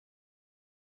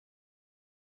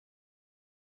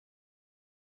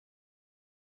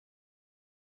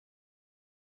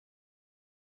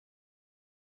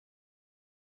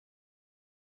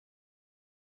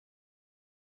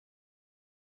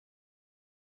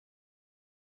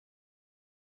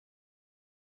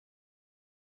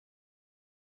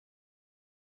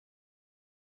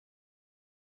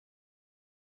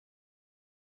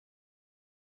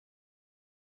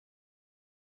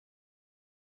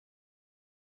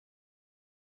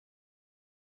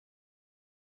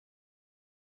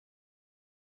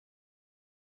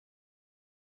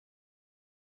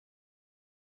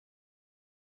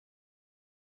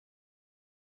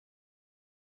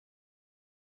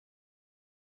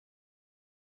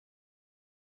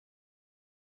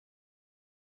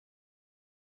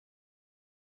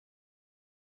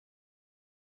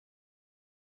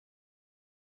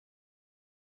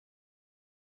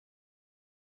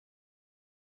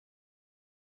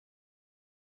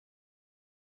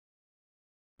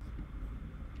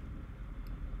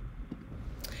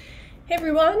Hey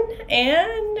everyone,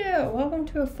 and welcome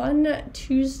to a fun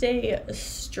Tuesday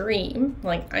stream.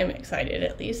 Like, I'm excited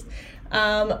at least.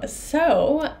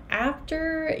 So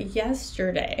after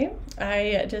yesterday,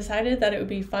 I decided that it would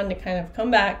be fun to kind of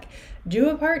come back, do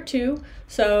a part two.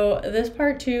 So this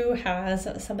part two has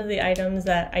some of the items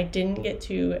that I didn't get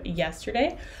to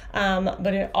yesterday,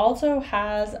 but it also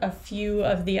has a few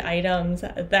of the items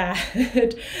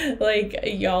that like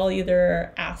y'all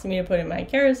either asked me to put in my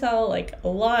carousel, like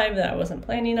live, that I wasn't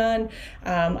planning on,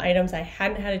 items I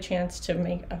hadn't had a chance to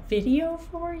make a video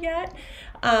for yet.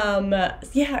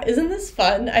 Yeah, isn't this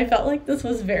fun? I felt like this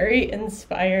was very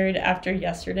inspired after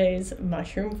yesterday's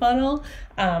mushroom funnel,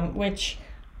 which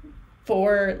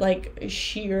for like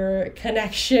sheer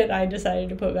connection, I decided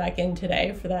to put back in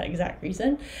today for that exact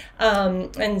reason.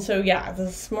 And so yeah,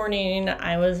 this morning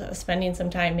I was spending some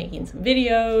time making some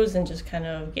videos and just kind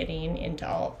of getting into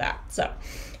all of that. So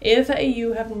if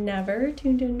you have never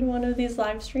tuned into one of these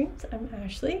live streams, I'm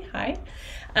Ashley. Hi.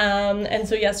 And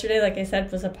so yesterday, like I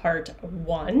said, was a part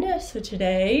one. So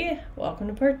today, welcome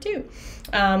to part two.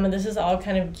 This is all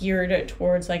kind of geared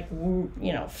towards like,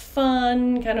 you know,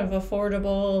 fun, kind of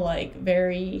affordable, like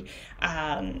very,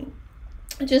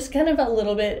 just kind of a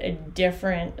little bit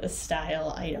different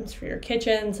style items for your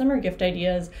kitchen. Some are gift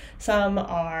ideas. Some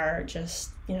are just,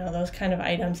 you know, those kind of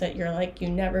items that you're like, you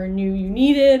never knew you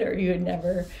needed or you had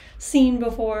never seen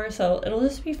before. So it'll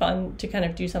just be fun to kind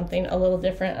of do something a little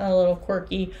different, a little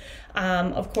quirky.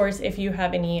 Of course, if you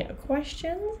have any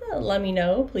questions, let me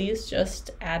know. Please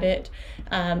just add it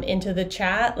into the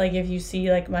chat. Like if you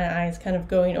see like my eyes kind of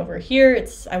going over here,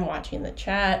 I'm watching the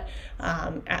chat,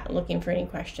 looking for any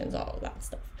questions, all of that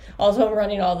stuff. Also, I'm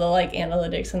running all the like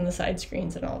analytics and the side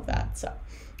screens and all of that. So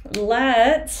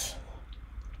let's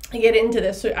get into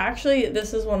this. So actually,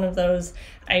 this is one of those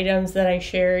items that I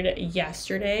shared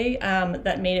yesterday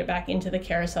that made it back into the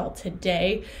carousel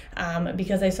today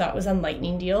because I saw it was on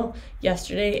Lightning Deal.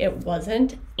 Yesterday it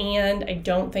wasn't, and I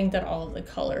don't think that all of the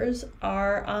colors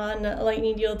are on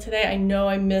Lightning Deal today. I know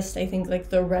I missed, I think like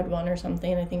the red one or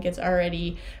something. I think it's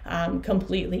already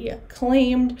completely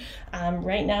claimed.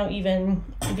 Right now, even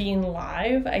being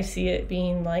live, I see it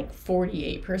being like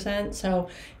 48%. So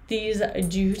these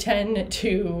do tend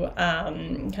to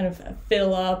kind of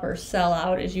fill up or sell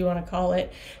out, as you want to call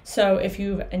it. So if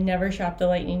you've never shopped the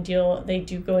Lightning Deal, they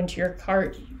do go into your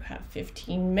cart. You have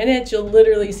 15 minutes. You'll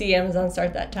literally see Amazon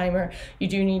start that timer. You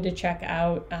do need to check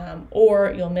out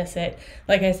or you'll miss it.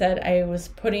 Like I said, I was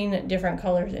putting different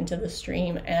colors into the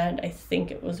stream and I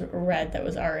think it was red that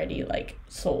was already like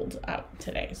sold out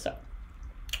today. So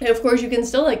of course you can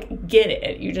still like get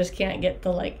it. You just can't get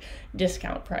the like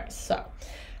discount price. So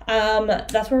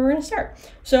that's where we're going to start.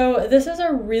 So this is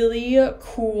a really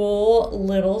cool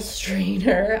little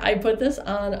strainer. I put this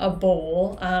on a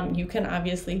bowl. You can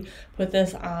obviously put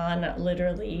this on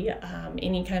literally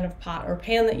any kind of pot or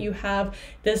pan that you have.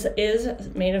 This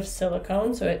is made of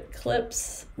silicone, so it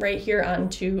clips right here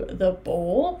onto the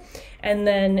bowl, and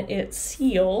then it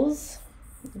seals.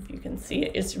 If you can see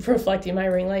it, it's reflecting my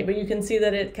ring light, but you can see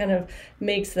that it kind of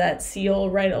makes that seal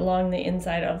right along the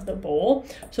inside of the bowl.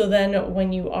 So then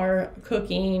when you are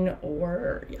cooking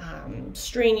or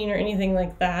straining or anything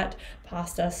like that,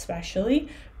 pasta especially,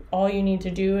 all you need to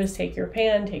do is take your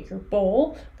pan, take your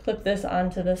bowl, clip this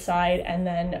onto the side, and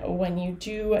then when you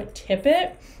do tip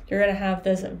it, you're going to have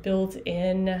this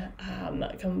built-in,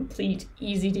 complete,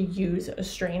 easy-to-use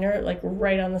strainer, like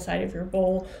right on the side of your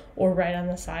bowl or right on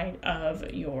the side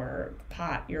of your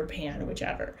pot, your pan,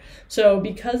 whichever. So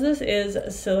because this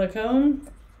is silicone,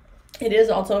 it is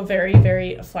also very,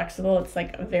 very flexible. It's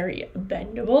like very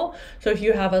bendable. So if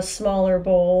you have a smaller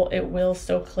bowl, it will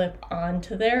still clip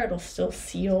onto there. It'll still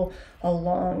seal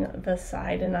along the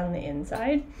side and on the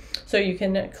inside. So you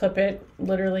can clip it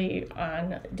literally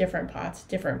on different pots,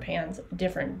 different pans,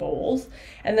 different bowls.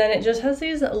 And then it just has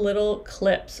these little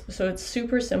clips. So it's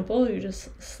super simple. You just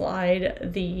slide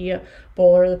the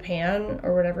bowl or the pan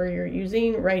or whatever you're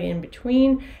using right in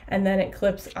between, and then it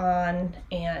clips on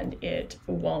and it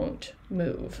won't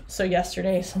move. So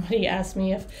yesterday somebody asked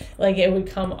me if like it would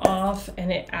come off,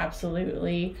 and it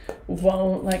absolutely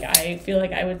won't. Like I feel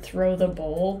like I would throw the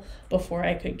bowl before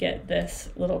I could get this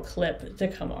little clip to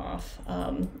come off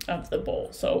of the bowl.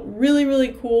 So really, really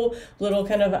cool little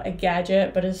kind of a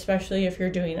gadget, but especially if you're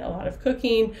doing a lot of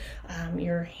cooking,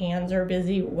 your hands are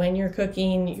busy when you're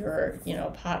cooking, your, you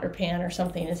know, pot or pan or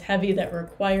something is heavy that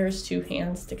requires two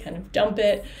hands to kind of dump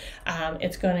it.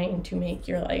 It's going to make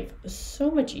your life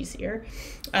so much easier.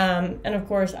 And of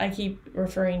course, I keep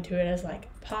referring to it as like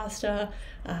pasta,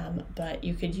 but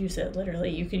you could use it literally.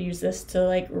 You could use this to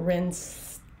like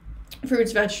rinse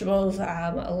fruits, vegetables,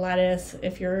 lettuce,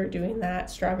 if you're doing that,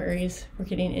 strawberries. We're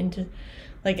getting into,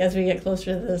 like, as we get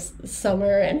closer to this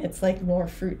summer and it's like more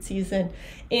fruit season,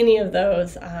 any of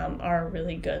those are a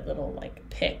really good little like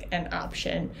pick and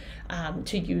option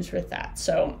to use with that.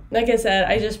 So like I said,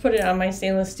 I just put it on my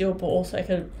stainless steel bowl so I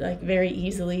could like very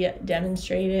easily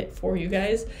demonstrate it for you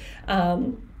guys.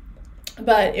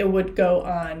 But it would go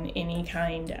on any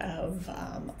kind of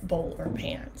bowl or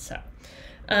pan. So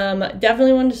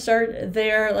definitely wanted to start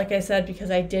there, like I said,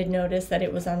 because I did notice that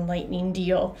it was on lightning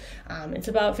deal. It's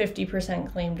about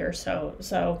 50% claimed or so.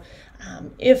 So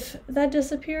if that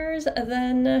disappears,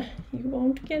 then you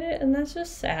won't get it, and that's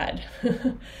just sad.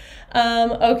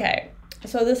 Okay,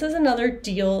 so this is another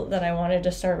deal that I wanted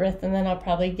to start with, and then I'll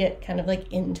probably get kind of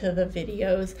like into the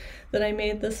videos that I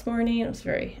made this morning. I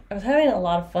was having a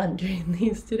lot of fun doing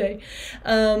these today.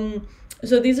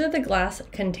 So these are the glass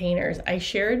containers. I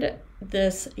shared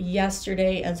this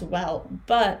yesterday as well,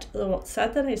 but the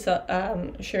set that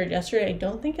I shared yesterday I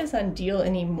don't think is on deal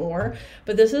anymore,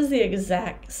 but this is the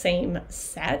exact same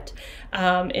set.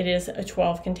 It is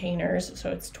 12 containers,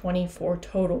 so it's 24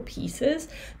 total pieces.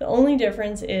 The only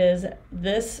difference is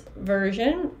this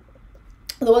version,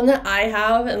 the one that I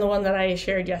have and the one that I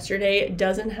shared yesterday,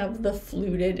 doesn't have the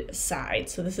fluted side.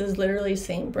 So this is literally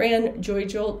same brand.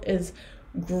 Joy-Jolt is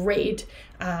great,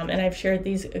 and I've shared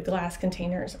these glass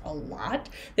containers a lot.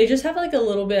 They just have like a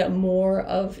little bit more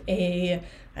of a,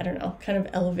 I don't know, kind of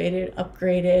elevated,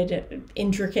 upgraded,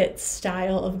 intricate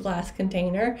style of glass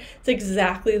container. It's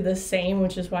exactly the same,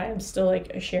 which is why I'm still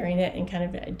like sharing it and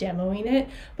kind of demoing it,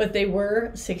 but they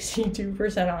were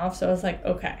 62% off. So I was like,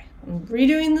 okay, I'm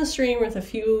redoing the stream with a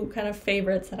few kind of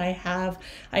favorites that I have.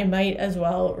 I might as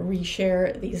well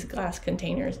reshare these glass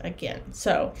containers again.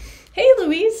 So, hey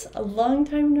Louise, a long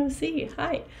time no see.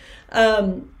 Hi.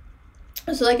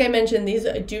 So like I mentioned, these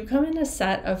do come in a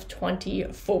set of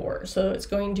 24. So it's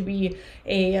going to be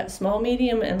a small,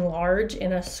 medium, and large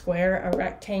in a square, a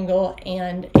rectangle,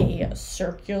 and a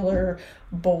circular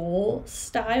bowl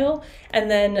style.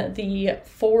 And then the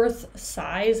fourth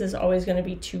size is always going to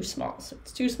be 2 smalls. So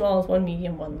it's 2 smalls, 1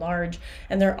 medium, 1 large,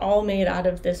 and they're all made out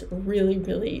of this really,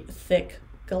 really thick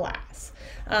glass.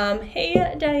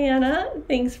 Hey Diana,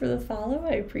 thanks for the follow.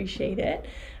 I appreciate it.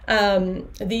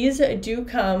 These do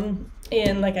come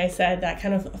in, like I said, that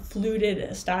kind of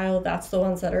fluted style. That's the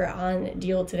ones that are on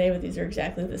deal today, but these are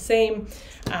exactly the same.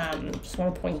 Just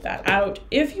want to point that out.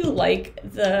 If you like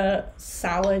the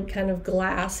solid kind of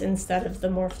glass instead of the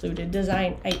more fluted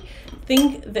design, I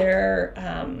think they're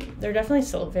definitely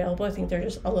still available. I think they're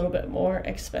just a little bit more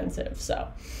expensive. So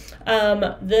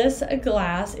this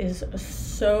glass is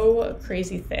so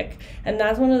crazy thick, and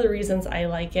that's one of the reasons I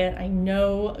like it. I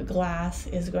know glass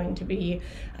is going to be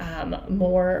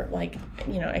more like,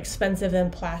 you know, expensive than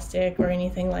plastic or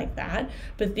anything like that,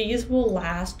 but these will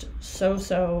last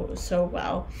so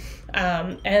well.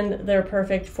 And they're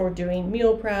perfect for doing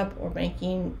meal prep or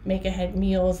make ahead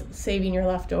meals, saving your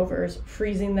leftovers,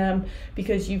 freezing them,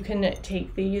 because you can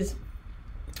take these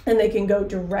and they can go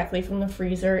directly from the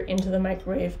freezer into the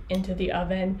microwave, into the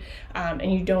oven,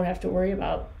 and you don't have to worry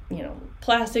about, you know,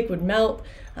 plastic would melt,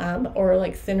 or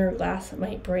like thinner glass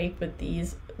might break, but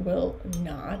these will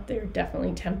not. They're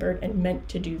definitely tempered and meant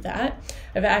to do that.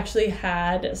 I've actually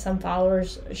had some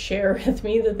followers share with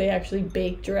me that they actually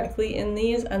bake directly in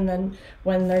these, and then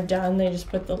when they're done, they just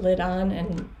put the lid on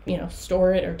and, you know,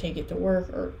 store it or take it to work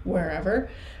or wherever.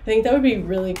 I think that would be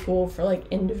really cool for like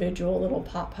individual little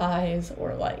pot pies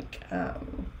or like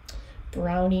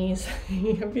brownies.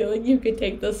 I feel like you could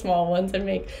take the small ones and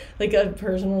make like a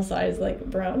personal size like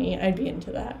brownie. I'd be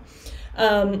into that.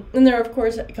 And they're of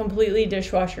course completely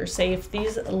dishwasher safe.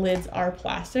 These lids are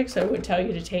plastic, so it would tell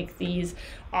you to take these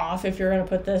off if you're going to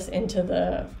put this into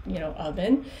the, you know,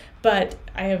 oven. But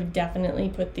I have definitely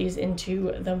put these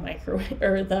into the microwave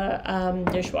or the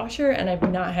dishwasher, and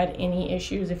I've not had any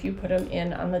issues if you put them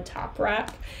in on the top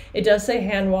rack. It does say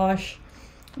hand wash,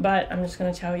 but I'm just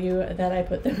going to tell you that I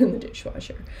put them in the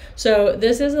dishwasher. So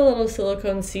this is a little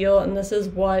silicone seal, and this is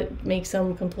what makes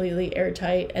them completely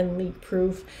airtight and leak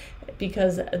proof,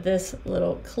 because this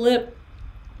little clip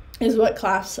is what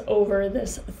clasps over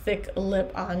this thick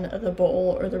lip on the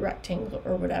bowl or the rectangle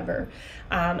or whatever,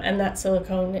 and that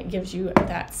silicone gives you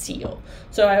that seal.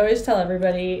 So I always tell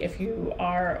everybody, if you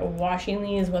are washing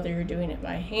these, whether you're doing it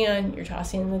by hand, you're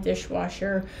tossing in the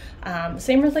dishwasher,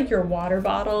 same with like your water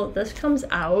bottle, this comes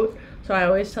out So I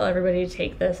always tell everybody to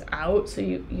take this out so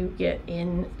you get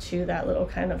into that little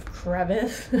kind of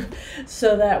crevice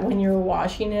so that when you're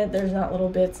washing it, there's not little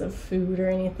bits of food or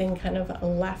anything kind of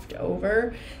left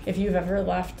over. If you've ever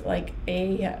left like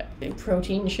a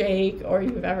protein shake, or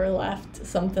you've ever left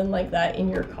something like that in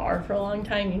your car for a long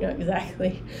time, you know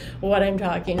exactly what I'm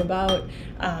talking about.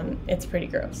 It's pretty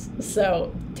gross.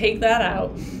 So take that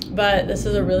out. But this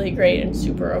is a really great and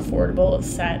super affordable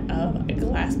set of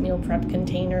glass meal prep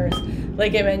containers.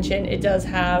 Like I mentioned, it does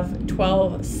have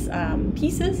 12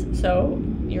 pieces, so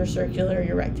your circular,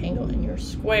 your rectangle, and your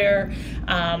square,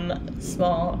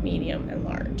 small, medium, and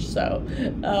large. So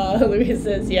Louise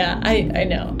says, yeah, I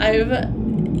know.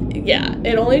 Yeah,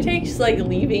 it only takes like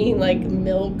leaving like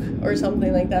milk or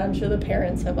something like that. I'm sure the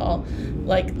parents have all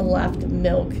like left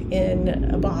milk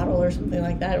in a bottle or something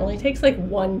like that. It only takes like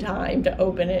one time to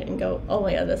open it and go, oh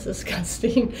my God, that's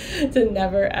disgusting, to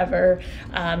never ever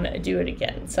do it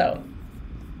again. So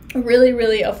really,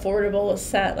 really affordable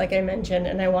set, like I mentioned,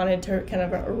 and I wanted to kind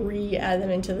of re-add them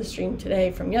into the stream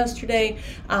today from yesterday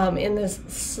in this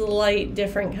slight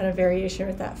different kind of variation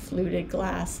with that fluted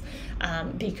glass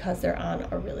because they're on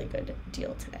a really good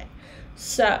deal today.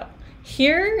 So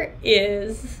here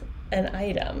is an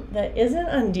item that isn't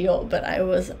on deal, but I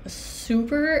was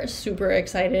super, super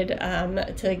excited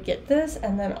to get this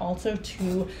and then also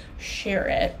to share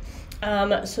it.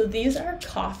 So these are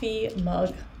coffee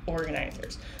mug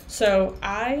organizers. So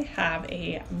I have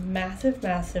a massive,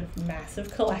 massive,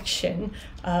 massive collection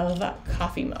of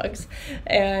coffee mugs,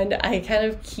 and I kind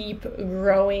of keep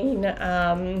growing.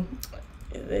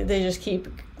 They just keep,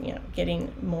 you know,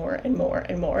 getting more and more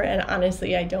and more. And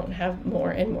honestly, I don't have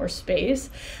more and more space.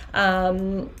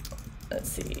 Let's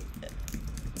see.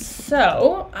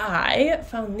 So I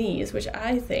found these, which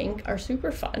I think are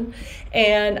super fun,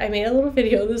 and I made a little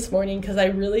video this morning because I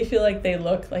really feel like they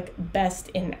look like best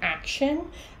in action.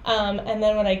 And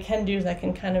then what I can do is I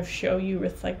can kind of show you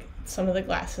with like some of the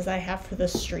glasses I have for the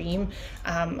stream,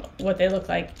 what they look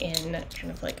like in kind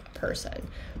of like a person.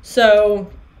 So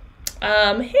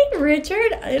hey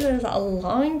Richard, it is a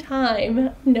long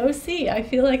time no see. I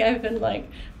feel like I've been like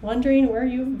wondering where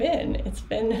you've been. It's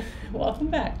been, welcome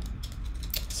back.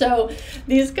 So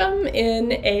these come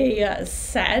in a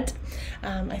set.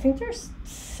 I think there's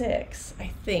 6, I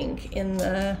think, in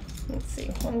the, let's see,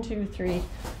 1, 2, 3,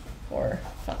 4,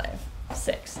 5,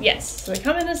 6. Yes, so they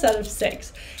come in a set of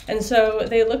 6. And so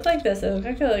they look like this. They look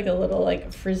like a little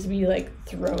like frisbee like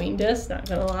throwing disc, not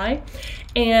gonna lie.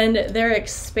 And they're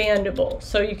expandable.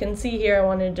 So you can see here, I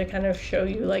wanted to kind of show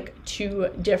you like 2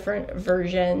 different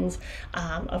versions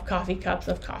of coffee cups,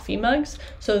 of coffee mugs.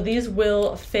 So these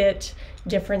will fit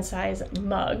different size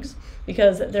mugs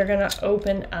because they're gonna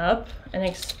open up and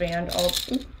expand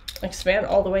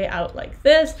all the way out like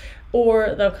this,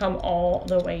 or they'll come all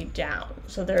the way down.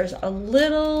 So there's a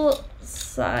little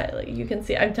side, like you can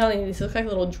see, I'm telling you, these look like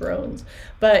little drones,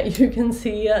 but you can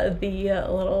see the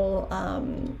little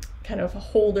kind of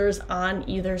holders on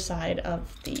either side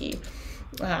of the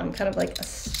kind of like a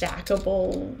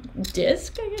stackable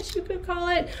disc, I guess you could call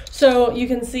it. So you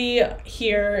can see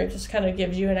here, it just kind of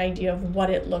gives you an idea of what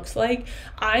it looks like.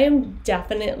 I am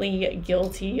definitely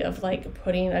guilty of like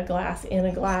putting a glass in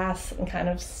a glass and kind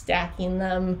of stacking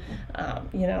them,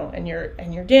 you know, and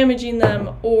you're damaging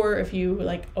them. Or if you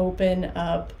like open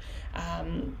up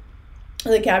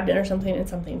the cabinet or something and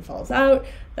something falls out,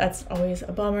 that's always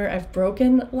a bummer. I've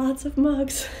broken lots of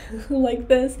mugs like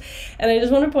this, and I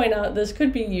just want to point out this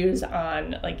could be used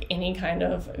on like any kind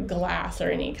of glass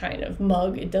or any kind of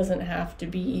mug. It doesn't have to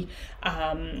be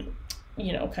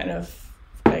you know, kind of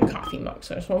a coffee mug.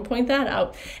 So I just want to point that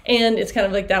out. And it's kind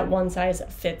of like that one size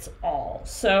fits all.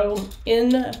 So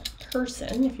in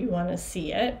person, if you want to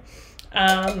see it,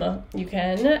 you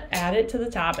can add it to the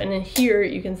top, and then here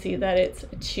you can see that it's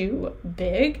too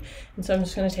big. And so I'm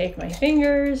just going to take my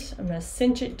fingers, I'm going to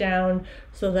cinch it down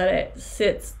so that it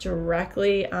sits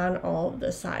directly on all of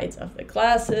the sides of the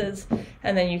glasses.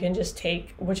 And then you can just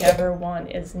take whichever one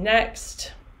is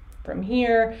next from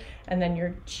here, and then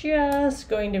you're just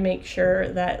going to make sure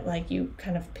that like you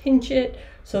kind of pinch it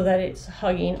so that it's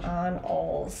hugging on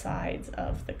all sides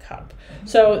of the cup.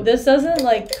 So this doesn't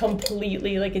like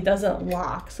completely, like it doesn't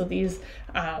lock. So these,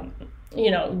 you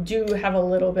know, do have a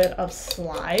little bit of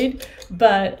slide,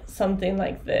 but something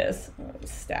like this, let me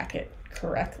stack it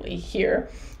correctly here,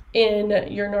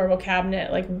 in your normal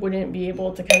cabinet, like wouldn't be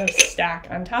able to kind of stack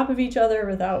on top of each other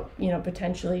without, you know,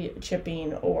 potentially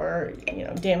chipping or, you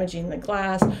know, damaging the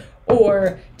glass.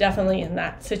 Or definitely in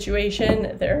that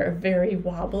situation, they're very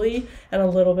wobbly, and a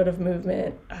little bit of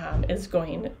movement is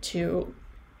going to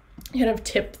kind of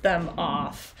tipped them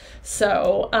off.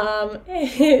 So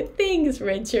thanks,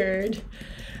 Richard.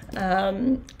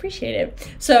 Appreciate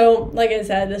it. So like I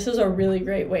said, this is a really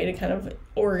great way to kind of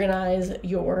organize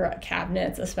your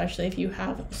cabinets, especially if you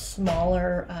have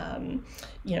smaller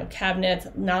cabinets,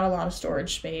 not a lot of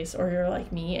storage space, or you're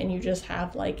like me and you just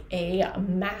have like a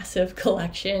massive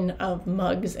collection of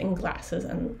mugs and glasses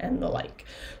and the like.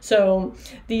 So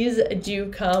these do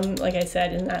come, like I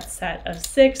said, in that set of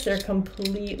 6. They're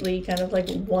completely kind of like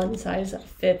one size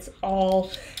fits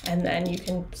all, and then you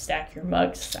can stack your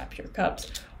mugs, stack your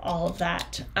cups, all of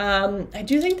that. I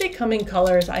do think they come in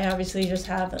colors. I obviously just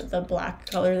have the black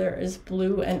color. There is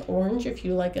blue and orange if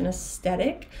you like an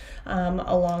aesthetic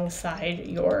alongside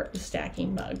your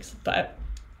stacking mugs. But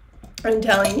I'm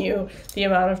telling you, the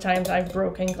amount of times I've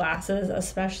broken glasses,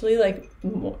 especially like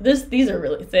these are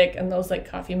really thick, and those like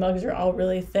coffee mugs are all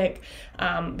really thick.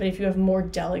 But if you have more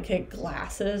delicate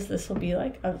glasses, this will be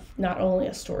like not only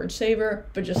a storage saver,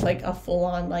 but just like a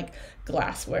full-on like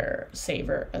glassware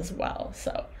saver as well.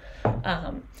 So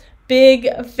big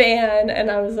fan, and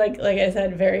I was like I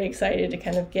said, very excited to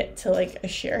kind of get to like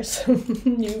share some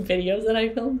new videos that I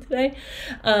filmed today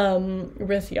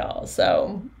with y'all.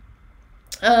 So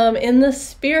in the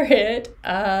spirit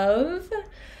of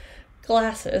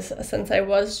glasses, since I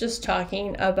was just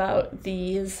talking about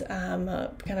these kind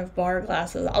of bar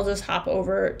glasses, I'll just hop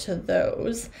over to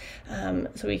those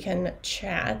so we can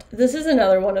chat. This is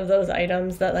another one of those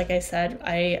items that, like I said,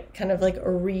 I kind of like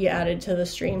re-added to the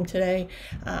stream today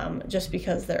just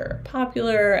because they're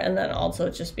popular, and then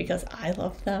also just because I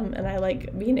love them and I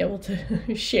like being able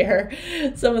to share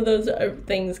some of those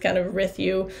things kind of with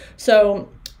you. So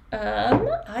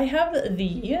I have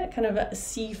the kind of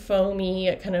sea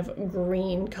foamy kind of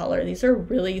green color. These are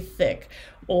really thick,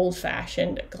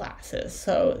 old-fashioned glasses.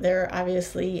 So they're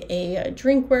obviously a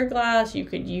drinkware glass. You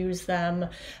could use them,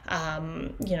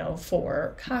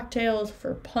 for cocktails,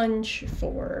 for punch,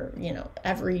 for,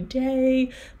 every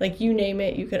day, like you name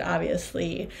it. You could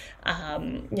obviously,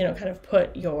 kind of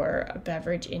put your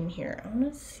beverage in here. I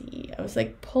want to see. I was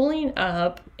like pulling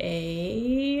up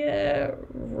a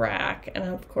rack, and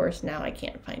of course now I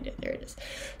can't find it. There it is.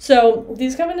 So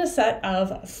these come in a set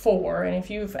of 4, and if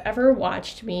you've ever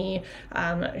watched me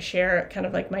share kind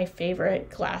of like my favorite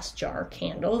glass jar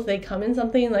candles, they come in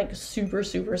something like super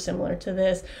similar to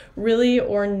this, really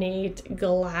ornate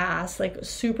glass, like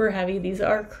super heavy. These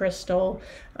are crystal.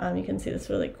 You can see this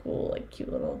really cool, like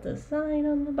cute little design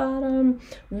on the bottom.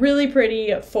 Really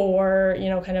pretty for,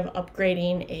 kind of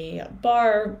upgrading a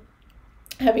bar,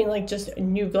 having like just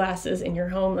new glasses in your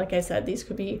home. Like I said, these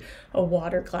could be a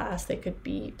water glass, they could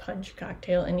be punch,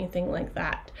 cocktail, anything like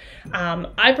that.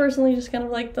 I personally just kind of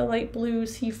like the light blue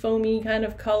sea foamy kind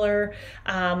of color,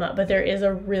 but there is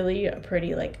a really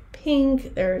pretty like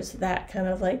pink, there's that kind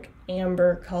of like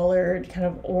amber colored, kind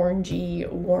of orangey,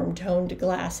 warm toned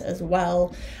glass as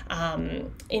well.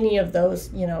 Any of those,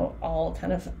 all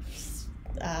kind of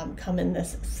come in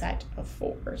this set of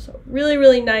 4. So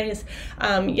really nice.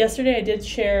 Yesterday I did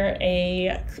share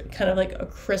a kind of like a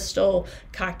crystal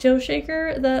cocktail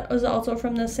shaker that was also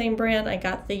from the same brand. I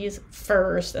got these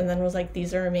first and then was like,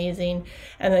 these are amazing,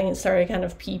 and then started kind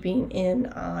of peeping in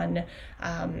on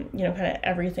kind of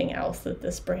everything else that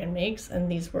this brand makes,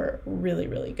 and these were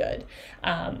really good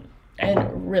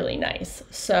and really nice.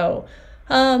 So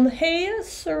hey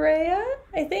Soraya,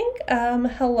 I think,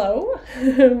 hello,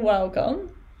 welcome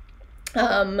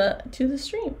to the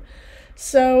stream.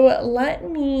 So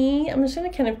I'm just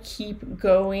gonna kind of keep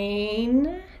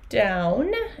going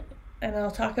down, and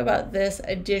I'll talk about this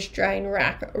dish drying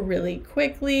rack really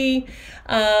quickly.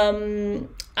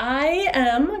 I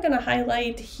am going to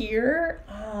highlight here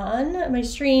on my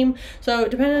stream. So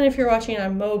depending on if you're watching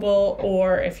on mobile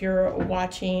or if you're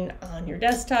watching on your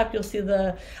desktop, you'll see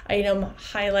the item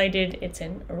highlighted. It's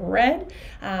in red.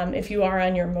 If you are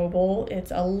on your mobile,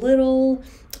 it's a little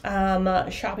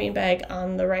shopping bag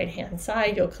on the right hand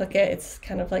side. You'll click it. It's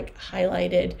kind of like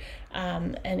highlighted,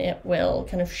 and it will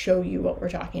kind of show you what we're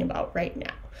talking about right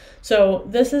now. So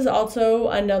this is also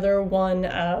another one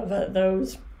of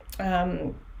those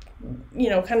kind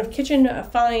of kitchen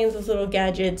finds, those little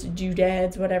gadgets,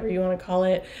 doodads, whatever you want to call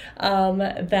it,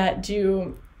 that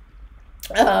do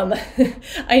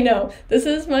I know this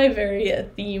is my very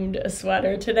themed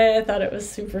sweater today. I thought it was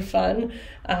super fun,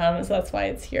 so that's why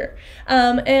it's here.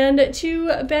 And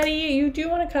to Betty, you do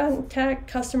want to contact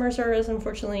customer service.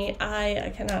 Unfortunately,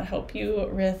 I cannot help you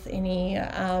with any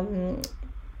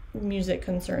music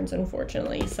concerns,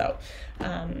 unfortunately. So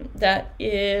that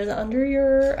is under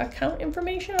your account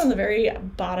information. On the very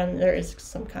bottom, there is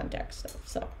some contact stuff.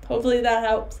 So hopefully that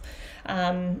helps.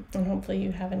 And hopefully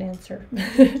you have an answer.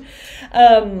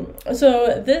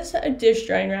 So this dish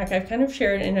drying rack, I've kind of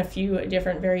shared in a few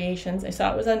different variations. I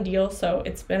saw it was on deal, so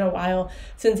it's been a while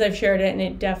since I've shared it, and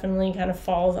it definitely kind of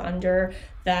falls under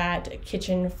that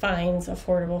kitchen finds,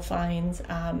 affordable finds,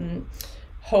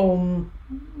 home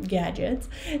gadgets.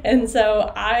 And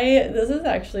so this is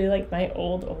actually like my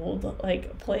old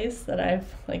like place that I've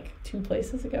like 2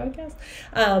 places ago, I guess.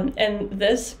 And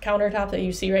this countertop that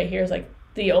you see right here is like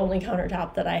the only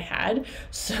countertop that I had.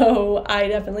 So I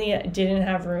definitely didn't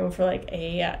have room for like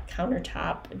a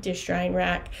countertop dish drying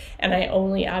rack. And I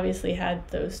only obviously had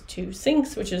those 2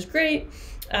 sinks, which is great.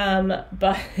 But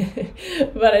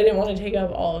but I didn't want to take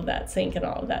up all of that sink and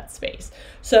all of that space.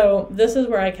 So this is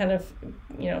where I kind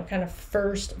of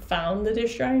first found the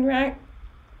dish drying rack.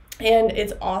 And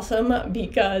it's awesome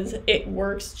because it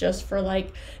works just for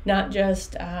like not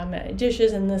just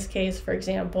dishes. In this case, for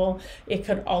example, it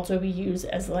could also be used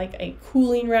as like a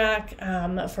cooling rack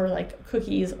for like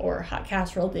cookies or hot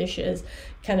casserole dishes.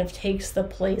 Kind of takes the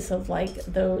place of like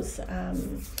those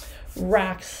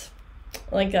racks.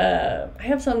 Like I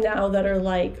have some now that are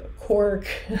like cork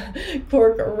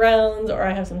rounds, or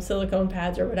I have some silicone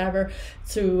pads or whatever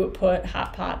to put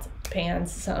hot pots,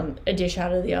 pans, a dish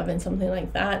out of the oven, something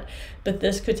like that. But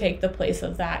this could take the place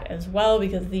of that as well,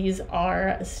 because these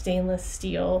are stainless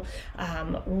steel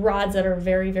rods that are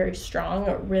very, very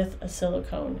strong with a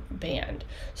silicone band.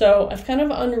 So I've kind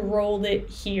of unrolled it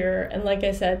here, and like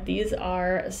I said, these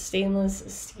are stainless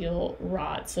steel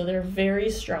rods, so they're very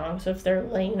strong. So if they're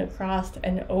laying across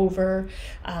and over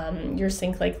your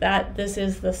sink like that, this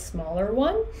is the smaller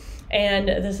one. And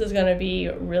this is going to be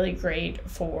really great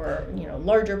for,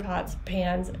 larger pots,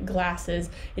 pans, glasses.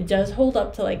 It does hold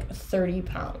up to like 30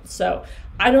 pounds. So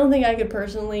I don't think I could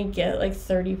personally get like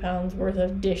 30 pounds worth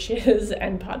of dishes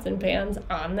and pots and pans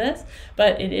on this,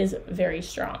 but it is very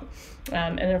strong.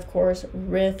 And of course,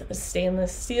 with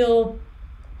stainless steel,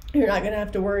 you're not going to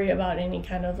have to worry about any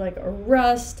kind of like a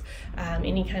rust,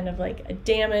 any kind of like a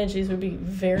damage. These would be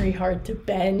very hard to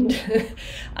bend.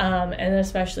 And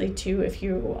especially too, if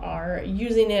you are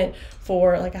using it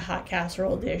for like a hot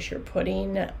casserole dish, you're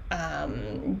putting,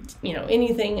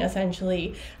 anything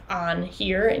essentially on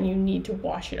here and you need to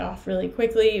wash it off really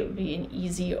quickly. It would be an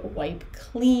easy wipe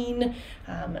clean.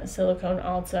 Silicone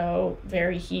also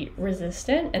very heat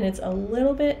resistant, and it's a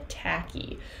little bit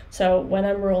tacky. So when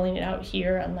I'm rolling it out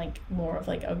here on like more of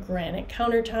like a granite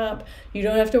countertop, you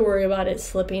don't have to worry about it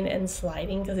slipping and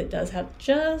sliding, because it does have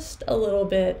just a little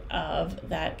bit of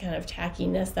that kind of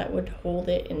tackiness that would hold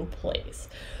it in place.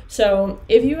 So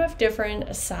if you have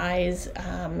different size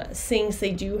sinks,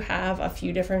 they do have a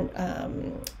few different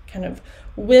kind of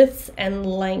widths and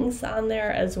lengths on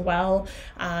there as well.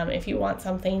 If you want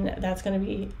something that's going to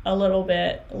be a little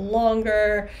bit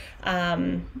longer,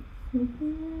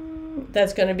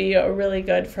 that's going to be really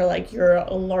good for like your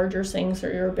larger sinks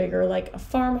or your bigger like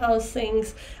farmhouse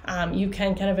sinks. You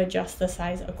can kind of adjust the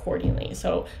size accordingly.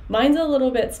 So mine's a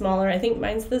little bit smaller. I think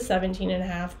mine's the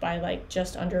 17.5 by like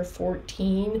just under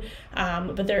 14.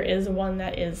 But there is one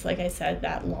that is, like I said,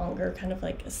 that longer, kind of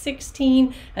like a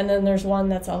 16. And then there's one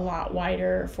that's a lot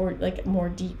wider for like more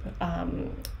deep,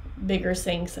 bigger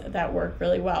sinks that work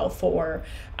really well for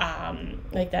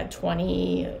like that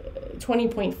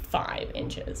 20.5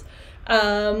 inches.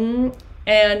 And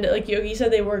like Yogi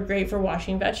said, they work great for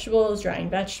washing vegetables,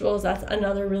 drying vegetables. That's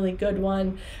another really good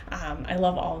one. I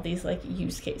love all of these like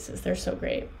use cases. They're so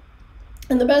great.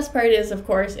 And the best part is, of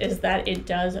course, is that it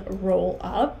does roll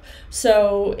up.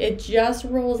 So it just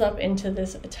rolls up into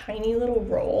this tiny little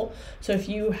roll. So if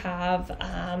you have,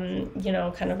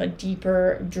 kind of a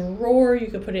deeper drawer, you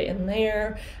could put it in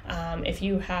there. If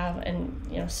you have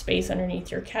space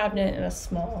underneath your cabinet and a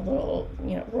small little,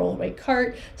 roll away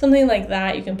cart, something like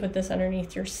that, you can put this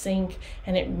underneath your sink,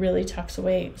 and it really tucks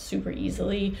away super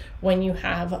easily when you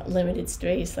have limited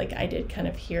space, like I did kind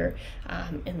of here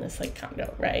in this like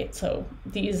condo, right? So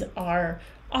these are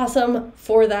awesome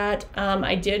for that.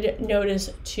 I did notice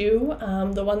too,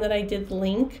 the one that I did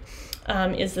link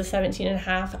is the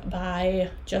 17.5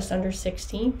 by just under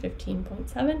 16,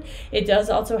 15.7. It does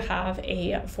also have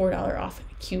a $4 off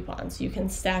coupon, so you can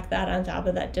stack that on top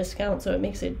of that discount, so it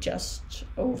makes it just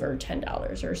over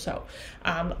 $10 or so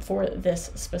for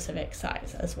this specific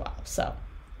size as well. So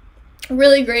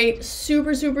really great,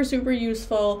 super, super, super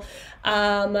useful.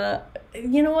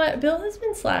 you know what? Bill has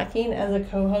been slacking as a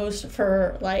co-host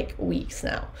for like weeks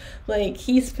now. Like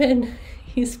he's been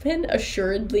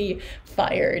assuredly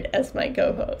fired as my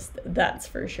co-host. That's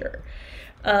for sure.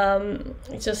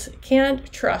 I just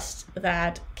can't trust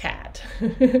that cat.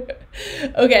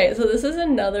 Okay, so this is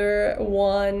another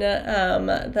one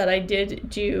that I did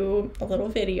do a little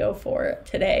video for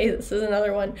today. This is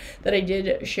another one that I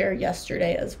did share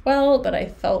yesterday as well, but I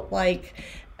felt like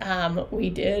we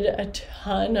did a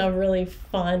ton of really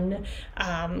fun,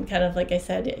 kind of like I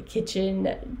said,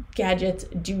 kitchen gadgets,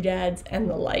 doodads, and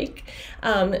the like.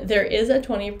 There is a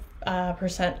 20%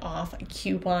 off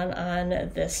coupon on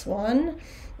this one,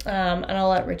 and I'll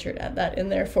let Richard add that in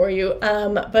there for you.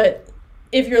 But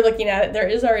if you're looking at it, there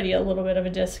is already a little bit of a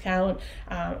discount,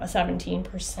 a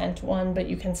 17% one, but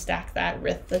you can stack that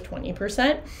with the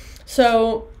 20%.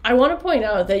 So I want to point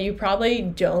out that you probably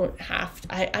don't have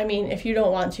to, I mean, if you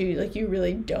don't want to, like, you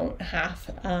really don't have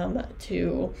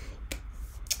to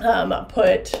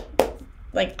put,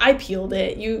 like, I peeled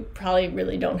it. You probably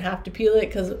really don't have to peel it,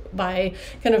 because by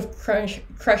kind of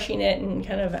crushing it and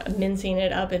kind of mincing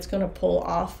it up, it's going to pull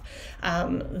off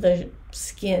the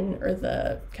skin or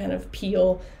the kind of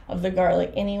peel of the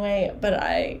garlic anyway. But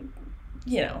I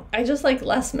just like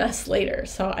less mess later,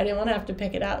 so I didn't want to have to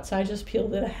pick it out, so I just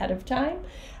peeled it ahead of time.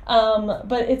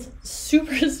 But it's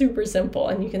super simple,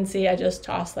 and you can see I just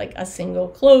tossed like a single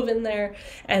clove in there,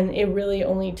 and it really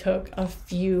only took a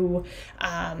few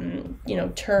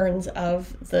turns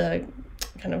of the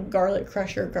kind of garlic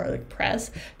crusher, garlic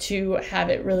press, to have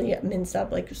it really minced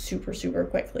up like super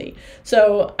quickly.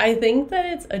 So I think that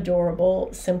it's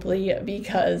adorable simply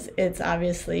because it's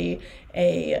obviously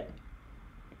a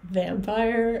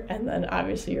vampire, and then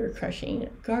obviously you're crushing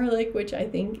garlic, which I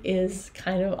think is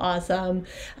kind of awesome.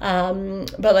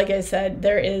 But like I said,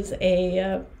 there is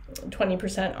a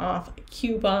 20% off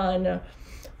coupon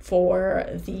for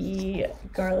the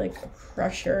garlic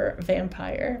crusher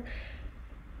vampire.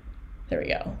 There we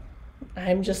go.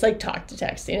 I'm just like talk to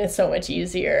texting. It's so much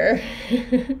easier.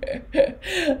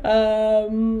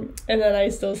 And then I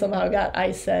still somehow got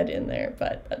I said in there,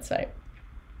 but that's fine.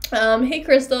 Hey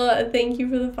Crystal, thank you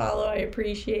for the follow. I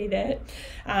appreciate it.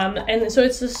 And so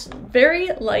it's this very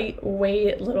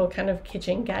lightweight little kind of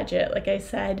kitchen gadget. Like I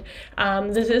said,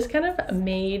 this is kind of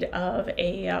made of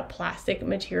a plastic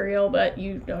material, but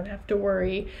you don't have to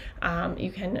worry.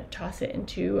 You can toss it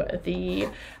into the,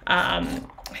 I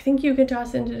think you can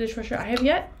toss it into the dishwasher. I have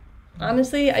yet,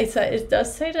 honestly, it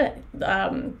does say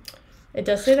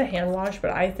to hand wash,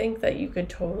 but I think that you could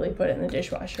totally put it in the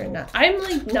dishwasher. And I'm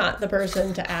like not the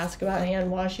person to ask about hand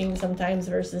washing sometimes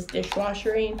versus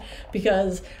dishwashering,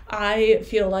 because I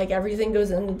feel like everything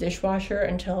goes in the dishwasher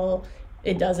until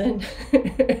it doesn't.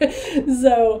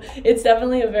 So it's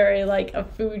definitely a very like a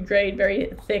food grade,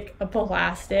 very thick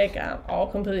plastic, all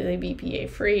completely BPA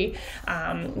free.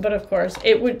 But of course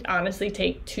it would honestly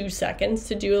take 2 seconds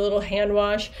to do a little hand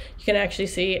wash. You can actually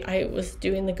see I was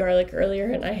doing the garlic earlier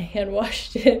and I hand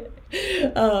washed it.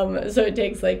 So it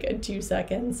takes like 2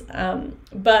 seconds.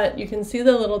 But you can see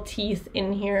the little teeth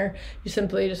in here. You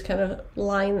simply just kind of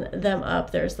line them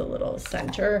up. There's the little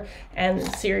center, and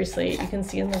seriously, you can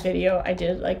see in the video I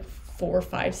did like 4,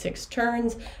 5, 6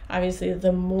 turns. Obviously,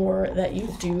 the more that you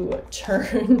do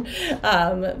turn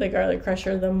the garlic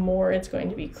crusher, the more it's going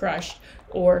to be crushed.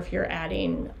 Or if you're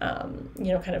adding,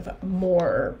 kind of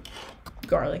more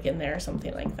garlic in there,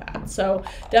 something like that. So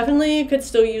definitely you could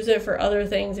still use it for other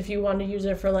things. If you want to use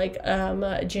it for like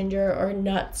ginger or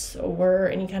nuts or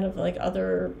any kind of like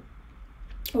other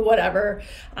whatever,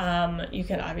 you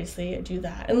can obviously do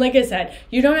that. And like I said,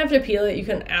 you don't have to peel it. You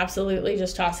can absolutely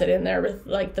just toss it in there with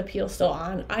like the peel still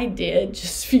on. I did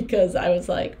just because I was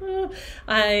like,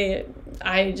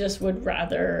 I just would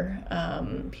rather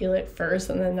peel it first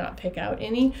and then not pick out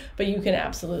any, but you can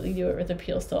absolutely do it with the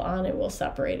peel still on. It will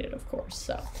separate it, of course.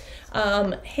 So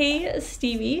hey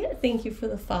Stevie, thank you for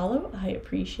the follow. I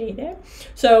appreciate it.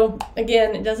 So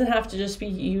again, it doesn't have to just be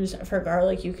used for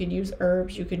garlic. You could use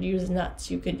herbs, you could use nuts,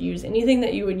 you could use anything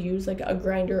that you would use like a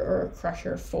grinder or a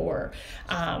crusher for.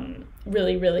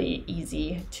 Really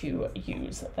easy to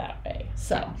use that way.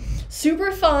 So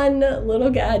super fun little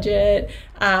gadget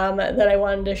that I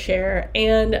wanted to share.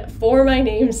 And for my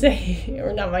namesake,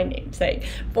 or not my namesake,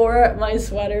 for my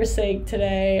sweater's sake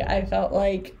today, I felt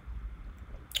like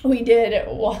we did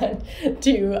want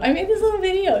to, I made this little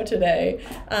video today,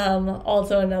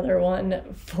 also another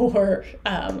one for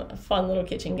fun little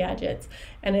kitchen gadgets,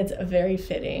 and it's very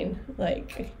fitting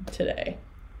like today.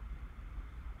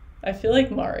 I feel like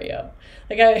Mario.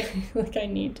 I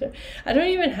need to, I don't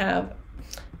even have,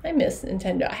 I miss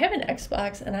Nintendo. I have an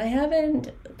Xbox and I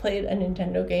haven't played a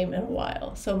Nintendo game in a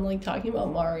while. So I'm like talking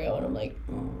about Mario and I'm like,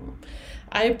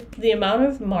 the amount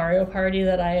of Mario Party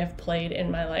that I have played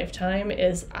in my lifetime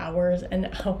is hours and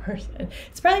hours. And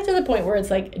it's probably to the point where it's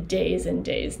like days and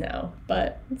days now,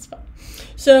 but it's fun.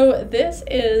 So this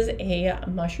is a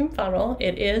mushroom funnel.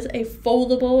 It is a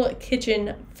foldable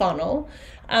kitchen funnel.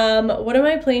 What am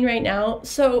I playing right now?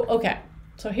 So, okay.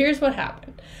 So here's what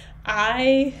happened.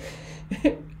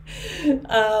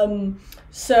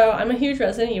 So I'm a huge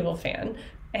Resident Evil fan.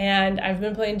 And I've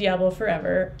been playing Diablo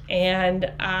forever,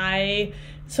 and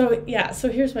so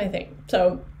here's my thing.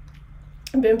 So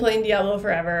I've been playing Diablo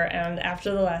forever, and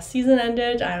after the last season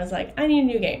ended, I was like, I need a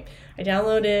new game. I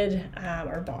downloaded,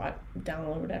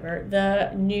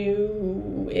 the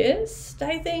newest,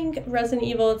 I think, Resident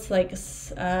Evil. It's like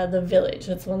The Village.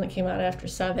 That's the one that came out after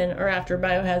 7, or after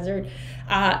Biohazard.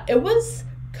 It was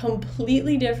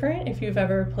completely different if you've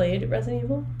ever played Resident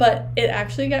Evil, but it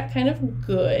actually got kind of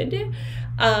good.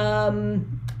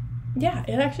 Yeah,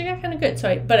 it actually got kind of good.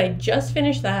 But I just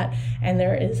finished that, and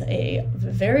there is a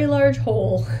very large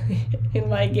hole in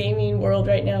my gaming world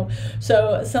right now.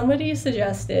 So somebody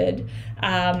suggested,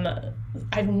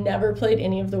 I've never played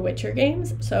any of the Witcher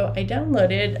games, so I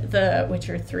downloaded The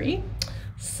Witcher 3.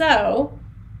 So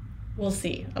we'll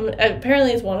see.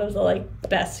 Apparently it's one of the like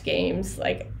best games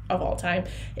like of all time.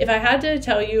 If I had to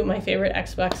tell you my favorite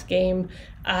Xbox game,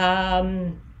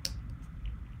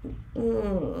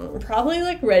 probably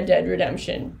like Red Dead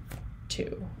Redemption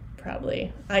 2.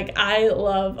 Probably. Like, I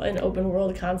love an open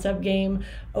world concept game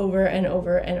over and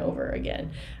over and over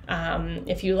again.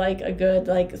 If you like a good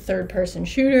like third person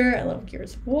shooter, I love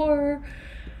Gears of War.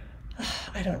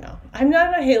 I don't know. I'm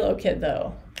not a Halo kid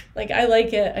though. Like, I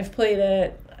like it. I've played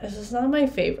it. It's just not my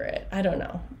favorite. I don't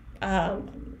know.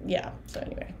 Yeah. So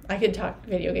anyway, I could talk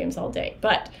video games all day,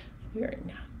 but we're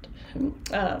not.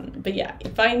 But yeah,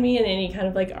 find me in any kind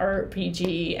of like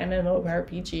RPG,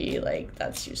 MMORPG, like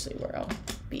that's usually where I'll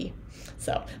be.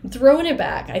 So I'm throwing it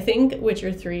back. I think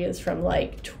Witcher 3 is from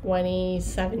like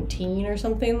 2017 or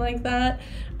something like that.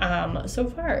 So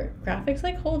far, graphics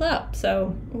like hold up,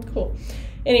 so cool.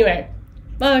 Anyway,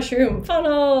 mushroom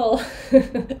funnel.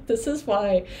 This is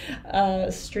why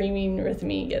streaming with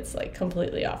me gets like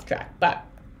completely off track, but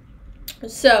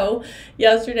so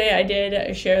yesterday I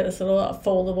did share this little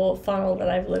foldable funnel that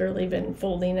I've literally been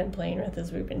folding and playing with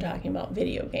as we've been talking about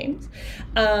video games.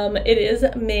 It is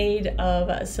made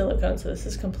of silicone, so this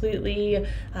is completely,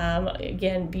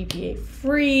 again, BPA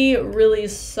free, really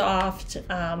soft,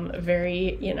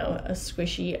 very, a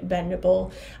squishy,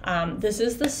 bendable. This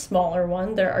is the smaller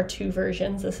one. There are two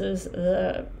versions. This is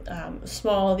the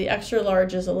small. The extra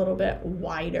large is a little bit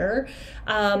wider.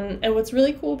 And what's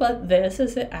really cool about this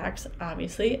is it acts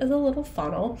obviously as a little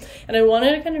funnel, and I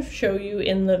wanted to kind of show you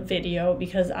in the video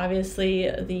because obviously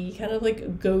the kind of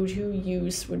like go-to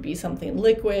use would be something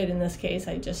liquid. In this case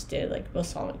I just did like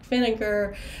balsamic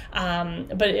vinegar,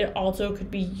 but it also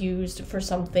could be used for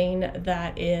something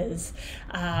that is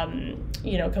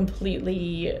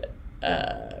completely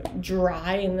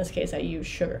dry. In this case I use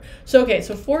sugar. So okay,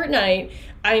 so Fortnite,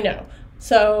 I know,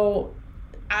 so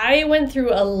I went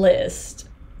through a list.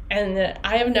 And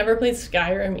I have never played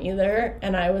Skyrim either,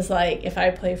 and I was like, if I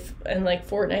play, and like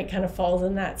Fortnite kind of falls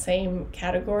in that same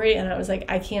category, and I was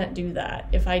like, I can't do that.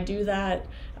 If I do that,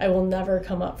 I will never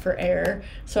come up for air.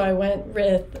 So I went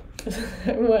with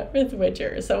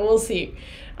Witcher. So we'll see.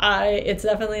 It's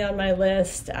definitely on my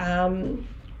list.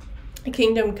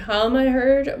 Kingdom Come, I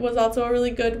heard, was also a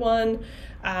really good one.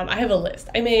 I have a list.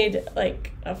 I made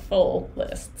like a full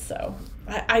list, so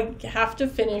I have to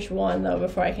finish one though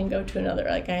before I can go to another.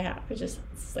 Like I have, it's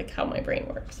like how my brain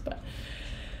works. But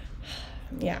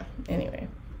yeah, anyway,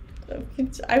 so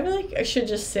I really should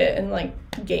just sit and like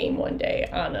game one day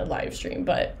on a live stream,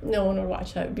 but no one would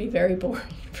watch that. It would be very boring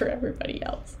for everybody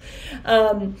else.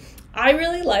 I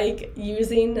really like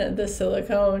using the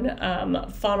silicone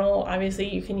funnel.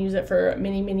 Obviously, you can use it for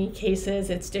many cases.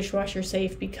 It's dishwasher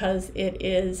safe because it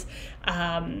is,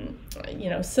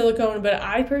 silicone. But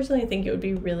I personally think it would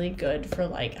be really good for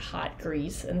like hot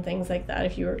grease and things like that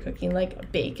if you were cooking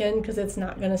like bacon, because it's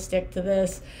not going to stick to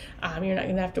this. You're not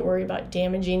going to have to worry about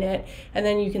damaging it. And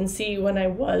then you can see when I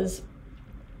was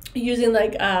using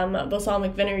like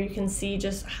balsamic vinegar, you can see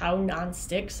just how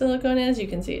non-stick silicone is. You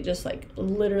can see it just like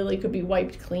literally could be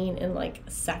wiped clean in like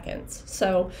seconds.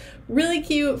 So really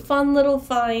cute, fun little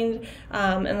find.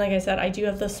 And like I said, I do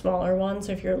have the smaller one,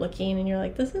 so if you're looking and you're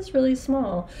like, this is really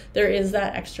small, there is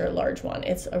that extra large one.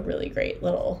 It's a really great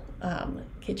little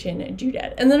kitchen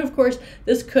doodad. And then of course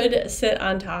this could sit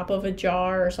on top of a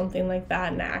jar or something like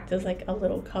that and act as like a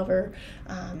little cover.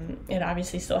 It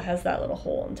obviously still has that little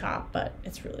hole on top, but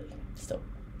it's really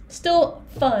still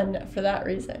fun for that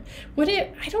reason.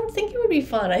 I don't think it would be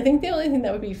fun. I think the only thing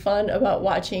that would be fun about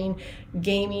watching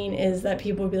gaming is that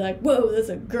people would be like, whoa, that's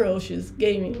a girl, she's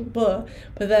gaming, blah.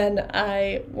 But then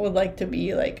I would like to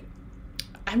be like,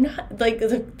 I'm not like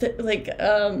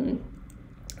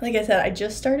like I said, I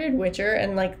just started Witcher,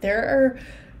 and like there are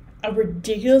a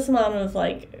ridiculous amount of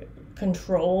like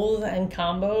controls and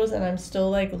combos, and I'm still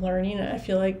like learning, and I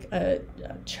feel like a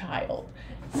child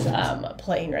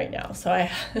playing right now. So I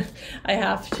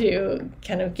have to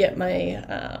kind of get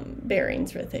my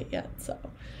bearings with it yet. So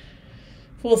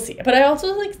we'll see. But I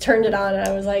also like turned it on, and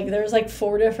I was like, there was like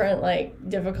 4 different like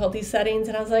difficulty settings,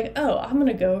 and I was like, oh, I'm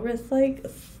gonna go with like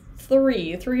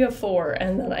 3 of 4,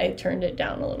 and then I turned it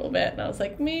down a little bit, and I was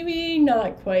like, maybe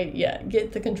not quite yet.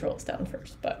 Get the controls down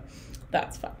first, but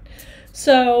that's fine.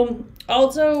 So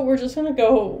also we're just gonna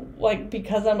go like,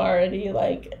 because I'm already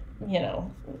like, you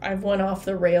know, I've went off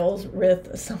the rails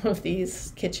with some of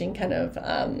these kitchen kind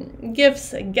of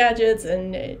gifts and gadgets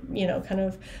and, you know, kind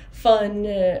of fun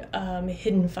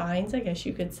hidden finds, I guess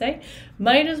you could say.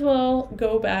 Might as well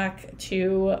go back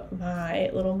to my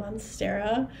little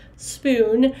Monstera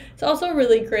spoon. It's also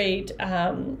really great.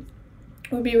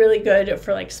 Would be really good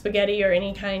for like spaghetti or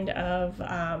any kind of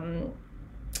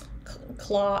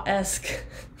claw-esque.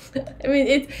 I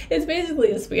mean, it's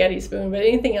basically a spaghetti spoon, but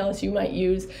anything else you might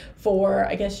use for,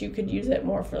 I guess you could use it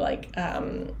more for like, I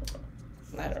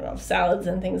don't know, salads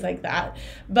and things like that.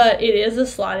 But it is a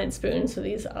slotted spoon, so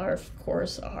these are, of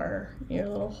course, are your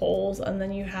little holes, and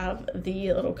then you have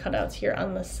the little cutouts here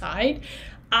on the side.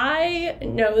 I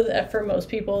know that for most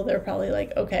people, they're probably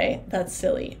like, okay, that's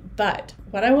silly. But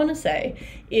what I want to say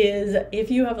is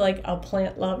if you have like a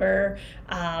plant lover,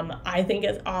 I think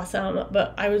it's awesome.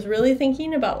 But I was really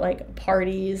thinking about like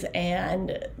parties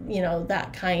and, you know,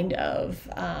 that kind of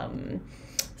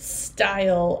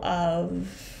style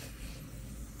of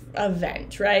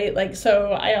event, right? Like,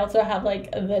 so I also have like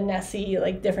the Nessie,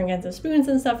 like different kinds of spoons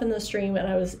and stuff in the stream, and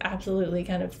I was absolutely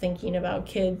kind of thinking about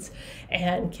kids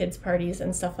and kids parties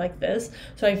and stuff like this.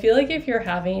 So I feel like if you're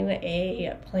having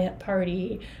a plant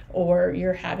party or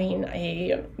you're having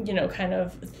a, you know, kind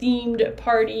of themed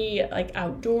party like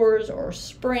outdoors or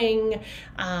spring,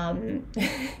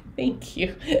 thank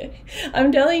you.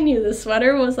 I'm telling you, the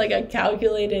sweater was like a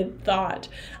calculated thought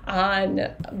on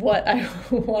what I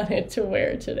wanted to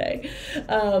wear today.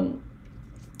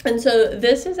 And so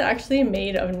this is actually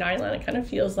made of nylon. It kind of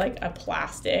feels like a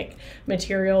plastic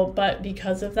material, but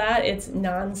because of that, it's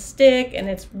non-stick and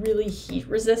it's really heat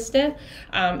resistant.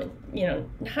 You know,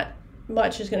 not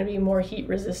much is going to be more heat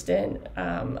resistant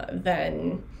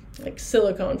than like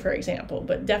silicone, for example,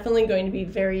 but definitely going to be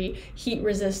very heat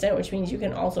resistant, which means you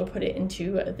can also put it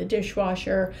into the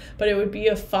dishwasher. But it would be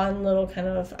a fun little kind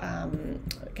of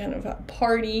a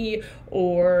party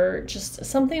or just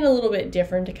something a little bit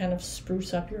different to kind of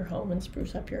spruce up your home and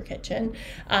spruce up your kitchen.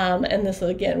 And this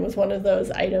again was one of those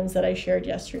items that I shared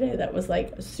yesterday that was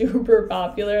like super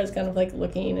popular. I was kind of like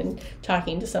looking and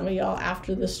talking to some of y'all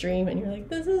after the stream, and you're like,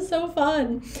 this is so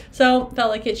fun. So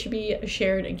felt like it should be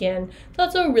shared again. It's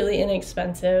also really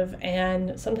inexpensive,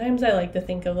 and sometimes I like to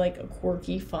think of like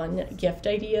quirky, fun gift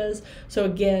ideas. So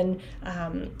again,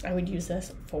 I would use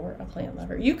this for a plant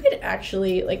lover. You could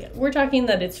actually, like, we're talking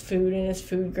that it's food and it's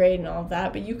food grade and all of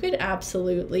that, but you could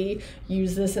absolutely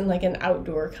use this in like an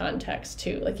outdoor context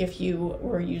too. Like if you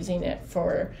were using it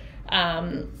for,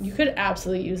 you could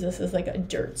absolutely use this as like a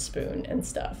dirt spoon and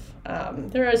stuff.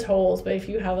 There is holes, but if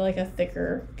you have like a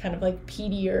thicker kind of like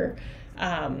peatier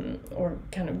or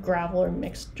kind of gravel or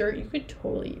mixed dirt, you could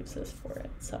totally use this for it.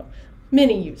 So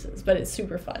many uses, but it's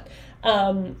super fun.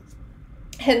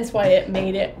 Hence why it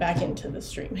made it back into the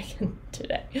stream again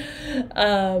today.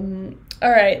 All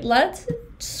right, let's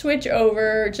switch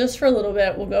over just for a little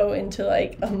bit. We'll go into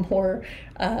like a more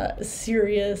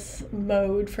serious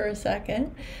mode for a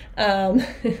second and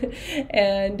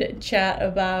chat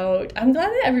about, I'm glad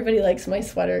that everybody likes my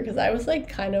sweater because I was like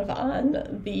kind of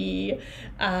on the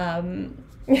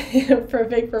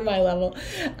perfect for my level.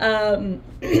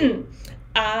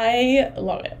 I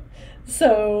love it.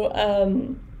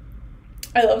 So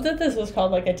I love that this was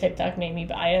called like a TikTok made me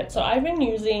buy it. So I've been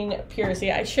using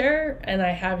Puracy. I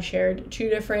have shared 2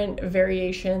 different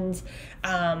variations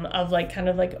of like kind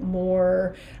of like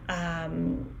more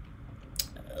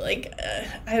like,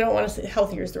 I don't want to say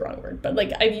healthier is the wrong word, but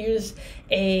like I've used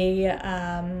a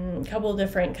couple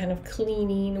different kind of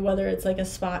cleaning, whether it's like a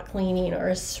spot cleaning or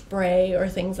a spray or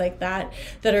things like that,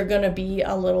 that are going to be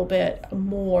a little bit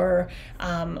more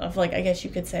of like, I guess you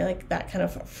could say like that kind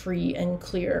of free and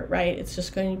clear, right? It's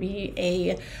just going to be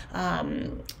a,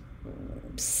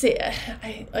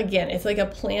 again, it's like a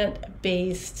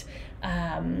plant-based,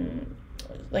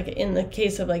 like in the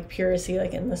case of like Puracy,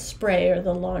 like in the spray or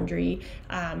the laundry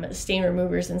stain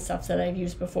removers and stuff that I've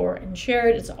used before and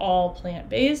shared, it's all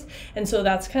plant-based. And so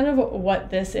that's kind of what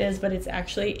this is, but it's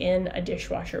actually in a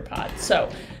dishwasher pod. So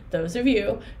those of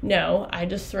you know, I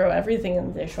just throw everything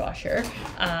in the dishwasher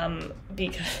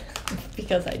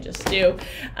because I just do.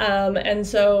 And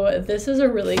so this is a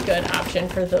really good option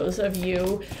for those of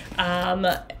you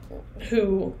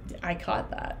who, I caught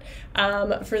that.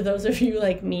 For those of you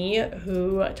like me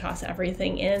who toss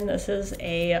everything in, this is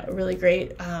a really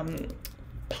great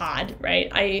pod, right?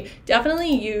 I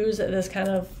definitely use this kind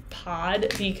of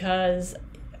pod because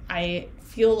I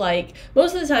feel like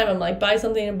most of the time I'm like, buy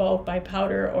something in bulk, buy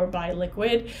powder or buy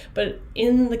liquid. But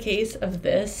in the case of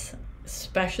this,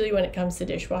 especially when it comes to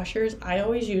dishwashers, I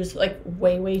always use like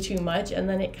way too much, and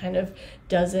then it kind of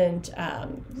doesn't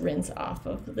rinse off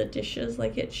of the dishes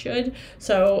like it should.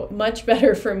 So much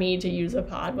better for me to use a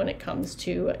pod when it comes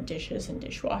to dishes and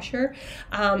dishwasher.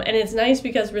 And it's nice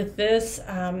because with this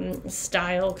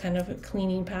style kind of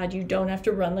cleaning pad, you don't have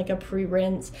to run like a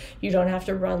pre-rinse, you don't have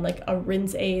to run like a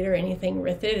rinse aid or anything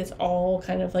with it. It's all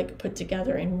kind of like put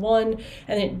together in one,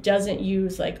 and it doesn't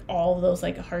use like all of those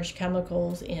like harsh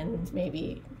chemicals in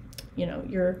maybe, you know,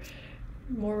 your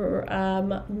more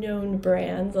known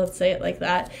brands, let's say it like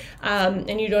that,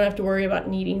 and you don't have to worry about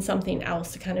needing something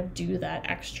else to kind of do that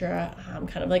extra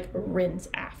kind of like rinse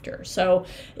after. So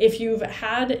if you've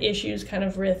had issues kind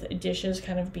of with dishes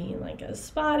kind of being like a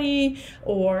spotty,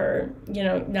 or you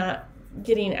know, not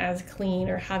getting as clean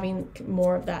or having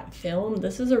more of that film,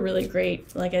 this is a really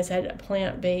great, like I said,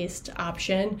 plant-based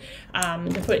option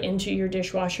to put into your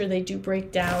dishwasher. They do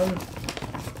break down.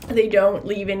 They don't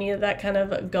leave any of that kind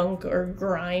of gunk or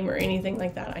grime or anything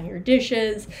like that on your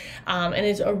dishes. And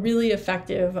it's a really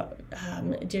effective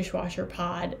dishwasher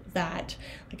pod that,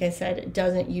 like I said,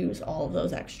 doesn't use all of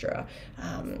those extra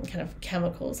kind of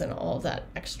chemicals and all of that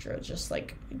extra just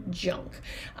like junk.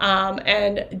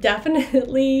 And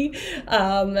definitely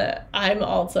I'm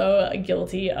also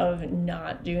guilty of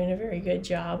not doing a very good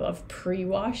job of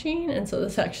pre-washing. And so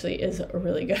this actually is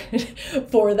really good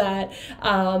for that.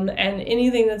 And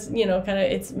anything that's, you know, kind of,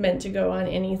 it's meant to go on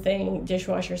anything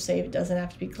dishwasher safe. It doesn't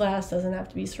have to be glass, doesn't have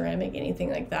to be ceramic, anything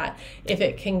like that. If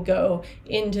it can go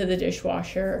into the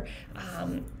dishwasher,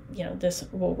 you know, this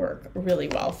will work really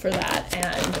well for that,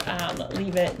 and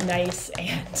leave it nice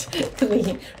and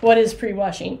clean. What is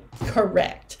pre-washing?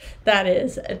 Correct. That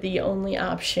is the only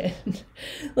option.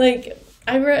 Like,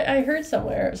 I heard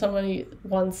somewhere, somebody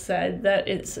once said that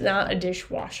it's not a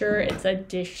dishwasher, it's a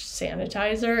dish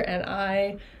sanitizer, and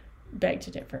I beg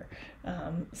to differ.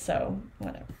 So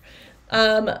whatever.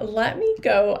 Let me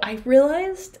go. I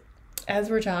realized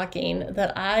as we're talking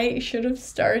that I should have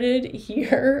started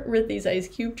here with these ice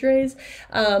cube trays,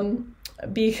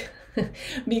 because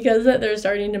they're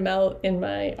starting to melt in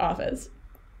my office.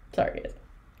 Sorry, guys.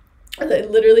 I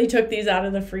literally took these out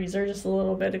of the freezer just a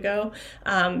little bit ago,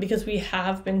 because we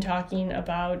have been talking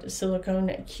about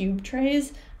silicone cube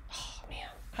trays. Oh man,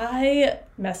 I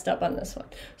messed up on this one.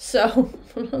 So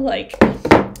I'm gonna like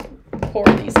pour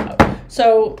these out.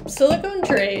 So silicone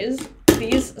trays,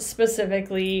 these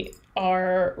specifically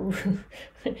are,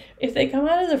 if they come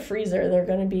out of the freezer, they're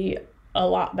going to be a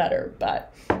lot better,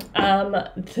 but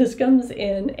this comes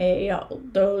in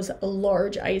those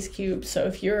large ice cubes. So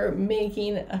if you're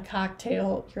making a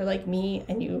cocktail, you're like me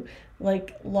and you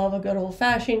like love a good old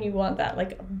fashioned, you want that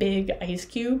like big ice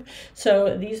cube.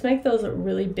 So these make those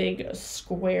really big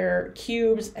square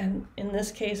cubes, and in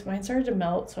this case mine started to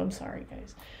melt, so I'm sorry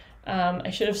guys. I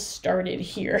should have started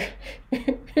here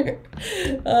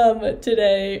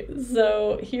today.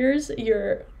 So here's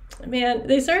your, man,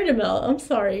 they started to melt. I'm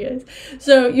sorry, guys.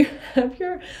 So you have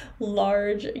your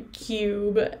large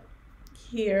cube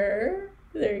here.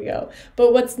 There you go.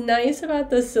 But what's nice about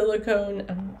the silicone,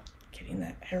 I'm getting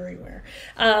that everywhere.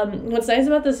 What's nice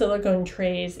about the silicone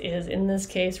trays is, in this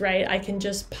case, right, I can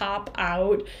just pop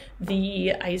out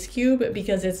the ice cube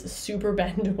because it's super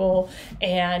bendable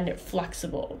and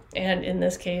flexible. And in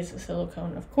this case,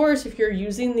 silicone, of course, if you're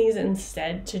using these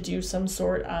instead to do some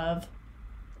sort of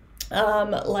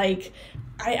like,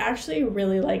 I actually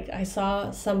really like, I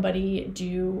saw somebody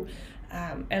do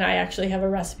And I actually have a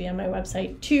recipe on my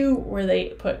website too, where they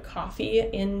put coffee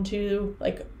into,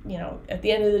 like, you know, at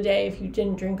the end of the day, if you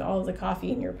didn't drink all of the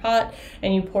coffee in your pot,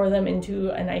 and you pour them into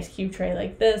an ice cube tray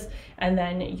like this, and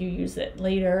then you use it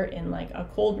later in like a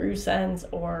cold brew sense,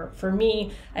 or for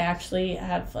me, I actually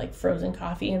have like frozen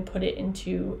coffee and put it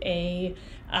into a,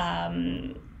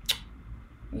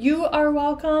 you are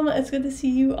welcome. It's good to see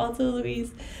you also,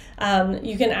 Louise.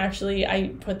 You can actually,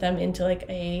 I put them into like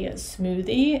a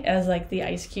smoothie as like the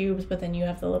ice cubes, but then you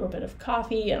have the little bit of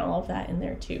coffee and all of that in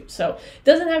there too. So it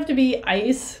doesn't have to be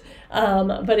ice,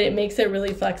 but it makes it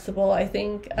really flexible. I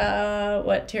think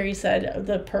what Terry said,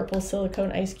 the purple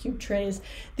silicone ice cube trays,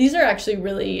 these are actually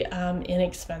really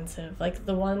inexpensive. Like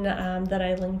the one that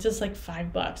I linked is like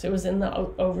 $5. It was in the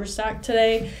overstock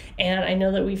today, and I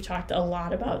know that we've talked a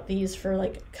lot about these for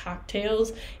like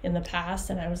cocktails in the past,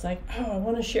 and I was like, oh, I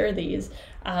want to share these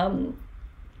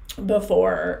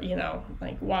before, you know,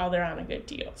 like while they're on a good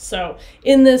deal. So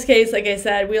in this case, like I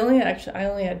said, I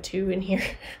only had 2 in here.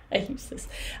 I use this,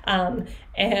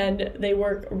 and they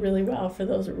work really well for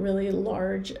those really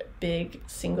large, big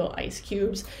single ice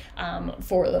cubes,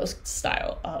 for those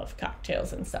style of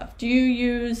cocktails and stuff. Do you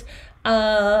use,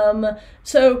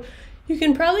 so you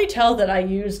can probably tell that I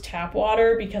use tap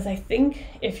water, because I think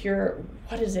if your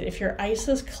ice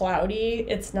is cloudy,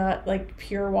 it's not like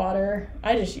pure water.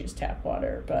 I just use tap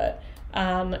water, but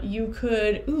you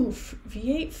could,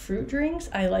 V8 fruit drinks,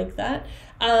 I like that.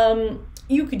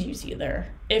 You could use either.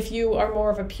 If you are more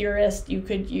of a purist, you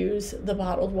could use the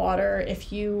bottled water.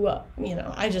 If you,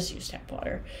 I just use tap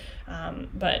water.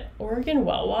 But Oregon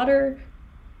well water,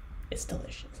 it's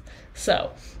delicious.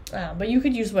 So, but you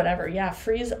could use whatever. Yeah,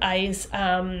 freeze fruit.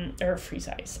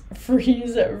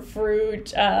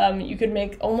 You could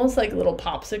make almost like little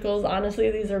popsicles. Honestly,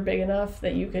 these are big enough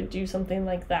that you could do something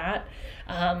like that.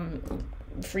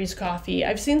 Freeze coffee.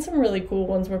 I've seen some really cool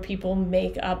ones where people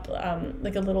make up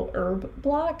like a little herb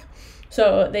block.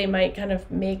 So they might kind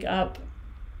of make up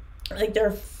like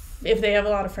if they have a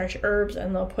lot of fresh herbs,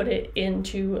 and they'll put it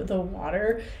into the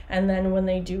water, and then when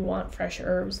they do want fresh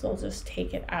herbs, they'll just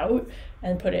take it out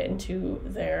and put it into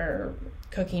their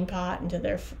cooking pot, into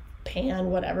their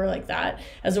pan, whatever, like that,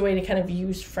 as a way to kind of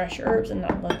use fresh herbs and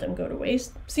not let them go to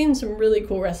waste. I've seen some really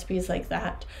cool recipes like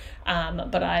that,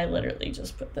 but I literally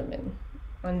just put them in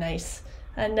a nice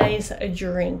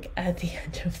drink at the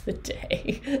end of the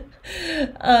day.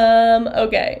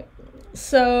 Okay,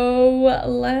 so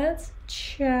let's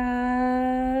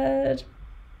chat.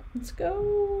 Let's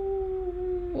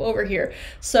go over here.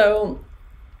 So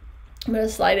I'm going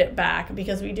to slide it back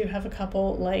because we do have a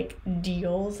couple like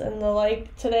deals and the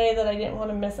like today that I didn't want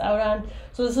to miss out on.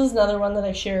 So this is another one that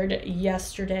I shared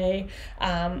yesterday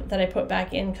that I put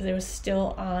back in because it was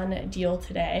still on deal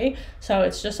today. So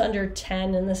it's just under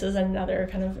 10, and this is another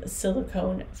kind of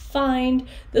silicone find.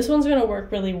 This one's going to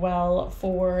work really well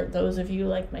for those of you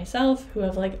like myself who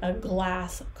have like a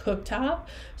glass cooktop.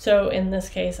 So in this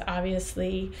case,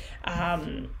 obviously,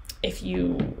 if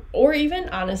you, or even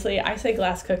honestly, I say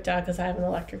glass cooktop because I have an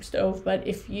electric stove, but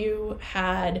if you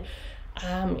had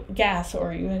gas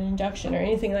or you had induction or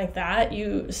anything like that,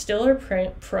 you still are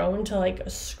prone to like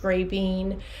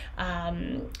scraping,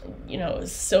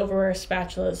 silverware,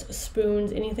 spatulas,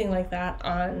 spoons, anything like that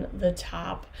on the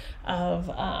top of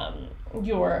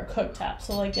your cooktop.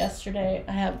 So like yesterday,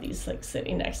 I have these like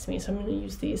sitting next to me, so I'm going to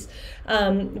use these.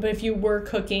 But if you were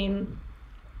cooking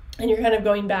and you're kind of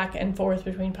going back and forth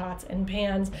between pots and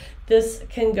pans, this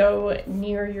can go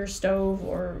near your stove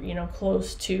or,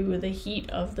 close to the heat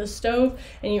of the stove,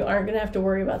 and you aren't going to have to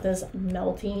worry about this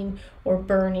melting or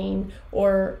burning.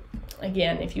 Or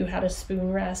again, if you had a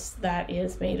spoon rest that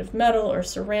is made of metal or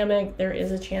ceramic, there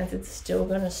is a chance it's still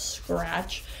going to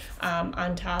scratch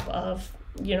on top of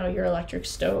your electric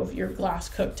stove. Your glass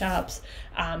cooktops,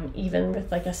 even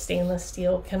with like a stainless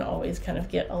steel, can always kind of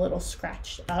get a little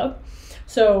scratched up.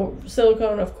 So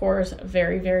silicone, of course,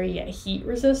 very, very heat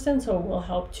resistant, so it will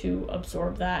help to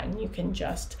absorb that, and you can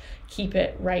just keep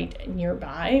it right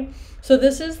nearby. So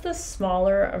this is the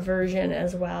smaller version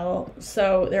as well.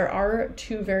 So there are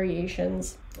 2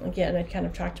 variations. Again, I kind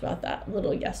of talked about that a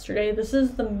little yesterday. This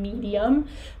is the medium.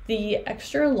 The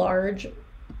extra large,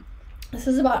 this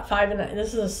is about 5.5.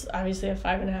 This is obviously a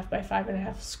 5.5 by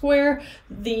 5.5 square.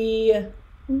 The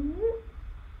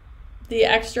The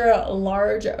extra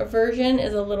large version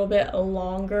is a little bit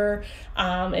longer.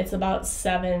 It's about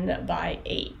 7 by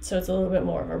 8, so it's a little bit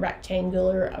more of a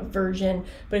rectangular version.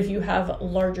 But if you have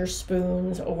larger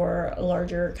spoons or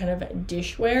larger kind of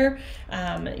dishware,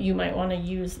 you might want to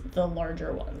use the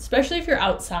larger one, especially if you're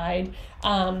outside.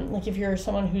 Like if you're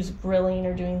someone who's grilling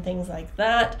or doing things like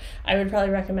that, I would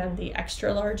probably recommend the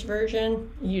extra large version.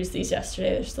 I used these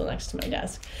yesterday, they're still next to my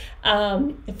desk,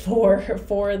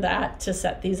 for that, to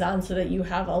set these on so that you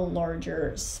have a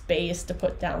larger space to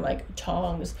put down like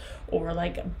tongs or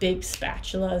like big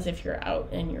spatulas if you're out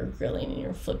and you're grilling and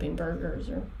you're flipping burgers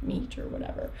or meat or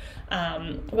whatever.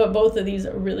 But both of these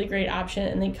are a really great option,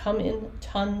 and they come in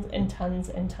tons and tons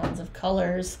and tons of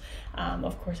colors.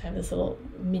 Of course, I have this little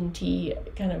minty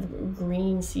kind of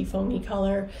green seafoamy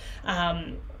color.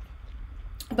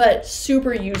 But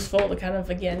super useful to kind of,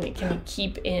 again, it can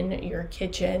keep in your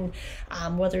kitchen,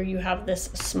 whether you have this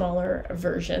smaller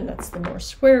version, that's the more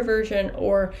square version,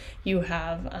 or you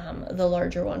have the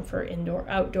larger one for indoor,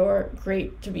 outdoor.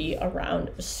 Great to be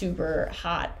around super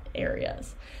hot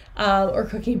areas. Or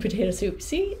cooking potato soup.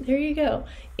 See, there you go.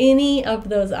 Any of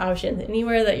those options,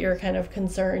 anywhere that you're kind of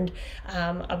concerned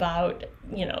about,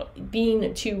 you know,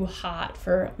 being too hot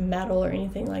for metal or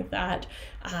anything like that,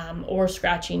 or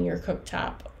scratching your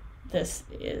cooktop, this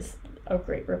is a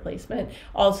great replacement.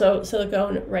 Also,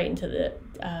 silicone right into the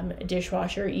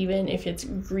dishwasher, even if it's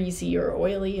greasy or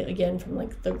oily, again, from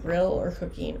like the grill or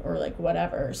cooking or like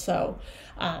whatever. So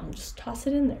just toss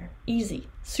it in there. Easy.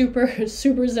 Super,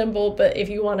 super simple. But if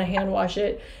you want to hand wash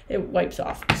it, it wipes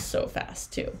off so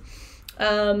fast too.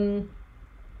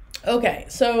 Okay,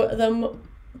 so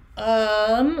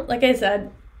like I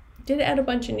said, did add a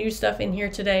bunch of new stuff in here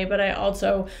today, but I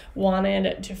also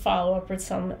wanted to follow up with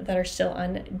some that are still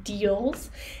on deals.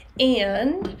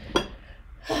 And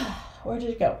where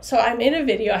did it go? So I made a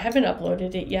video. I haven't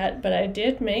uploaded it yet, but I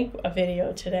did make a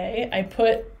video today. I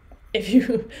put, if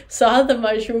you saw the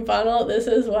mushroom funnel, this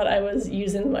is what I was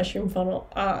using the mushroom funnel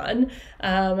on.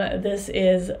 This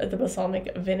is the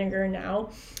balsamic vinegar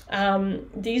now.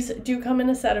 These do come in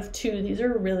a set of 2. These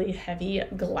are really heavy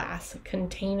glass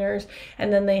containers.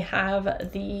 And then they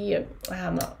have the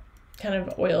kind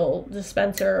of oil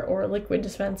dispenser or liquid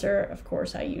dispenser. Of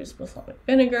course, I use balsamic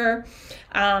vinegar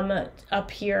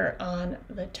up here on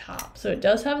the top. So it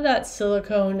does have that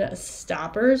silicone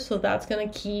stopper, so that's going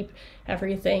to keep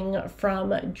everything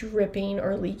from dripping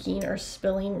or leaking or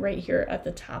spilling right here at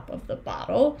the top of the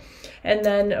bottle. And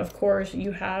then, of course,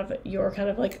 you have your kind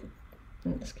of like,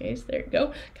 in this case, there you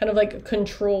go, kind of like a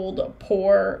controlled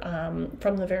pour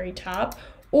from the very top.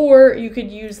 Or you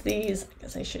could use these, I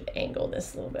guess I should angle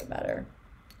this a little bit better.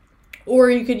 Or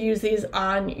you could use these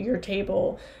on your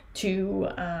table to,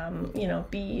 you know,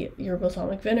 be your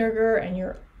balsamic vinegar and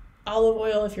your olive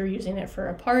oil if you're using it for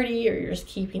a party or you're just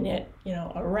keeping it, you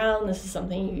know, around. This is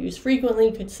something you use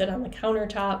frequently, could sit on the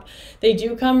countertop. They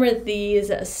do come with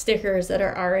these stickers that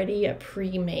are already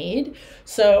pre-made.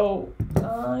 So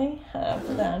I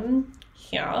have them.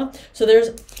 Yeah, so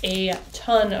there's a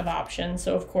ton of options.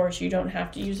 So of course you don't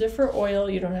have to use it for oil,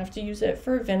 you don't have to use it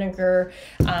for vinegar.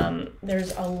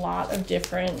 There's a lot of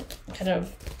different kind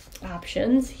of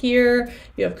options here.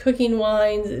 You have cooking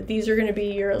wines. These are going to be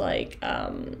your like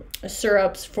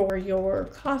syrups for your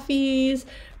coffees.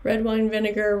 Red wine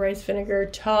vinegar, rice vinegar,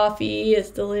 toffee is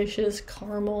delicious.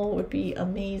 Caramel would be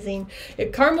amazing.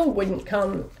 If caramel wouldn't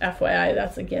come, FYI,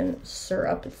 that's again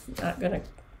syrup. It's not going to,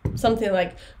 something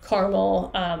like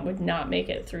caramel would not make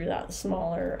it through that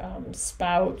smaller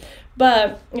spout.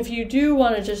 But if you do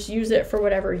want to just use it for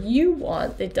whatever you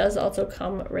want, it does also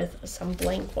come with some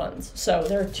blank ones. So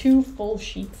there are 2 full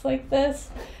sheets like this.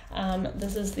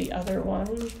 This is the other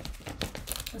one.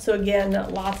 So again,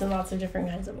 lots and lots of different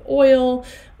kinds of oil.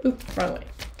 Oops, wrong way.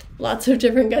 Lots of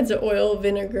different kinds of oil,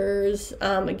 vinegars,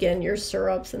 again, your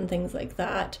syrups and things like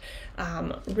that.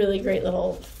 Really great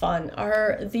little fun.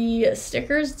 Are the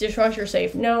stickers dishwasher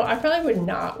safe? No, I probably would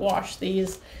not wash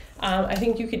these. I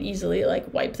think you could easily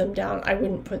like wipe them down. I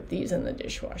wouldn't put these in the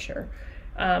dishwasher.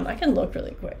 I can look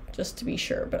really quick just to be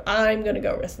sure, but I'm gonna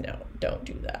go with no, don't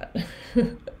do that.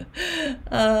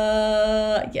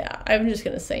 Yeah, I'm just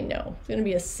gonna say no. It's gonna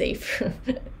be a safe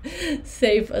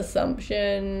safe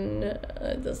assumption.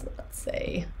 It does not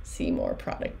say see more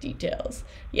product details.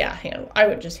 Yeah, I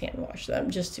would just hand wash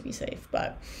them just to be safe,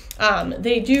 but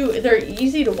they're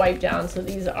easy to wipe down. So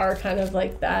these are kind of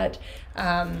like that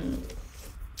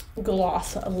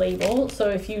gloss label. So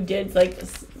if you did like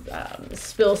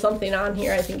spill something on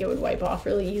here, I think it would wipe off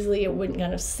really easily. It wouldn't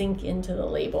kind of sink into the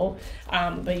label.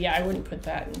 But yeah, I wouldn't put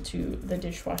that into the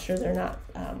dishwasher. They're not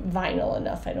vinyl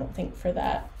enough, I don't think, for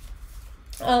that.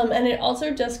 And it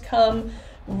also does come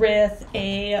with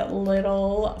a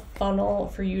little funnel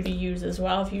for you to use as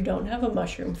well if you don't have a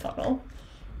mushroom funnel.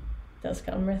 It does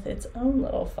come with its own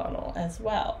little funnel as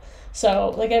well. So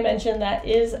like I mentioned, that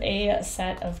is a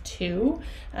set of 2.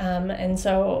 And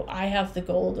so I have the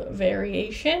gold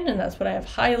variation, and that's what I have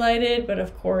highlighted. But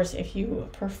of course, if you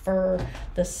prefer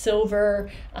the silver,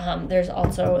 there's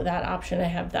also that option. I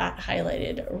have that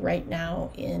highlighted right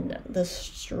now in the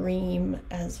stream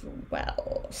as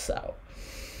well. So,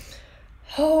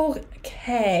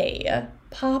 okay,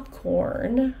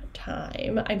 popcorn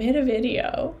time. I made a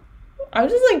video. I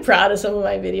was just like proud of some of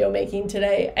my video making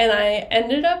today, and I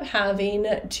ended up having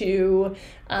to,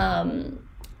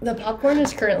 the popcorn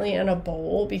is currently in a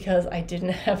bowl because I didn't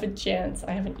have a chance.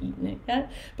 I haven't eaten it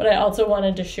yet, but I also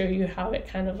wanted to show you how it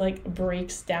kind of like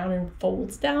breaks down and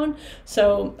folds down.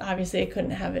 So obviously I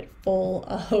couldn't have it full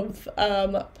of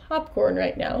popcorn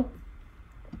right now.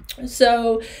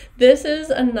 So this is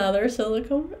another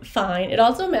silicone fine. It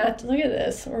also matches, look at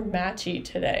this, we're matchy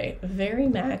today, very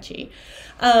matchy.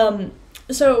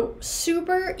 So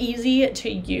super easy to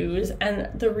use,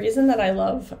 and the reason that I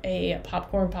love a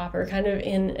popcorn popper kind of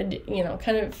in,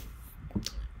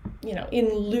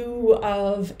 in lieu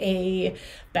of a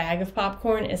bag of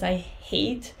popcorn is I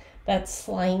hate that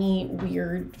slimy,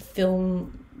 weird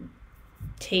film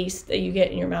taste that you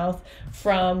get in your mouth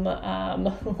from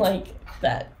like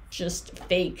that just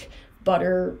fake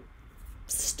butter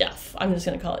stuff. I'm just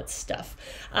gonna call it stuff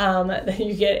that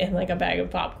you get in like a bag of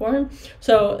popcorn.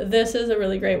 So this is a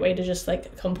really great way to just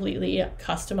like completely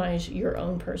customize your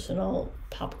own personal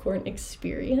popcorn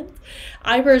experience.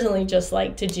 I personally just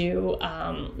like to do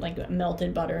like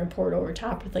melted butter and pour it over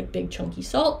top with like big chunky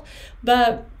salt.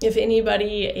 But if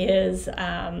anybody is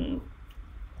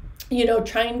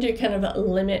trying to kind of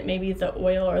limit maybe the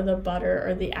oil or the butter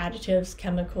or the additives,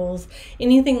 chemicals,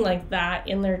 anything like that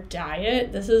in their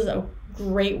diet, this is a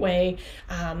great way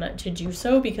to do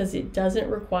so, because it doesn't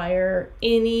require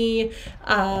any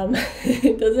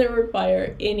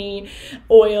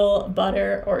oil,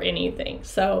 butter, or anything.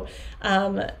 So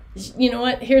you know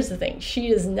what, here's the thing, she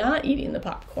is not eating the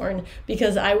popcorn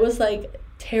because I was like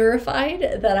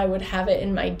terrified that I would have it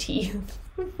in my teeth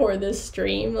for this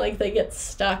stream, like they get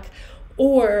stuck,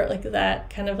 or like that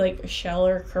kind of like shell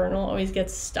or kernel always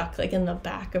gets stuck like in the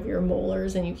back of your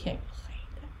molars and you can't find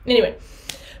it. Anyway,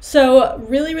 so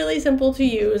really, really simple to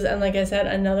use, and like I said,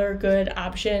 another good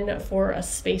option for a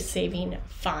space-saving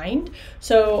find.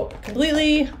 So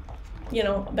completely,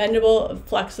 bendable,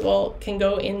 flexible, can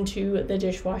go into the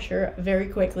dishwasher very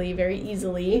quickly, very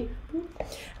easily,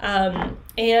 and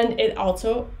it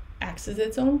also acts as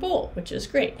its own bowl, which is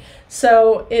great.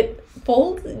 So it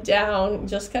folds down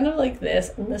just kind of like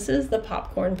this, and this is the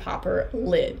popcorn popper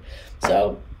lid.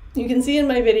 So you can see in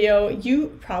my video,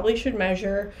 you probably should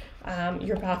measure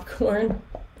your popcorn.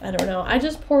 I don't know, I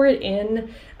just pour it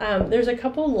in. There's a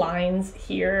couple lines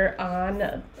here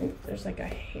on, there's like a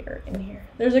hair in here.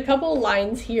 There's a couple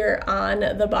lines here on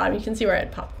the bottom. You can see where I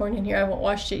had popcorn in here. I haven't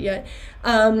washed it yet,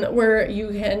 where you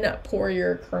can pour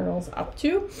your kernels up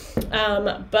to.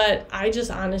 But I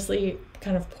just honestly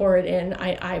kind of pour it in.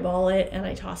 I eyeball it and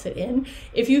I toss it in.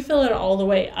 If you fill it all the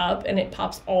way up and it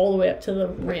pops all the way up to the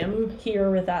rim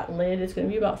here with that lid, it's going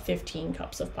to be about 15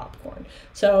 cups of popcorn.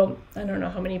 So I don't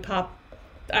know how many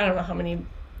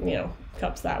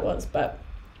cups that was, but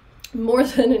more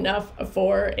than enough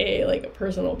for a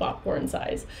personal popcorn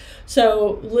size.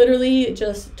 So literally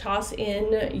just toss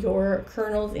in your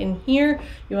kernels in here.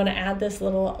 You want to add this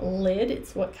little lid.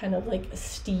 It's what kind of like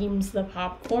steams the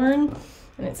popcorn,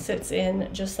 and it sits in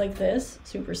just like this.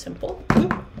 Super simple.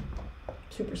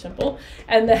 Super simple.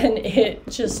 And then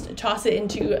just toss it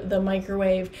into the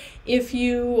microwave. If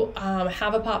you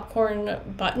have a popcorn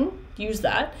button, use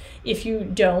that. If you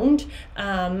don't,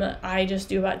 I just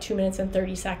do about 2 minutes and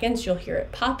 30 seconds. You'll hear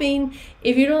it popping.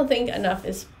 If you don't think enough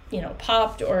is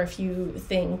popped, or if you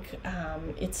think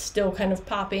it's still kind of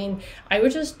popping, I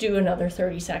would just do another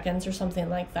 30 seconds or something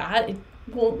like that. It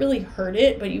won't really hurt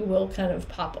it, but you will kind of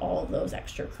pop all of those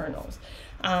extra kernels.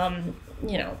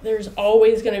 There's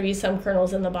always going to be some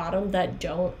kernels in the bottom that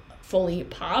don't fully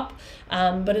pop,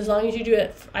 but as long as you do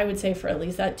it, I would say, for at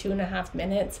least that 2.5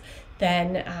 minutes,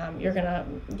 then you're gonna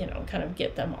kind of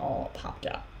get them all popped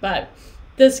up. But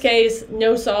this case,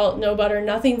 no salt, no butter,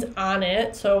 nothing's on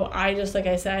it, so I just, like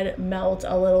I said, melt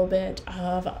a little bit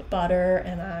of butter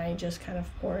and I just kind of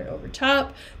pour it over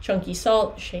top, chunky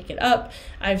salt, shake it up.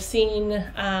 I've seen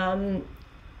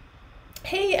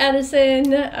Hey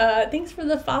Edison, thanks for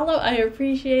the follow. I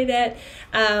appreciate it.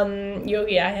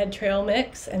 Yogi, I had trail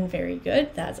mix and very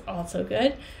good. That's also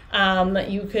good.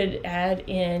 You could add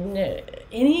in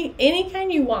any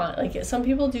kind you want. Like some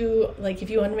people do, like if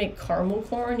you want to make caramel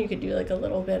corn, you could do like a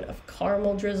little bit of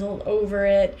caramel drizzled over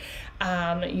it.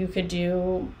 You could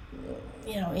do,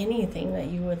 anything that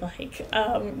you would like,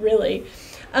 really.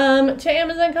 To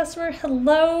Amazon customer,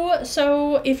 hello.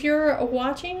 So if you're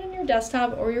watching on your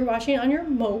desktop or you're watching on your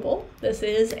mobile, this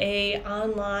is a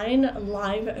online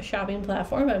live shopping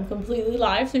platform. I'm completely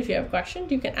live, so if you have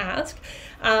questions, you can ask.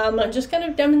 I'm just kind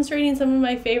of demonstrating some of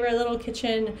my favorite little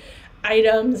kitchen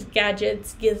items,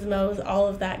 gadgets, gizmos, all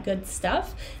of that good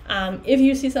stuff. If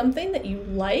you see something that you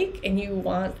like and you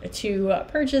want to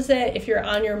purchase it, if you're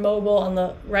on your mobile, on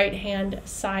the right hand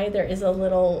side there is a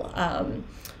little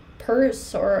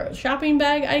purse or shopping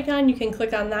bag icon. You can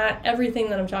click on that.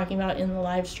 Everything that I'm talking about in the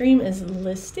live stream is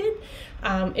listed.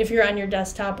 If you're on your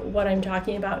desktop, what I'm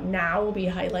talking about now will be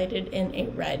highlighted in a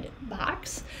red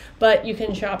box, but you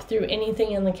can shop through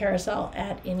anything in the carousel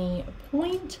at any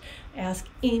point. Ask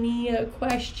any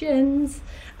questions.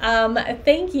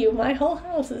 Thank you. My whole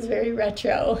house is very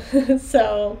retro.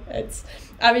 So it's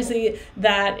obviously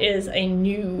that is a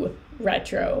new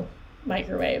retro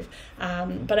microwave.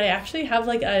 But I actually have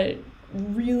like a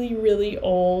really, really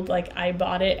old, like I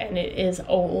bought it and it is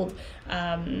old,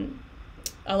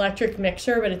 electric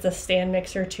mixer, but it's a stand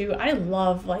mixer too. I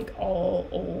love like all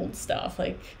old stuff.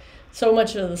 Like so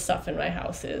much of the stuff in my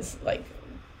house is like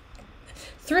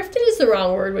thrifted is the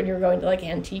wrong word when you're going to like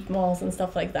antique malls and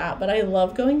stuff like that, but I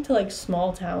love going to like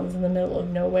small towns in the middle of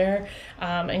nowhere,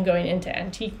 and going into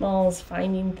antique malls,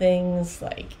 finding things.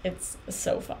 Like it's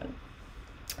so fun.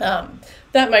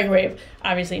 That microwave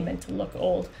obviously meant to look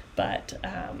old, but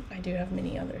I do have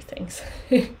many other things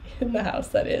in the house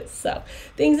that is. So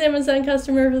thanks Amazon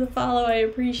customer for the follow. I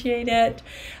appreciate it.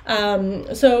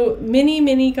 So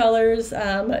many colors,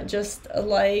 just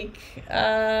like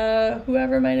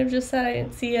whoever might have just said, I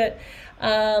didn't see it.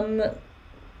 Oh,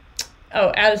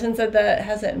 Addison said that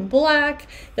has it in black.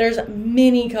 There's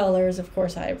many colors. Of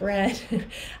course, I have red.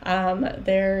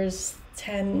 There's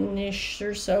 10-ish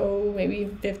or so, maybe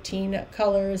 15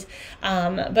 colors,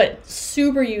 but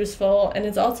super useful. And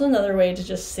it's also another way to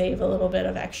just save a little bit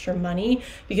of extra money,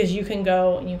 because you can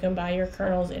go and you can buy your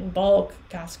kernels in bulk,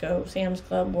 Costco, Sam's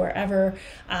Club, wherever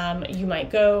you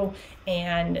might go,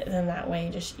 and then that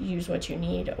way just use what you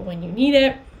need when you need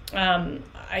it.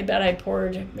 I bet I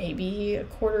poured maybe a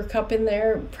quarter cup in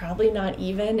there, probably not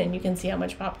even, and you can see how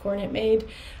much popcorn it made.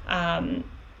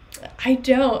 I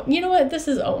don't, you know what, this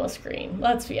is almost green,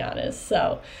 let's be honest.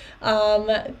 So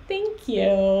thank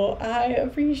you, I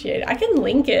appreciate it. I can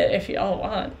link it if y'all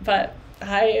want, but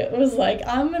I was like,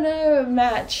 I'm gonna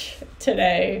match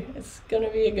today. It's gonna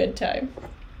be a good time.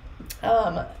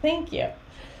 Thank you.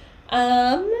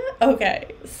 Okay,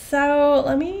 so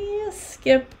let me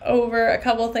skip over a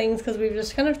couple things because we've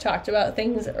just kind of talked about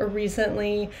things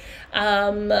recently.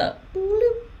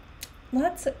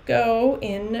 Let's go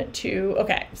into,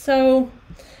 okay, so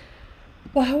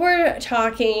while we're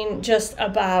talking just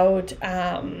about,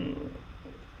 fun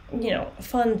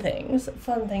things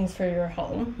for your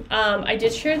home, I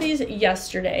did share these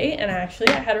yesterday, and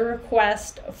actually I had a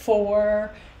request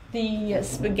for the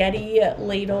spaghetti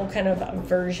ladle kind of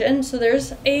version. So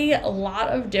there's a lot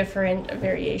of different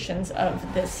variations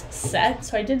of this set.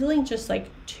 So I did link just like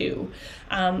 2.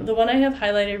 The one I have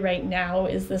highlighted right now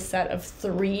is the set of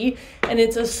 3, and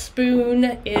it's a spoon.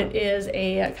 It is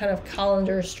a kind of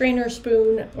colander strainer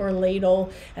spoon or ladle,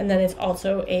 and then it's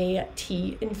also a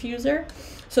tea infuser.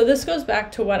 So this goes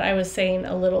back to what I was saying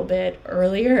a little bit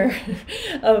earlier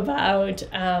about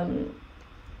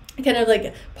kind of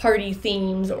like party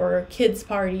themes or kids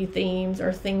party themes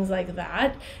or things like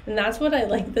that, and that's what I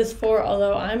like this for,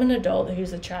 although I'm an adult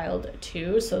who's a child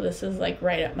too, so this is like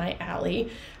right up my alley.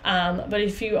 But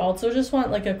if you also just want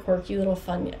like a quirky little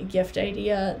fun gift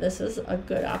idea, this is a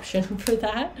good option for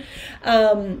that.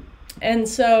 And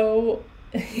so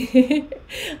I'm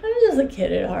just a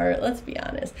kid at heart, let's be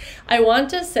honest. I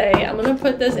want to say, I'm gonna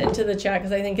put this into the chat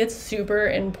because I think it's super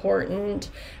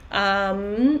important.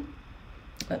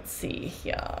 Let's see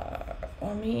here.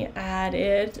 Let me add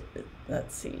it.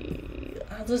 Let's see.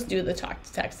 I'll just do the talk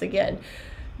to text again.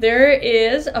 There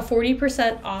is a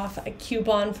 40% off a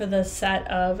coupon for the set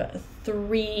of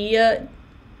 3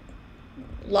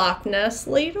 Loch Ness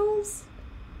ladles.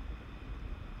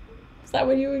 Is that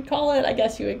what you would call it? I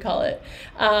guess you would call it.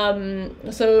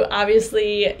 So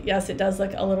obviously, yes, it does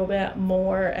look a little bit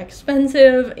more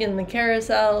expensive in the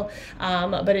carousel,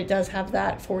 but it does have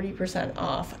that 40%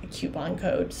 off coupon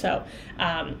code. So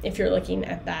if you're looking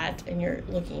at that and you're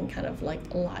looking kind of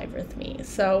like live with me.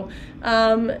 So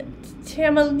it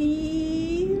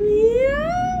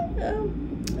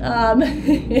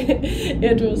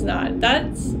was not.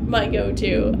 That's my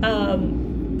go-to.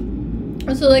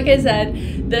 So like I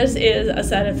said, this is a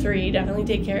set of 3. Definitely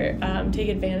take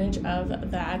advantage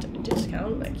of that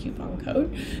discount, that coupon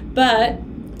code. But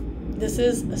this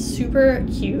is a super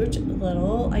cute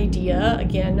little idea,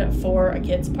 again, for a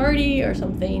kid's party or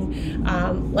something.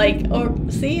 Like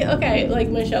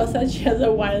Michelle said, she has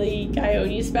a Wile E.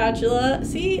 Coyote spatula.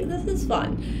 See, this is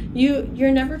fun.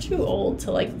 You're never too old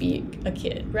to like be a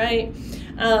kid, right?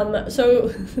 So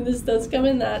this does come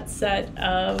in that set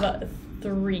of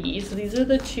 3. So these are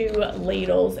the 2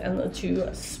 ladles and the 2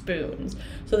 spoons.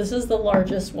 So this is the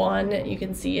largest one. You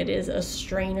can see it is a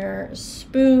strainer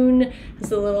spoon.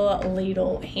 It's a little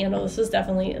ladle handle. This is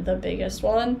definitely the biggest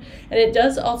one. And it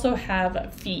does also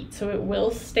have feet. So it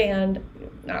will stand,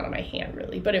 not on my hand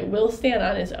really, but it will stand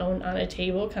on its own on a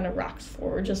table, kind of rocks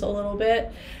forward just a little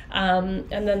bit. And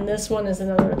then this one is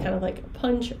another kind of like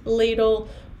punch ladle,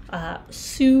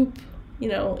 soup. You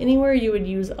know, anywhere you would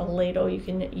use a ladle, you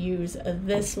can use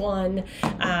this one.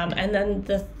 And then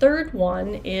the third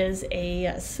one is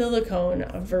a silicone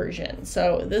version.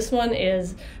 So this one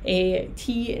is a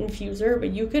tea infuser, but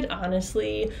you could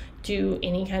honestly do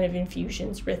any kind of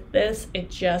infusions with this. It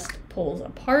just pulls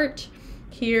apart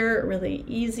here really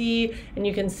easy. And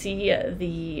you can see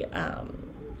the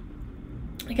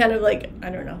kind of like, I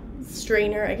don't know,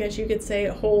 strainer, I guess you could say,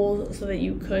 hole so that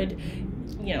you could,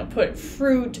 you know, put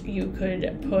fruit, you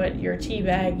could put your tea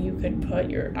bag, you could put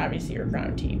your, obviously your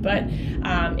ground tea, but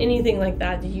anything like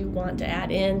that you want to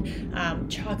add in.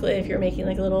 Chocolate, if you're making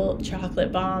like a little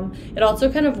chocolate bomb. It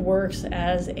also kind of works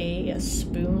as a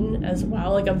spoon as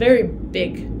well, like a very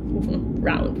big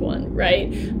round one,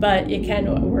 right? But it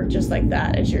can work just like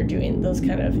that as you're doing those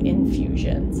kind of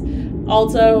infusions.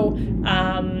 Also,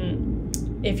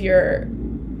 if you're,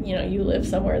 you know, you live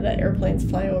somewhere that airplanes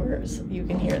fly over, so you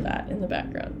can hear that in the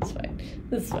background. It's fine.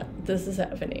 This is fine. This is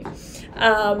happening.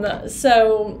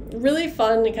 So really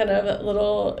fun, kind of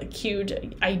little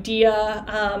cute idea.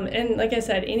 And like I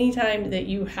said, anytime that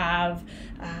you have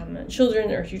children,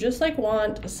 or if you just like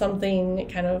want something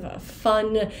kind of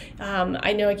fun,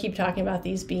 I know I keep talking about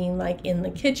these being like in the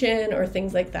kitchen or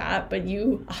things like that, but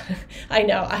I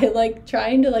know I like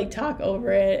trying to like talk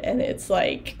over it, and it's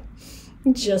like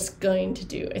just going to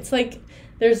do. It's like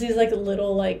there's these like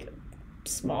little like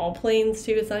small planes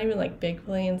too. It's not even like big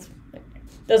planes.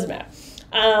 Doesn't matter.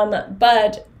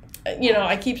 But you know,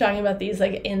 I keep talking about these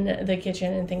like in the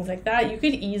kitchen and things like that. You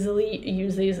could easily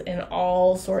use these in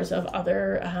all sorts of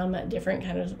other different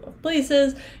kinds of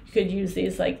places. You could use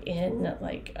these like in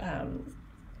like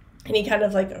any kind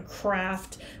of like a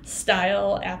craft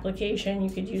style application.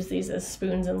 You could use these as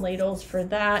spoons and ladles for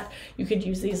that. You could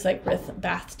use these like with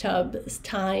bathtub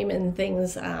time and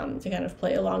things to kind of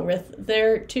play along with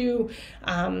there too.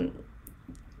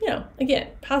 You know, again,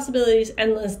 possibilities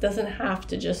endless. Doesn't have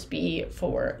to just be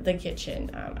for the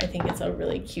kitchen. I think it's a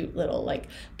really cute little like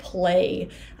play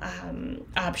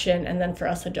option, and then for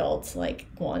us adults, like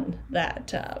one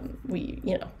that we,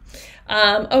 you know.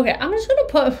 Okay, I'm just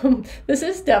gonna put, this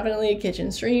is definitely a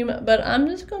kitchen stream, but I'm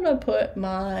just gonna put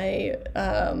my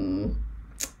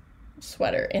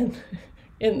sweater in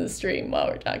the stream while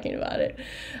we're talking about it.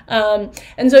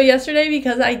 And so yesterday,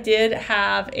 because I did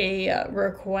have a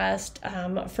request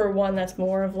for one that's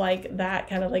more of like that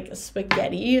kind of like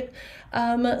spaghetti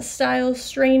style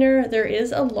strainer, there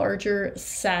is a larger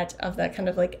set of that kind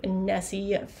of like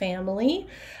Nessie family.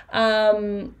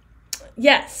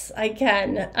 Yes, I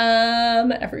can.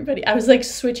 Everybody, I was like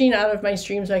switching out of my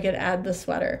stream so I could add the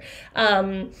sweater.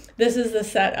 This is the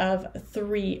set of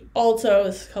 3 also.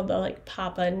 This is called the like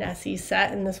Papa Nessie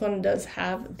set, and this one does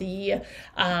have the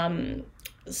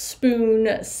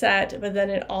spoon set, but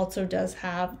then it also does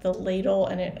have the ladle,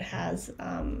 and it has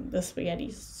the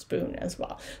spaghetti spoon as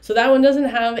well. So that one doesn't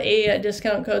have a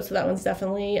discount code, so that one's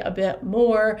definitely a bit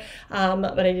more,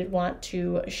 but I did want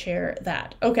to share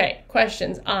that. Okay,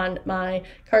 questions on my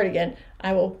cardigan.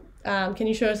 I will, can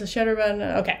you show us the shutter button?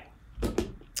 Okay.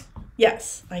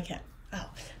 Yes, I can. Oh,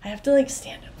 I have to like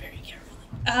stand up very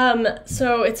carefully.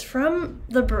 So it's from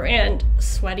the brand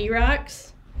Sweaty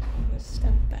Rocks. I'm gonna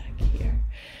step back here.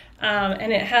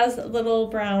 And it has little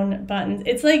brown buttons.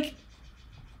 It's like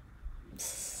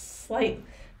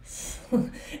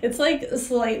it's like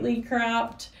slightly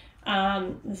cropped,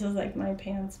 This is like my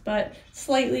pants, but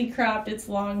slightly cropped. It's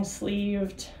long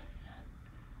sleeved.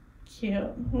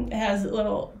 Cute. It has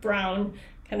little brown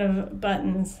kind of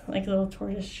buttons, like little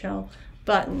tortoise shell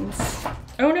buttons.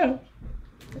 Oh no.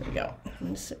 There we go. I'm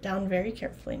going to sit down very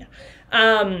carefully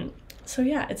now. So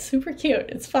yeah, it's super cute.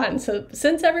 It's fun. So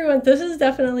since this is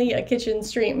definitely a kitchen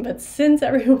stream, but since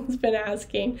everyone's been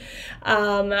asking,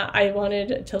 I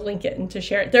wanted to link it and to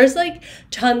share it. There's like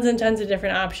tons and tons of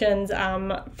different options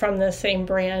from the same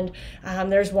brand.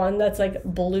 There's one that's like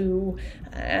blue,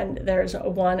 and there's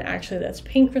one actually that's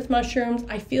pink with mushrooms.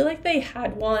 I feel like they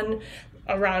had one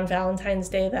around Valentine's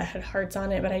Day that had hearts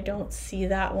on it, but I don't see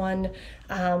that one.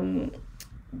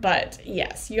 But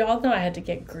yes, you all know I had to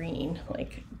get green,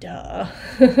 like duh.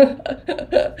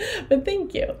 But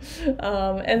thank you.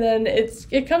 And then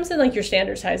it comes in like your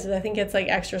standard sizes. I think it's like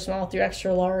extra small through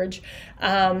extra large.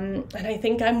 And I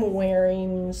think I'm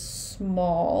wearing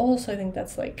small, so I think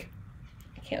that's like,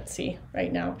 I can't see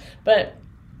right now, but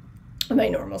my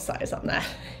normal size on that.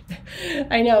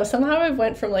 I know somehow I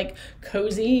went from like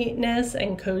coziness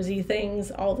and cozy things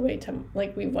all the way to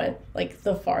like, we went like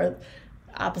the far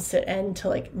opposite end to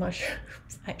like mushrooms.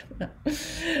 I don't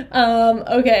know.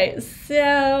 Okay,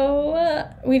 so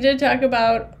we did talk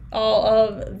about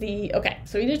all the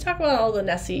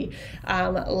Nessie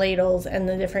ladles and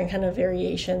the different kind of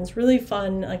variations. Really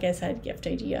fun, like I said, gift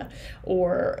idea,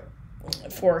 or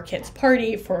for a kid's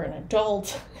party, for an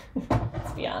adult.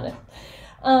 Let's be honest.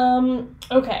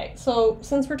 Okay, so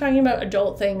since we're talking about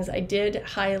adult things, I did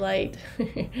highlight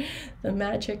the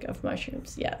magic of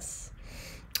mushrooms. Yes.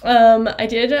 I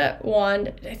did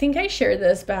I think I shared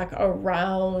this back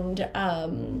around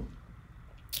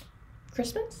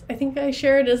Christmas. I think I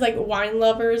shared as like wine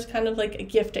lovers, kind of like a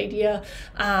gift idea.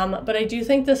 But I do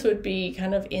think this would be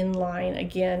kind of in line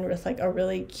again with like a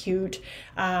really cute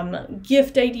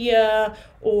gift idea,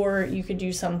 or you could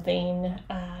do something,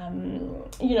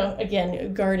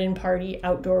 again, garden party,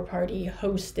 outdoor party,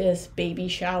 hostess, baby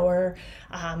shower,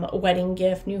 wedding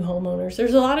gift, new homeowners.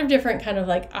 There's a lot of different kind of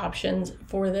like options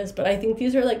for this, but I think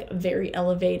these are like very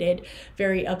elevated,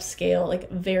 very upscale,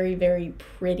 like very, very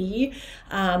pretty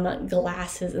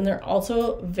glasses, and they're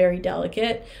also very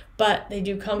delicate, but they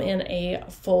do come in a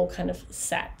full kind of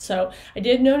set. So I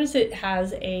did notice it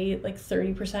has a like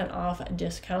 30% off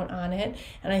discount on it,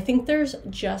 and I think there's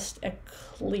just a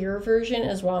clear version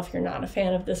as well if you're not a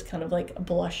fan of this kind of like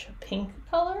blush pink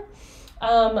color.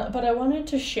 But I wanted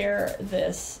to share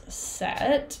this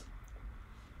set.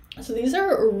 So these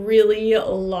are really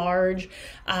large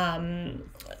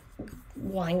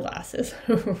wine glasses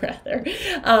rather,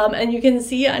 and you can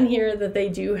see on here that they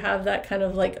do have that kind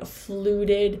of like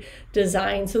fluted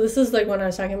design. So this is like when I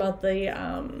was talking about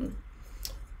the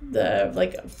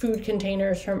like food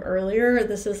containers from earlier.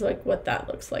 This is like what that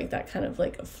looks like, that kind of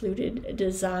like a fluted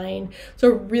design. So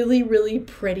really, really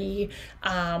pretty,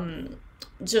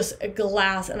 just a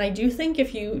glass. And I do think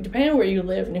if you, depending on where you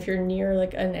live and if you're near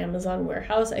like an Amazon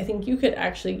warehouse, I think you could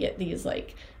actually get these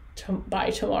like by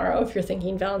tomorrow if you're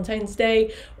thinking Valentine's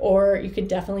Day, or you could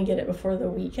definitely get it before the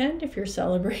weekend if you're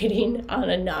celebrating on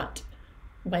a not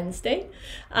Wednesday.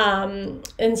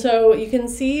 And so you can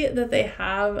see that they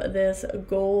have this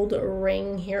gold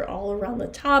ring here all around the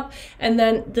top, and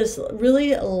then this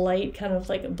really light kind of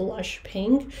like blush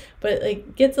pink, but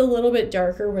it gets a little bit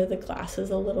darker where the glass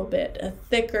is a little bit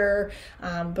thicker,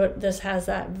 but this has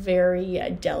that very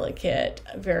delicate,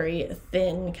 very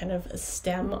thin kind of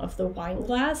stem of the wine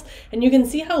glass. And you can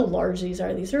see how large these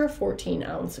are. These are a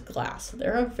 14-ounce glass, so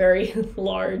they're a very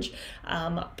large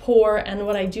pour. And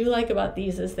what I do like about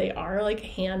these is they are like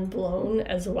hand blown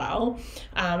as well,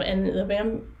 and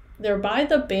they're by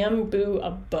the Bamboo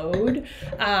Abode,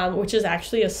 which is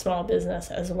actually a small business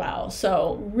as well.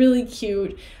 So really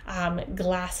cute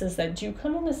glasses that do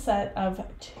come in a set of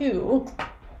 2.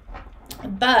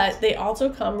 But they also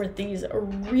come with these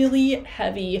really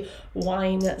heavy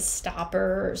wine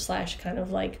stopper / kind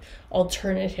of like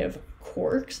alternative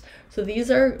corks. So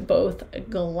these are both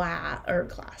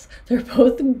glass. They're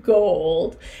both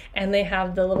gold, and they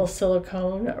have the little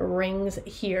silicone rings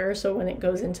here. So when it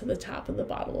goes into the top of the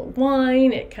bottle of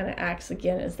wine, it kind of acts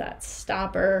again as that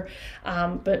stopper,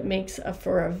 but makes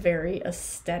for a very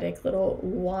aesthetic little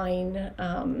wine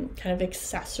kind of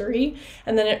accessory.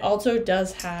 And then it also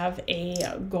does have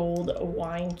a gold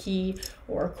wine key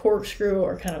or corkscrew,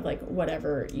 or kind of like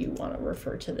whatever you want to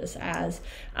refer to this as.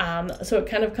 So it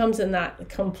kind of comes in that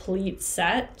complete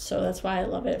set, so that's why I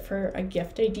love it for a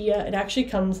gift idea. It actually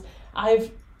comes, I've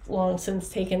long since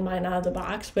taken mine out of the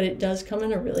box, but it does come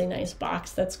in a really nice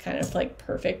box that's kind of like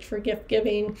perfect for gift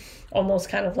giving, almost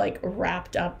kind of like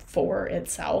wrapped up for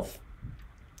itself.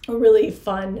 a really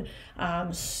fun,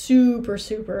 super,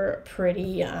 super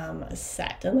pretty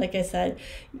set. And like I said,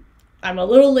 I'm a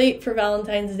little late for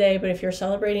Valentine's Day, but if you're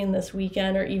celebrating this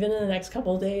weekend or even in the next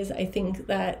couple of days, I think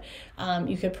that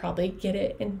you could probably get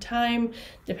it in time,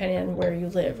 depending on where you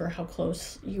live or how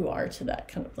close you are to that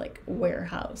kind of like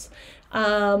warehouse.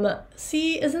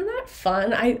 See, isn't that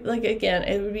fun? I like, again,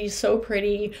 it would be so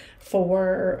pretty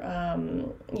for,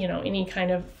 you know, any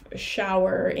kind of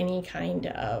shower, any kind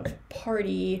of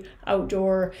party,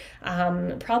 outdoor,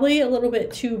 probably a little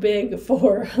bit too big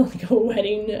for like a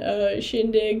wedding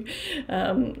shindig,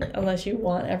 unless you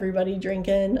want everybody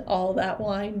drinking all that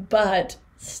wine, but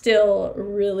still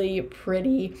really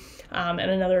pretty, and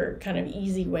another kind of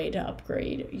easy way to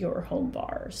upgrade your home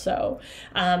bar. So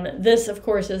this of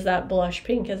course is that blush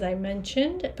pink as I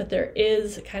mentioned, but there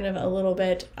is kind of a little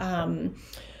bit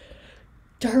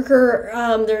darker,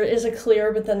 there is a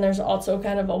clear, but then there's also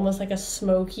kind of almost like a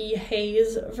smoky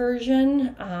haze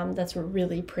version that's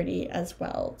really pretty as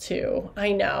well too.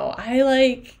 I know, I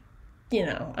like, you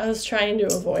know, I was trying to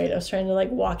like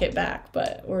walk it back,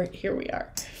 but here we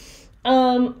are.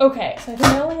 Okay, so I think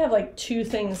I only have like 2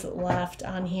 things left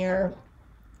on here,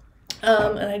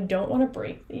 and I don't want to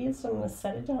break these, so I'm going to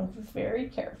set it down very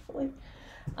carefully.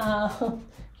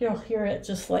 You'll hear it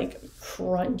just like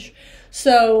crunch.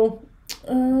 So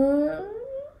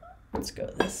let's go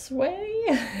this way.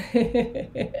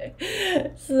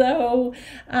 So,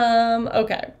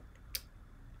 okay.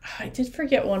 I did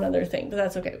forget one other thing, but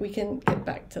that's okay. We can get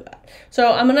back to that.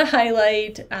 So I'm going to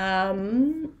highlight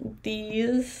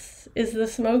these is the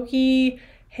smoky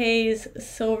haze,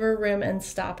 silver rim, and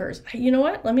stoppers. You know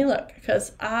what? Let me look,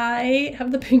 because I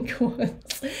have the pink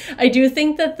ones. I do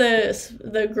think that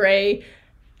the gray,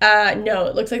 no,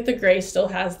 it looks like the gray still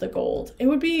has the gold. It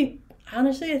would be,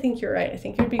 honestly, I think you're right. I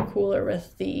think it would be cooler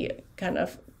with the kind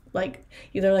of like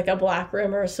either like a black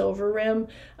rim or a silver rim,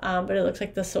 but it looks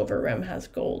like the silver rim has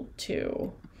gold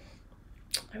too.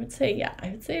 I would say, yeah, I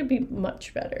would say it'd be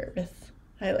much better with,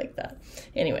 I like that.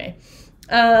 Anyway,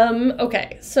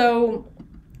 okay, so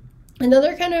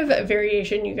another kind of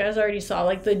variation, you guys already saw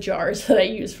like the jars that I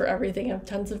use for everything. I have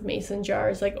tons of mason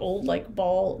jars, like old like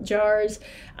ball jars.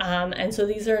 And so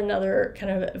these are another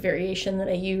kind of variation that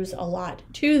I use a lot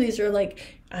too. These are like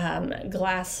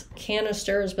glass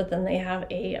canisters, but then they have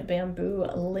a bamboo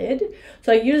lid.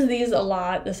 So I use these a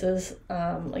lot. This is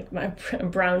like my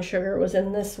brown sugar was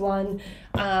in this one.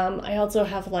 I also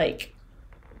have like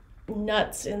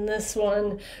nuts in this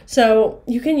one, so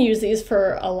you can use these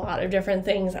for a lot of different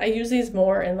things. I use these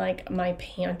more in like my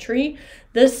pantry.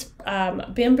 This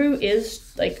bamboo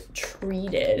is like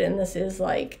treated, and this is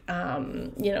like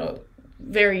you know,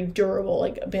 very durable.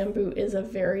 Like bamboo is a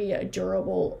very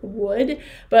durable wood,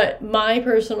 but my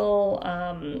personal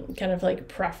kind of like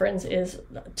preference is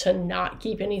to not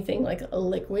keep anything like a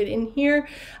liquid in here,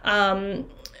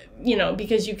 you know,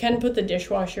 because you can put the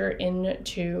dishwasher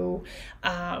into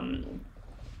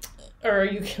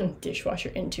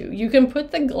you can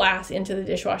put the glass into the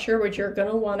dishwasher, but you're going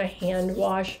to want to hand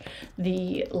wash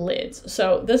the lids.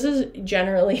 So this is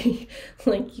generally,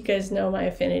 like, you guys know my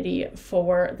affinity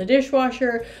for the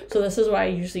dishwasher, so this is why I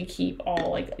usually keep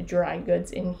all like dry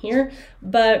goods in here.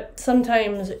 But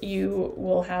sometimes you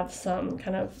will have some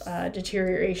kind of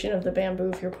deterioration of the bamboo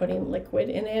if you're putting liquid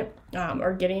in it,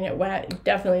 or getting it wet.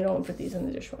 Definitely don't put these in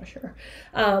the dishwasher.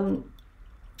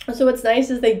 So what's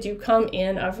nice is they do come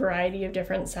in a variety of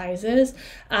different sizes.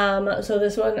 So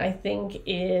this one I think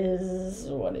is,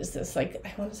 what is this? Like,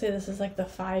 I want to say this is like the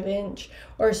 5-inch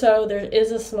or so. There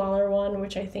is a smaller one,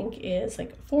 which I think is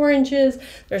like 4 inches.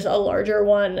 There's a larger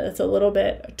one that's a little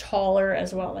bit taller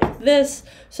as well, like this.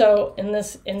 So in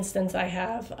this instance, I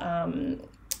have,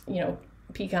 you know,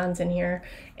 pecans in here,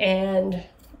 and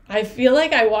I feel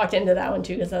like I walked into that one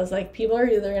too, because I was like, people are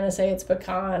either going to say it's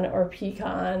pecan or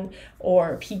pecan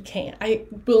or pecan. I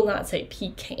will not say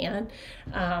pecan.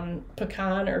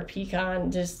 Pecan or pecan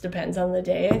just depends on the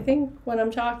day, I think, when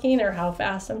I'm talking or how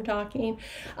fast I'm talking.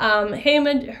 Hey,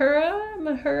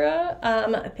 Mahura,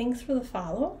 thanks for the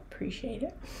follow. Appreciate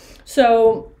it.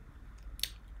 So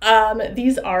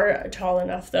these are tall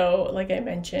enough, though, like I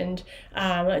mentioned,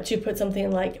 to put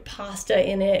something like pasta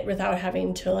in it without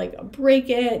having to like break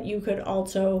it. You could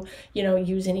also, you know,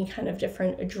 use any kind of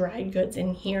different dried goods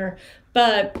in here.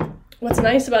 But what's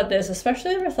nice about this,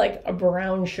 especially with like a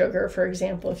brown sugar, for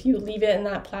example, if you leave it in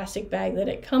that plastic bag that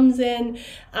it comes in,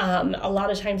 a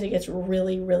lot of times it gets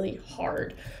really, really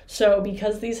hard. So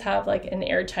because these have like an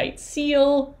airtight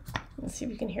seal, let's see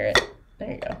if you can hear it.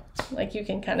 There you go. Like, you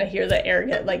can kind of hear the air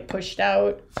get like pushed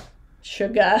out.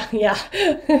 sugar, yeah.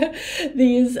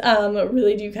 These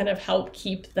really do kind of help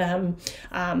keep them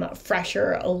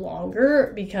fresher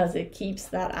longer because it keeps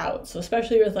that out. So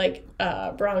especially with like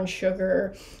brown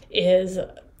sugar is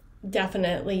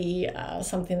definitely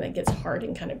something that gets hard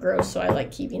and kind of gross, so I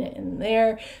like keeping it in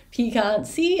there. Pecan,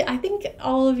 see, I think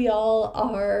all of y'all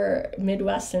are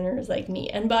Midwesterners like me.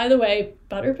 And by the way,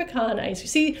 butter pecan ice cream.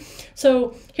 See,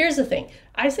 so here's the thing.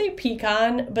 I say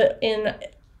pecan, but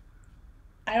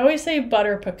I always say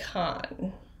butter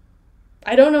pecan.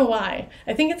 I don't know why.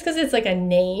 I think it's because it's like a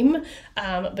name.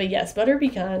 But yes, butter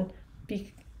pecan.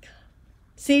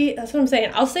 See, that's what I'm saying.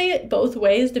 I'll say it both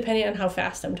ways depending on how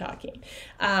fast I'm talking.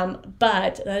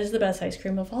 But that is the best ice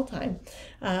cream of all time.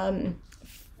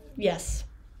 Yes,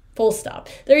 full stop.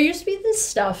 There used to be this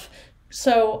stuff.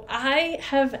 So I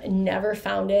have never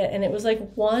found it. And it was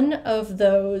like one of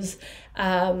those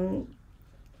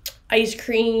ice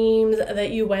creams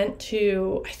that you went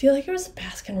to, I feel like it was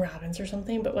Baskin Robbins or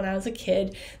something, but when I was a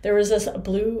kid, there was this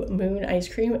Blue Moon ice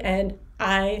cream and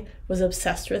I was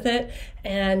obsessed with it.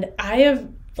 And I have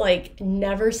like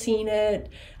never seen it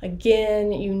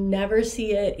again. You never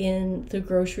see it in the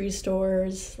grocery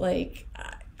stores. Like,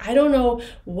 I don't know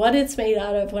what it's made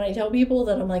out of. When I tell people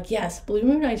that I'm like, yes, Blue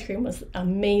Moon ice cream was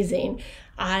amazing,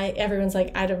 everyone's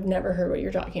like, I'd have never heard what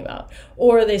you're talking about.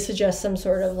 Or they suggest some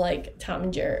sort of like Ben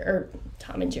and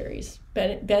Jerry's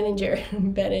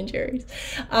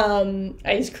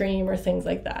ice cream or things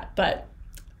like that. But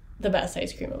the best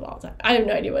ice cream of all time. I have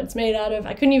no idea what it's made out of.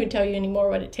 I couldn't even tell you anymore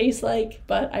what it tastes like,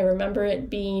 but I remember it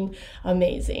being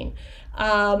amazing.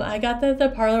 I got that at the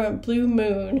Parliament Blue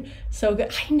Moon. So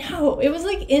good. I know. It was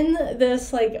like in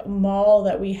this like mall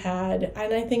that we had,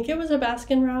 and I think it was a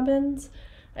Baskin Robbins.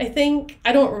 I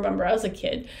don't remember. I was a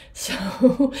kid.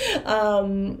 So,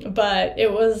 but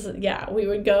it was, yeah, we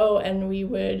would go and we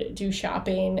would do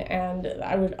shopping, and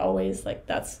I would always like,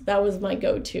 that was my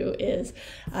go-to is,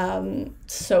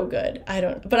 so good. I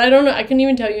don't know. I couldn't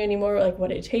even tell you anymore, like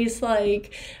what it tastes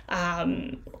like.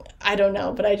 I don't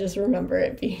know, but I just remember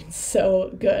it being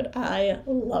so good. I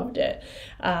loved it.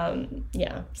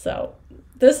 Yeah. So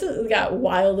this got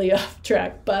wildly off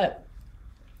track, but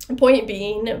point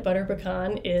being, butter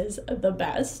pecan is the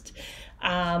best.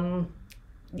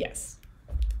 Yes,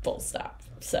 full stop.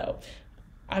 So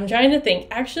I'm trying to think.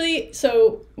 Actually,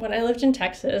 so when I lived in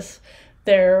Texas,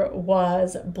 there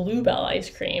was Bluebell ice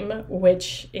cream,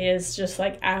 which is just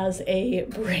like as a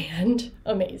brand,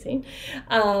 amazing.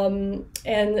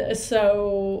 And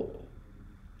so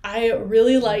I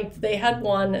really liked, they had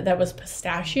one that was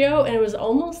pistachio, and it was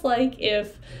almost like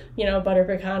if, butter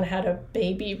pecan had a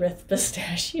baby with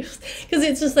pistachios, because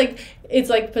it's just like, it's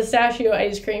like pistachio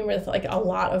ice cream with like a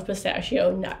lot of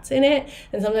pistachio nuts in it.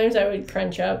 And sometimes I would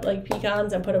crunch up like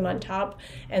pecans and put them on top,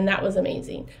 and that was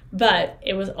amazing. But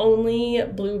it was only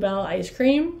Bluebell ice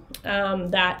cream,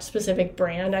 that specific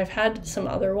brand. I've had some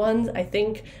other ones. I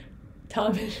think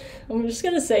I'm just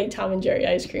going to say Tom and Jerry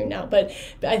ice cream now, but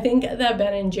I think that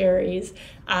Ben and Jerry's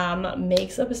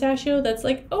makes a pistachio that's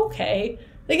like, okay,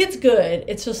 like it's good.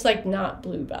 It's just like not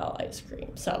Bluebell ice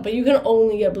cream. So, but you can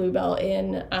only get Bluebell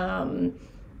in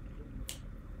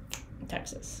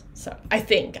Texas. So I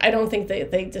don't think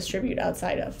they distribute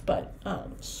outside of, but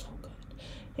so good.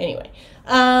 Anyway,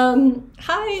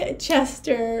 hi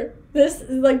Chester. This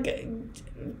is like,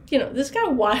 this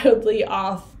got wildly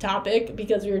off topic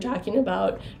because we were talking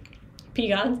about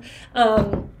pecans.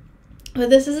 But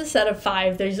this is a set of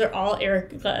 5. These are all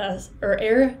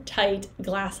airtight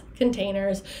glass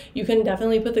containers. You can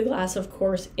definitely put the glass, of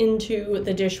course, into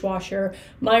the dishwasher.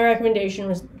 My recommendation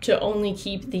was to only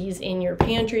keep these in your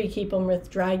pantry. Keep them with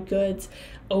dried goods,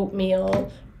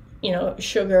 oatmeal,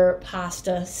 sugar,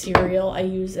 pasta, cereal. I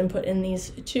use and put in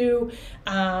these too.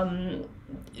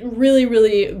 Really,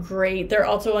 really great. They're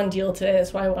also on deal today.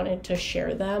 That's why I wanted to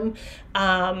share them.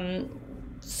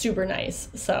 Super nice.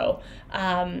 So,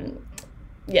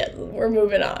 yeah, we're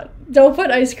moving on. Don't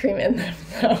put ice cream in them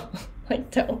though. Like,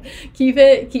 don't. Keep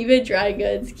it dry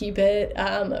goods. Keep it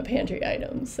pantry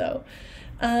items. So,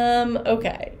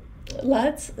 okay.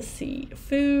 Let's see.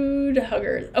 Food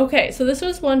huggers. Okay, so this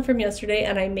was one from yesterday,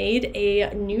 and I made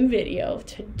a new video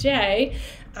today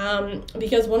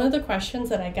because one of the questions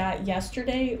that I got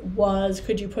yesterday was,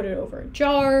 could you put it over a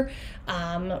jar?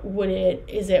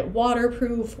 Is it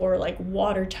waterproof or like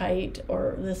watertight,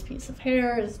 or this piece of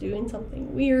hair is doing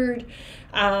something weird?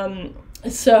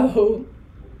 So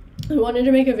I wanted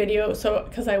to make a video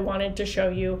because I wanted to show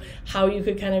you how you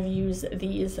could kind of use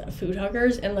these food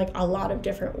huggers in like a lot of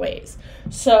different ways.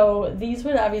 So these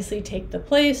would obviously take the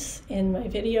place in my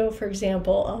video, for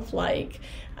example, of like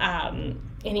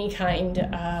any kind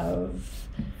of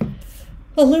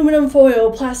aluminum foil,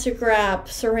 plastic wrap,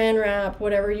 saran wrap,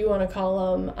 whatever you want to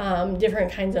call them,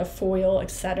 different kinds of foil,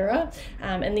 etc.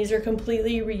 And these are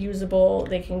completely reusable.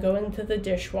 They can go into the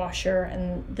dishwasher,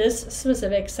 and this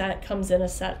specific set comes in a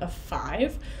set of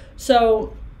 5.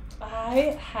 So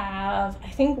I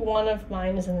think one of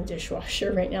mine is in the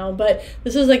dishwasher right now, but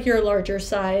this is like your larger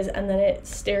size, and then it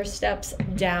stair steps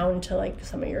down to like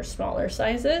some of your smaller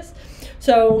sizes.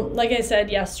 So like I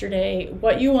said yesterday,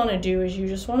 what you want to do is you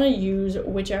just want to use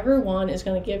whichever one is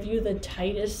going to give you the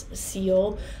tightest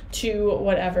seal to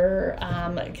whatever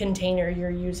container you're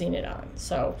using it on.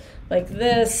 So like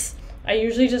this, I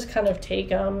usually just kind of take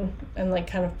them and like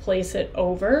kind of place it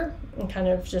over and kind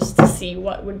of just to see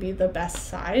what would be the best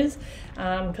size,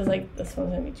 because like this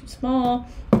one's gonna be too small.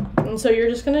 And so you're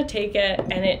just gonna take it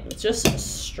and it just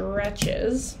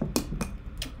stretches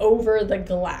over the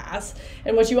glass.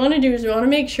 And what you want to do is you want to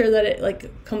make sure that it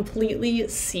like completely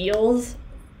seals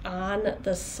on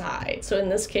the side. So in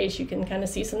this case, you can kind of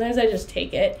see sometimes I just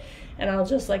take it and I'll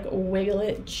just like wiggle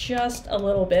it just a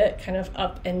little bit, kind of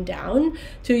up and down,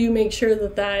 till you make sure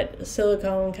that that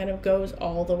silicone kind of goes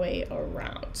all the way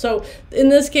around. So in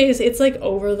this case, it's like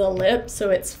over the lip, so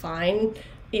it's fine.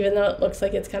 Even though it looks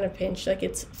like it's kind of pinched, like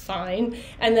it's fine.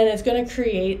 And then it's gonna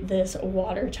create this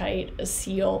watertight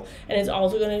seal, and it's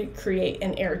also gonna create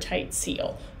an airtight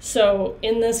seal. So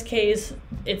in this case,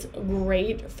 it's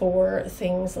great for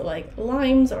things like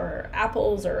limes or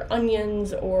apples or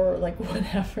onions or like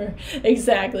whatever.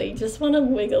 Exactly, just wanna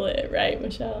wiggle it, right,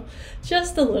 Michelle?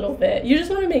 Just a little bit. You just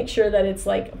wanna make sure that it's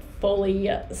like fully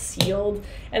sealed.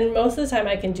 And most of the time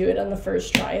I can do it on the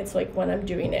first try. It's like when I'm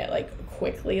doing it like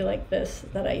quickly like this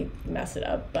that I mess it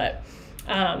up, but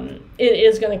it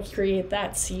is going to create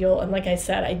that seal. And like I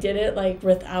said, I did it like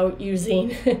without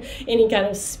using any kind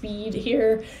of speed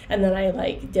here, and then I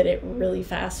like did it really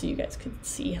fast so you guys could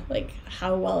see like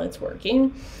how well it's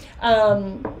working.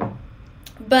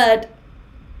 But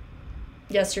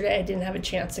yesterday I didn't have a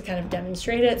chance to kind of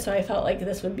demonstrate it, so I felt like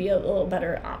this would be a little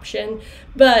better option.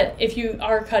 But if you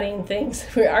are cutting things,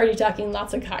 we're already talking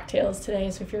lots of cocktails today,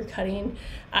 so if you're cutting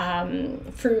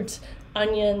fruit,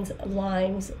 onions,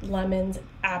 limes, lemons,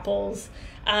 apples,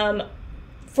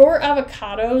 for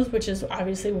avocados, which is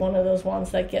obviously one of those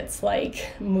ones that gets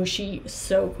like mushy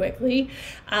so quickly,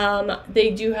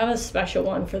 they do have a special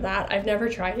one for that. I've never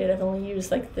tried it. I've only used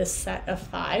like this set of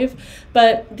 5,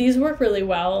 but these work really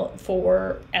well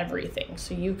for everything.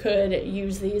 So you could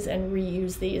use these and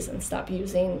reuse these and stop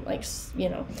using like, you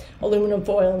know, aluminum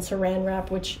foil and saran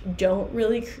wrap, which don't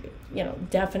really, you know,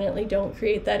 definitely don't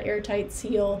create that airtight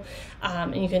seal,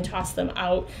 and you can toss them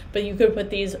out. But you could put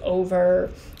these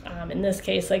over, in this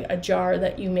case, like a jar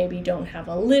that you maybe don't have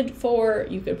a lid for.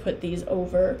 You could put these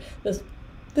over this.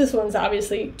 This one's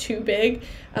obviously too big,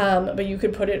 but you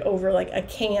could put it over like a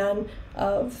can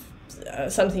of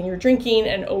something you're drinking,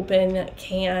 an open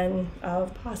can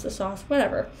of pasta sauce,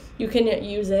 whatever. You can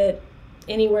use it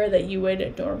anywhere that you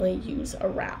would normally use a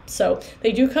wrap. So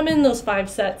they do come in those 5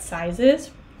 set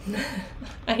sizes.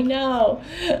 I know.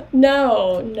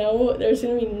 No, there's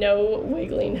going to be no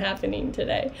wiggling happening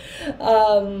today.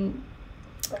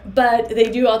 But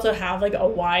they do also have like a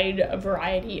wide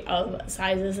variety of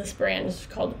sizes. This brand is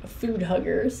called Food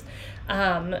Huggers.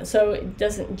 So it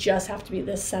doesn't just have to be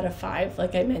this set of 5,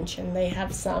 like I mentioned. They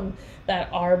have some that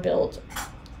are built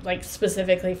like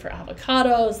specifically for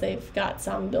avocados. They've got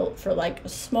some built for like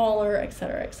smaller,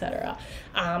 etc., etc.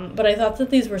 But I thought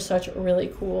that these were such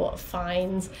really cool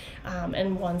finds,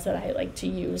 and ones that I like to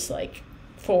use like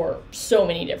for so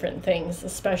many different things,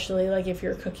 especially like if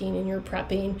you're cooking and you're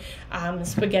prepping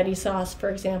spaghetti sauce, for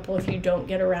example, if you don't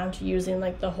get around to using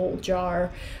like the whole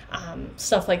jar,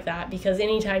 stuff like that, because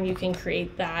anytime you can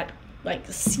create that like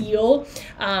seal,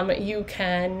 you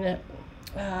can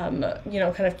you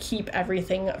know, kind of keep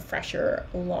everything fresher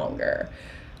longer.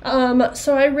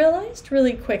 So I realized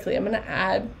really quickly I'm going to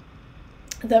add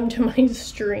them to my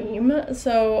stream.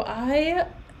 So I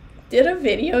did a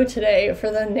video today for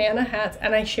the Nana hats,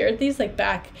 and I shared these like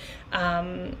back,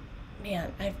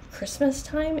 Christmas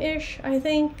time-ish, I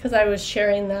think, because I was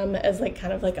sharing them as like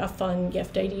kind of like a fun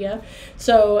gift idea.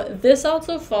 So this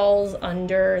also falls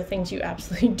under things you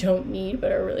absolutely don't need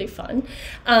but are really fun.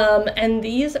 And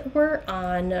these were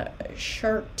on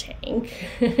Shark Tank.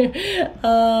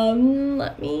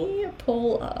 Let me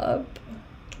pull up.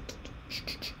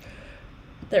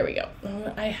 There we go.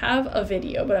 I have a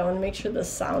video, but I want to make sure the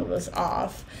sound was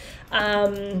off.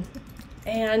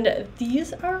 And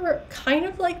these are kind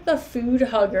of like the Food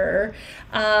Hugger.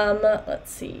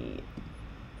 Let's see.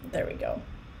 There we go.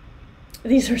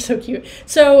 these are so cute.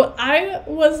 So I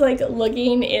was like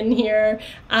looking in here.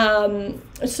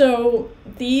 So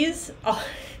these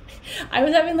I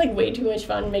was having like way too much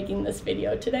fun making this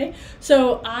video today.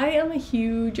 So I am a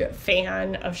huge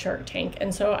fan of Shark Tank.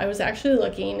 And so I was actually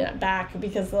looking back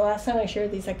because the last time I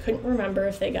shared these, I couldn't remember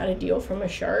if they got a deal from a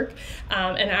shark.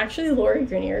 And actually Lori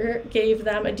Greiner gave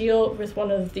them a deal with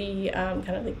one of the kind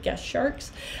of the guest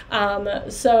sharks.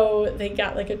 So they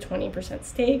got like a 20%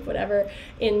 stake, whatever,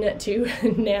 into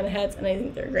Nanaheads, and I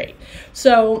think they're great.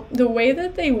 So the way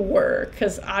that they work,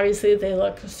 because obviously they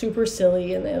look super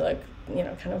silly and they look, you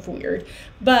know, kind of weird,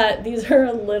 but these are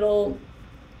a little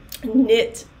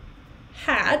knit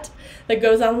hat that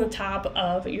goes on the top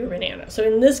of your banana. So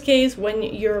in this case, when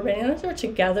your bananas are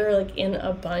together like in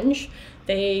a bunch,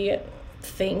 they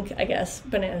think, I guess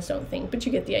bananas don't think, but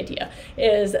you get the idea,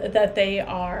 is that they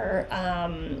are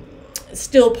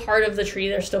still part of the tree,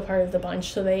 they're still part of the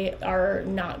bunch, so they are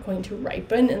not going to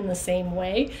ripen in the same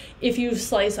way. If you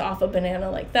slice off a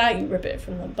banana like that, you rip it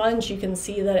from the bunch, you can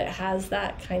see that it has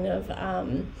that kind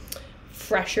of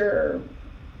fresher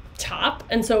top.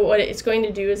 And so what it's going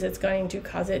to do is it's going to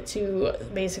cause it to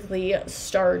basically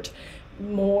start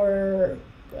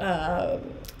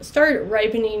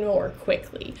ripening more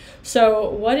quickly. So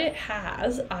what it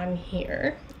has on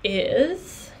here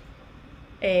is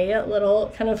a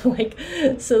little kind of like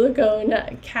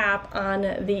silicone cap on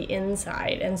the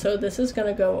inside, and so this is going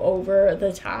to go over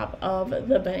the top of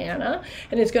the banana,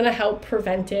 and it's going to help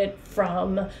prevent it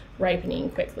from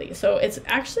ripening quickly. So it's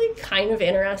actually kind of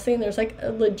interesting. There's like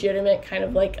a legitimate kind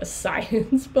of like a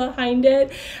science behind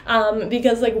it,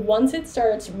 because like once it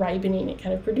starts ripening, it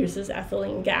kind of produces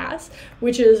ethylene gas,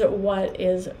 which is what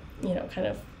is, you know, kind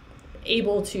of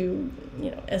able to, you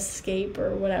know, escape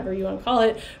or whatever you want to call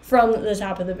it from the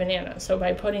top of the banana. So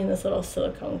by putting this little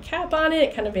silicone cap on it,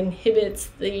 it kind of inhibits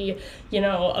the, you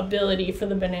know, ability for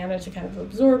the banana to kind of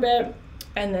absorb it,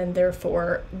 and then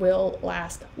therefore will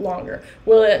last longer.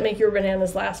 Will it make your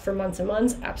bananas last for months and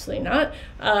months? Absolutely not.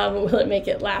 Will it make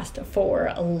it last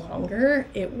for longer?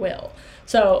 It will.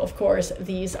 So of course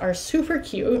these are super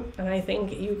cute, and I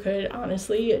think you could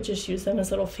honestly just use them as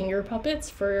little finger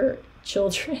puppets for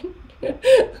children.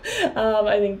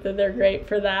 I think that they're great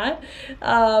for that.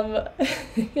 I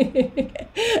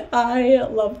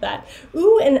love that.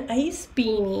 Ooh, an ice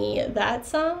beanie. That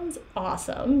sounds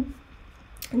awesome.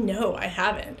 No, I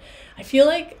haven't. I feel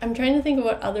like I'm trying to think of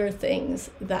what other things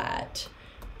that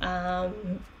I've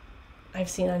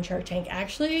seen on Shark Tank.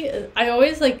 Actually,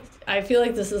 I feel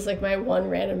like this is like my one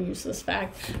random useless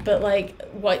fact, but like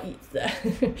what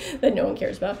that no one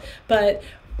cares about. But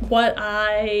what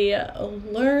I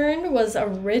learned was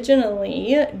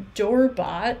originally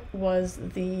Doorbot was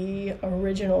the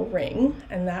original ring,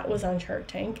 and that was on Shark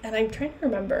Tank. And I'm trying to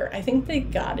remember, I think they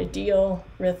got a deal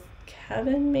with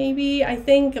Kevin, maybe, I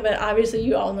think, but obviously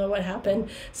you all know what happened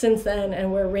since then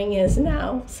and where Ring is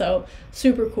now, so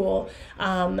super cool.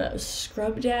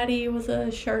 Scrub Daddy was a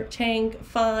Shark Tank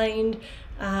find.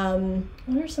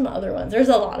 What are some other ones? There's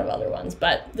a lot of other ones,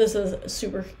 but this is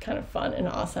super kind of fun and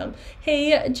awesome.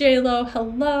 Hey, JLo,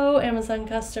 hello. Amazon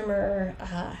customer,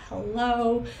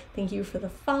 hello. Thank you for the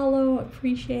follow.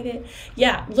 Appreciate it.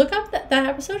 Yeah, look up that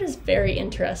episode is very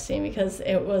interesting because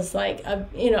it was like,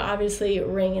 you know, obviously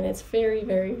Ring in its very,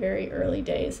 very, very early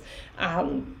days.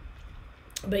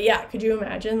 But yeah, could you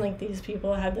imagine like these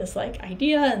people had this like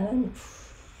idea and then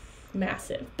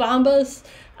massive. Bombas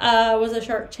was a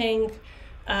Shark Tank.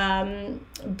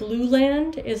 Blue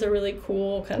Land is a really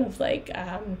cool kind of like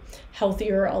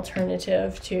healthier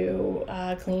alternative to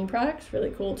cleaning products,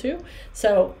 really cool too.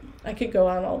 So I could go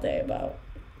on all day about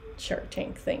Shark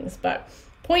Tank things, but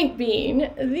point being,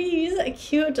 these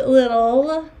cute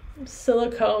little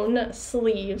silicone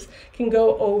sleeves can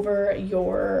go over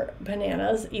your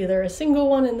bananas, either a single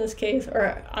one in this case,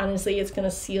 or honestly it's going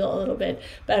to seal a little bit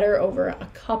better over a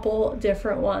couple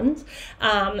different ones,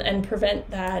 and prevent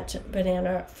that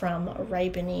banana from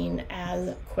ripening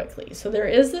as quickly. So there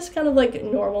is this kind of like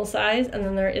normal size, and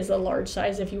then there is a large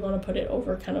size if you want to put it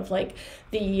over kind of like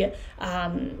the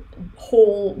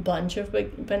whole bunch of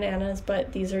bananas,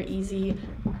 but these are easy.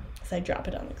 I drop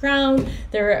it on the ground.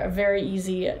 They're very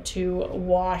easy to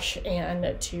wash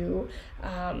and to,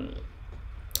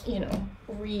 you know,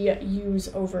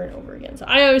 reuse over and over again. So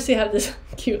I obviously have this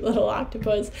cute little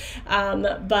octopus,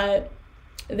 but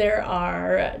there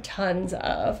are tons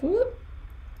of,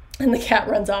 and the cat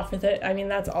runs off with it. I mean,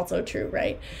 that's also true,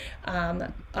 right?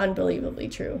 Unbelievably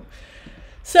true.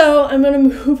 So I'm going to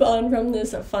move on from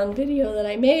this fun video that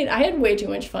I made. I had way too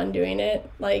much fun doing it.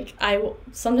 Like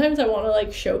sometimes I want to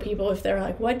like show people if they're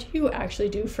like, what do you actually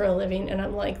do for a living? And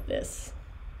I'm like, this.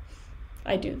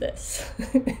 I do this.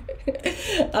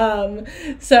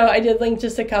 So I did link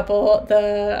just a couple.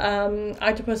 The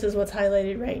octopus is what's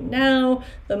highlighted right now.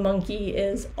 The monkey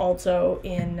is also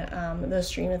in the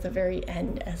stream at the very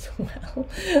end as well.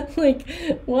 Like,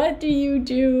 what do you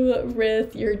do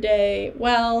with your day?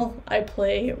 Well, I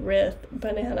play with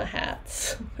banana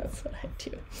hats. That's what I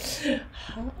do.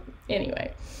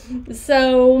 Anyway,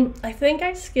 so I think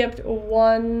I skipped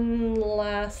one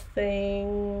last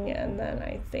thing, and then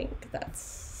I think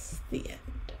that's the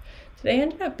end. Today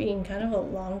ended up being kind of a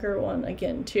longer one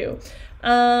again, too.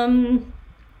 Okay,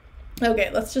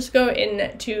 let's just go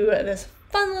into this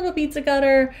fun little pizza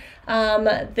cutter.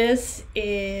 This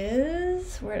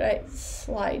is, where did I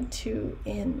slide to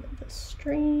in the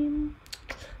stream?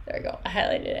 There we go, I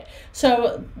highlighted it.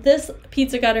 So this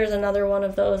pizza cutter is another one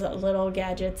of those little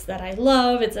gadgets that I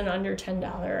love. It's an under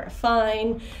 $10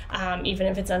 fine, even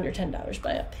if it's under $10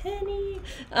 by a penny.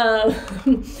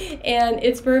 And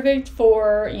it's perfect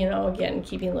for, you know, again,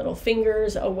 keeping little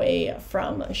fingers away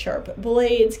from sharp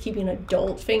blades, keeping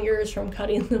adult fingers from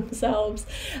cutting themselves.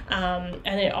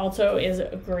 And it also is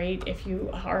great if you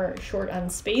are short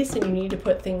on space and you need to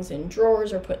put things in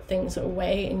drawers or put things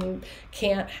away and you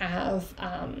can't have,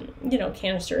 you know,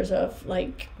 canisters of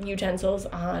like utensils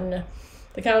on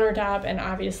the countertop, and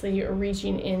obviously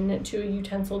reaching into a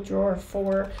utensil drawer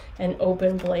for an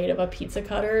open blade of a pizza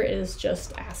cutter is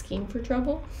just asking for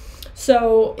trouble.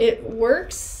 So it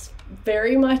works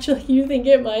very much like you think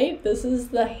it might. This is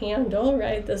the handle,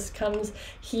 right? This comes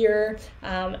here,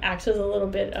 acts as a little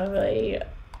bit of a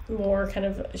more kind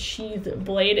of sheathed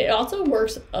blade. It also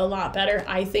works a lot better,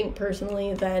 I think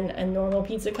personally, than a normal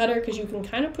pizza cutter, because you can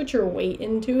kind of put your weight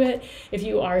into it if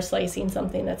you are slicing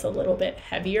something that's a little bit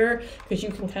heavier, because you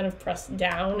can kind of press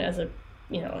down as a,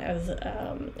 you know, as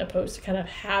opposed to kind of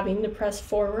having to press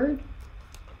forward.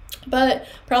 But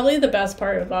probably the best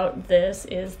part about this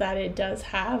is that it does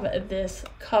have this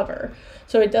cover.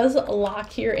 So it does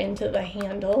lock here into the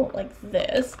handle like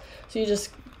this. So you just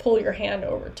pull your hand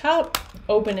over top,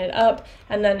 open it up,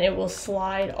 and then it will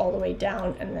slide all the way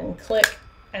down and then click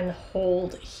and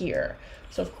hold here.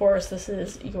 So of course this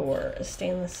is your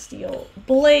stainless steel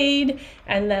blade,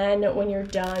 and then when you're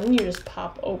done, you just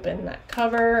pop open that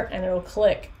cover and it'll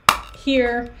click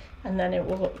here, and then it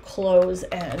will close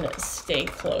and stay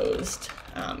closed.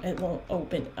 It won't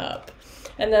open up.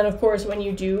 And then of course, when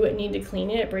you do need to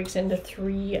clean it, it breaks into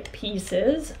 3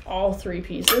 pieces. All 3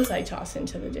 pieces I toss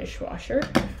into the dishwasher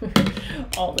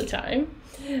all the time.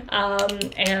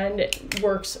 And it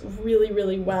works really,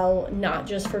 really well, not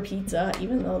just for pizza,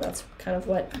 even though that's kind of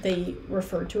what they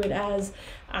refer to it as.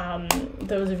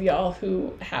 Those of y'all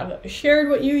who have shared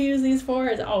what you use these for,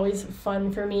 it's always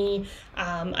fun for me.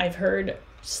 I've heard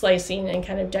slicing and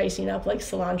kind of dicing up like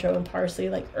cilantro and parsley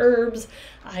like herbs.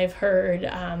 I've heard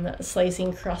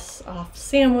slicing crusts off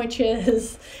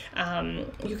sandwiches.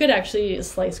 You could actually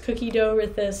slice cookie dough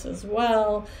with this as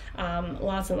well.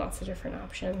 Lots and lots of different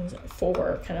options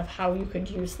for kind of how you could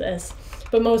use this.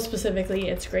 But most specifically,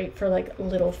 it's great for like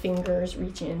little fingers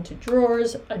reaching into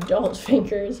drawers, adult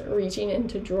fingers reaching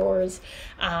into drawers,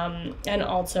 and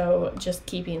also just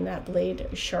keeping that blade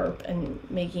sharp and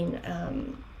making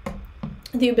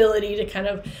the ability to kind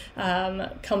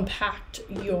of compact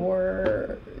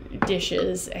your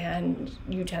dishes and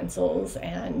utensils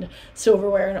and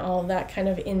silverware and all of that kind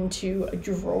of into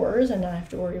drawers and not have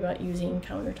to worry about using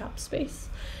countertop space.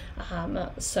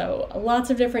 So lots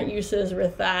of different uses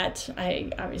with that. I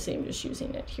obviously am just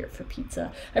using it here for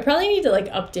pizza. I probably need to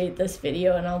like update this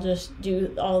video, and I'll just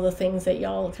do all the things that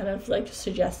y'all kind of like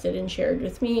suggested and shared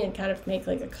with me and kind of make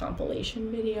like a compilation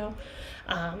video.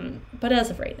 But as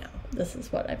of right now, this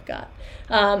is what I've got.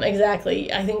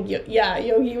 Exactly. I think,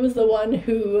 Yogi was the one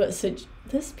who said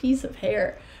this piece of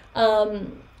hair,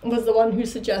 was the one who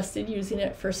suggested using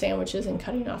it for sandwiches and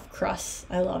cutting off crusts.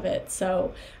 I love it.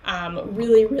 So,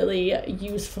 really, really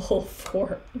useful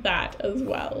for that as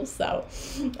well. So,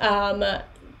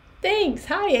 thanks.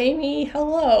 Hi, Amy.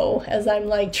 Hello. As I'm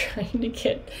like trying to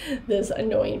get this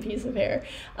annoying piece of hair.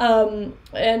 And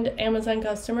Amazon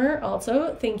customer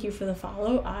also, thank you for the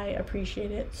follow. I appreciate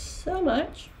it so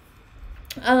much.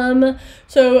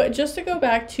 So just to go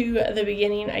back to the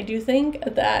beginning, I do think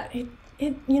that it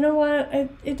you know what?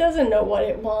 It doesn't know what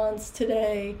it wants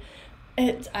today.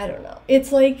 I don't know.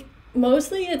 It's like,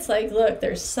 mostly it's like, look,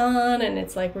 there's sun, and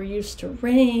it's like we're used to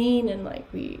rain, and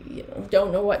like we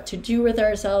don't know what to do with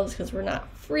ourselves because we're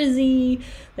not frizzy,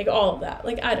 like all of that.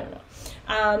 Like, I don't know.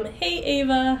 Hey,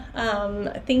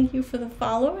 Ava. Thank you for the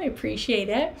follow. I appreciate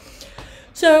it.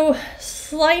 So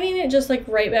sliding it just like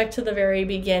right back to the very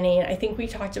beginning, I think we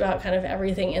talked about kind of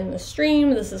everything in the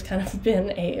stream. This has kind of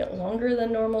been a longer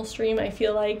than normal stream, I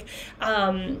feel like.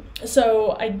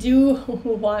 So I do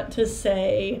want to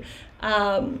say,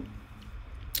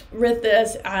 with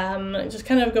this, just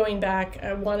kind of going back,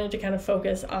 I wanted to kind of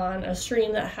focus on a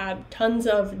stream that had tons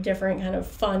of different kind of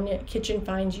fun kitchen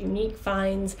finds, unique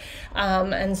finds.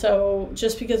 And so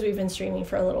just because we've been streaming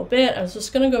for a little bit, I was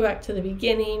just going to go back to the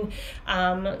beginning,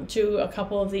 to a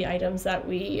couple of the items that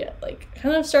we like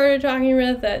kind of started talking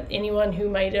with that anyone who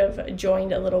might have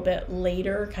joined a little bit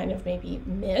later kind of maybe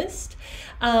missed.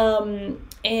 And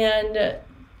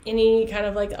any kind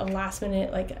of like a last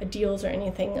minute like deals or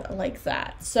anything like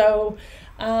that. So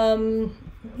let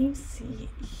me see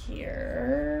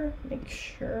here, make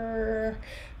sure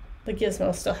the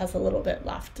gizmo still has a little bit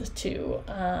left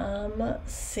to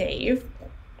save.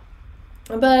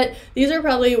 But these are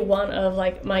probably one of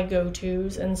like my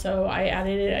go-tos, and so I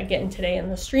added it again today in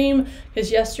the stream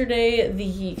because yesterday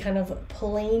the kind of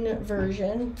plain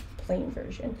version,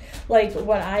 like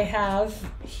what I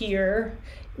have here,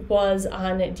 was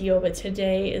on deal, but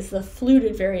today is the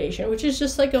fluted variation, which is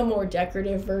just like a more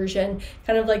decorative version,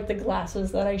 kind of like the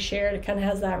glasses that I shared. It kind of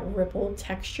has that rippled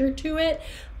texture to it,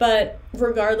 but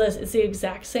regardless, it's the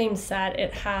exact same set.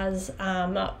 It has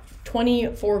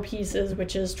 24 pieces,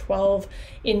 which is 12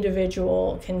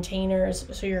 individual containers.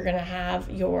 So you're going to have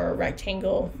your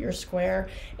rectangle, your square,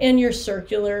 and your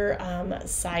circular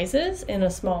sizes in a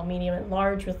small, medium, and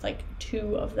large, with like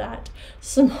 2 of that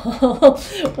small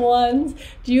ones.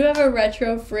 Do you have a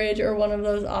retro fridge or one of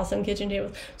those awesome kitchen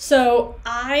tables? So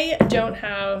I don't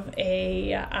have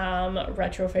a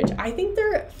retro fridge. I think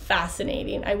they're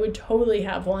fascinating. I would totally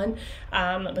have one,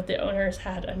 but the owners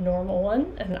had a normal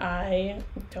one, and I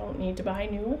don't need to buy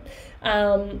a new one.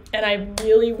 And I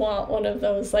really want one of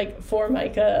those like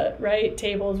Formica, right,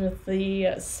 tables with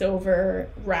the silver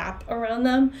wrap around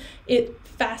them. It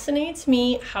fascinates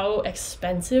me how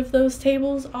expensive those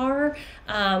tables are,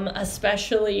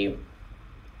 especially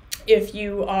if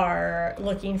you are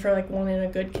looking for like one in a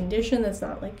good condition that's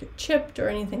not like chipped or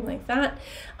anything like that.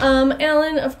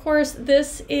 Alan, of course,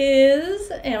 this is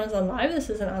Amazon Live.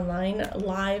 This is an online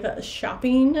live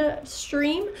shopping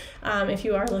stream. If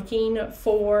you are looking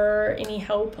for any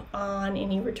help on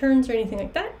any returns or anything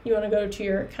like that, you want to go to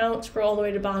your account, scroll all the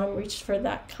way to the bottom, reach for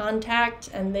that contact,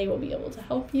 and they will be able to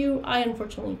help you. I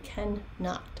unfortunately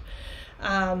cannot.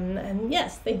 And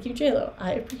yes, thank you, JLo.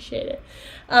 I appreciate it.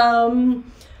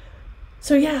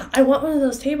 So yeah, I want one of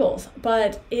those tables,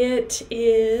 but it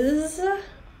is,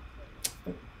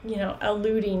 you know,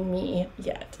 eluding me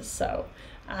yet. So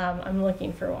I'm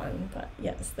looking for one, but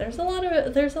yes, there's a lot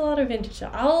of vintage.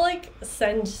 I'll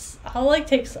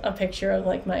take a picture of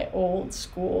like my old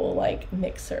school like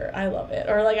mixer. I love it.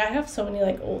 Or like I have so many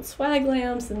like old swag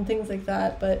lamps and things like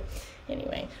that. But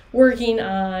anyway, working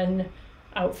on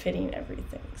outfitting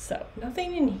everything. So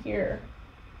nothing in here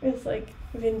is like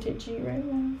vintagey right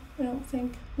now, I don't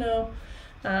think. No.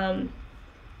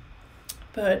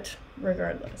 But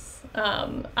regardless,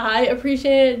 I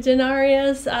appreciate it,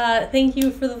 Denarius. Thank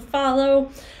you for the follow.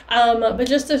 But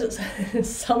just to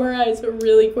summarize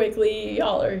really quickly,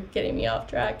 y'all are getting me off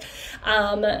track.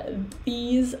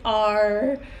 These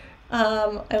are,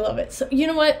 I love it. So you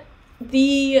know what?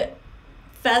 The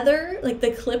feather, like the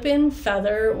clip-in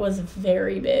feather, was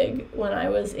very big when I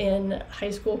was in high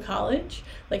school, college.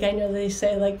 Like I know they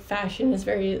say like fashion is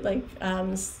very like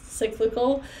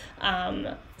cyclical.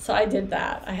 So I did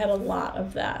that. I had a lot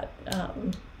of that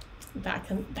back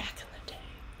in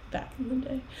the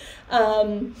day.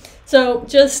 So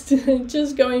just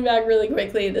going back really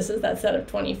quickly, this is that set of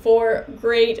 24.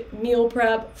 Great meal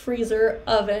prep, freezer,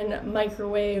 oven,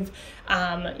 microwave.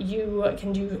 You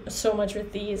can do so much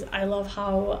with these. I love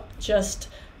how just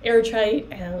airtight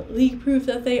and leak proof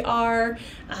that they are,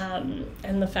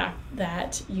 and the fact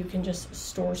that you can just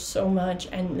store so much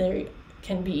and they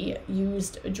can be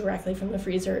used directly from the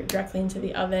freezer directly into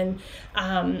the oven,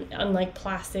 unlike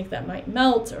plastic that might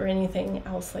melt or anything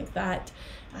else like that.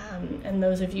 And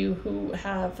those of you who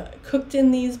have cooked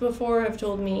in these before have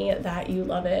told me that you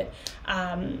love it.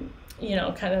 You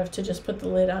know, kind of to just put the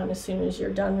lid on as soon as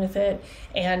you're done with it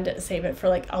and save it for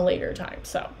like a later time.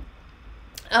 So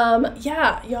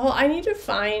yeah, y'all, I need to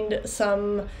find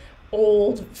some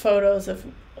old photos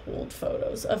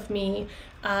of me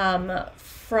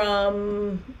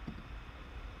from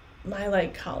my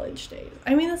like college days.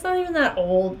 I mean, it's not even that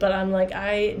old, but I'm like,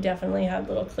 I definitely had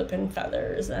little clip-in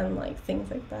feathers and like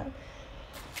things like that.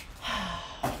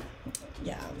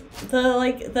 Yeah,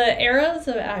 the eras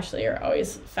of Ashley are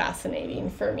always fascinating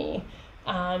for me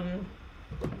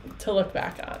to look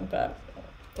back on. But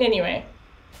Anyway.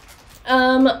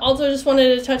 Also just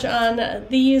wanted to touch on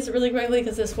these really quickly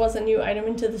because this was a new item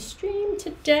into the stream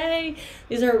today.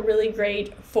 These are really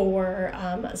great for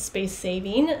space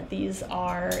saving. These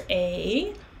are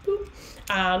a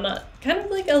kind of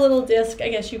like a little disc, I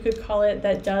guess you could call it,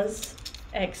 that does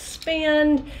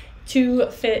expand to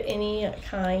fit any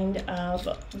kind of,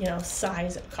 you know,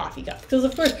 size coffee cup. Because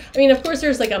of course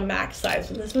there's like a max size,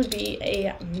 but this would be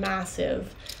a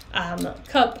massive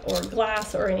cup or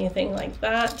glass or anything like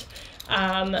that.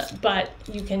 But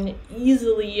you can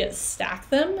easily stack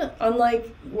them,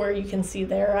 unlike where you can see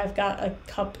there, I've got a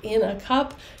cup in a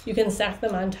cup. You can stack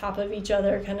them on top of each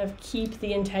other, kind of keep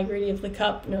the integrity of the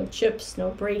cup, no chips, no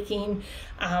breaking.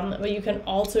 But you can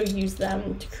also use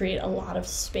them to create a lot of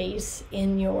space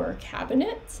in your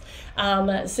cabinets,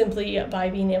 simply by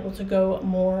being able to go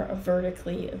more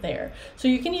vertically there. So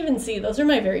you can even see, those are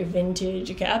my very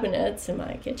vintage cabinets in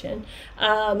my kitchen.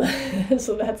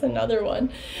 So that's another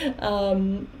one.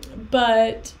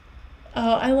 But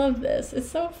I love this. It's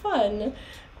so fun.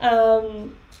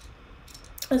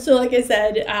 So like I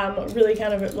said, really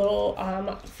kind of a little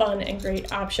fun and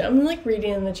great option. I'm like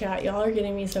reading in the chat. Y'all are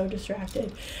getting me so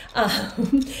distracted.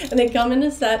 And they come in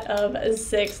a set of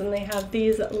 6, and they have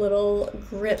these little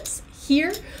grips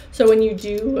here. So when you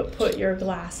do put your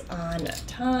glass on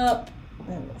top,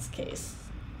 in this case,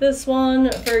 this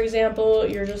one, for example,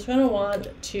 you're just going to want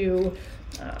to,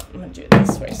 I'm going to do it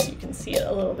this way so you can see it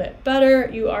a little bit better.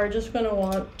 You are just going to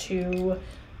want to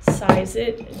size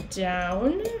it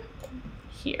down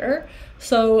here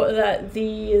so that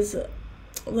these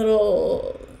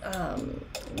little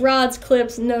rods,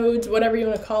 clips, nodes, whatever you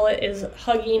want to call it, is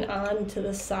hugging on to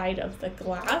the side of the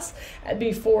glass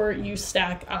before you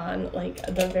stack on like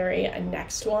the very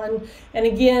next one. And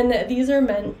again, these are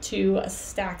meant to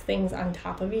stack things on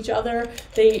top of each other.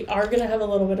 They are going to have a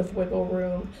little bit of wiggle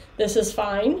room. This is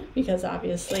fine because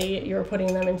obviously you're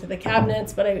putting them into the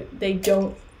cabinets, but they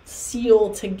don't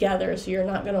seal together, so you're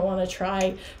not going to want to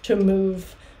try to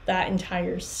move that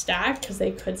entire stack because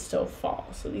they could still fall.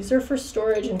 So these are for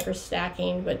storage and for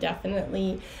stacking, but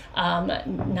definitely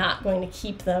not going to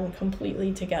keep them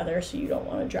completely together, so you don't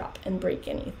want to drop and break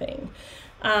anything.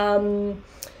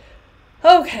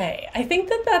 Okay, I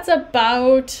think that's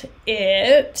about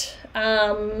it.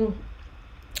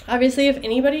 Obviously, if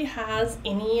anybody has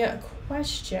any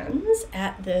questions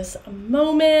at this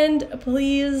moment,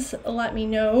 please let me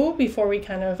know before we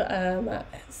kind of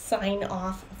sign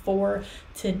off for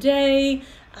today.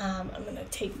 I'm gonna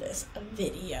take this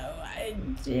video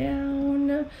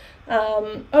down.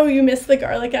 Oh, you missed the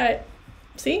garlic guy.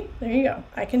 See, there you go.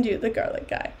 I can do the garlic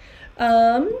guy.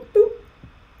 Boop.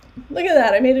 Look at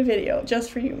that. I made a video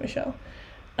just for you, Michelle.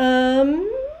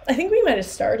 I think we might have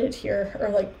started here, or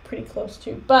like pretty close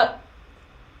to, but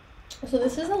so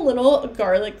this is a little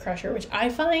garlic crusher, which I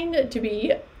find to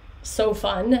be so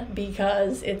fun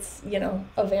because it's, you know,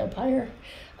 a vampire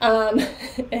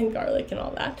and garlic and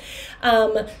all that.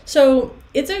 So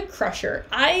it's a crusher.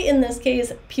 I, in this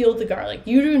case, peeled the garlic.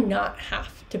 You do not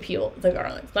have to peel the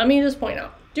garlic. Let me just point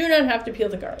out, do not have to peel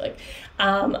the garlic.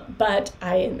 But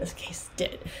I, in this case,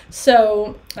 did.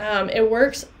 So it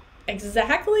works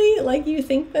exactly like you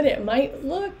think that it might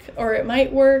look, or it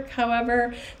might work.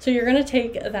 However, so you're going to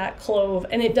take that clove,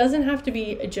 and it doesn't have to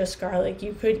be just garlic.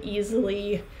 You could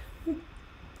easily,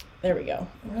 there we go.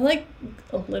 We're like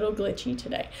a little glitchy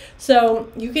today.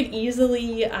 So you could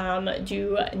easily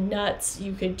do nuts,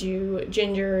 you could do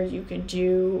ginger, you could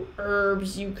do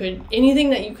herbs, you could,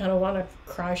 anything that you kind of want to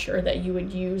crush or that you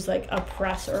would use like a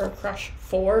press or a crush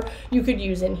for, you could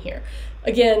use in here.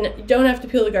 Again, you don't have to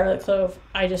peel the garlic clove.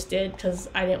 I just did because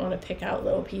I didn't want to pick out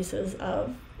little pieces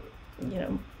of, you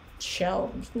know,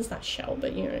 shell. It's not shell,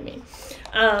 but you know what I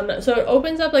mean. So it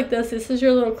opens up like this. This is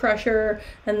your little crusher,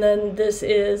 and then this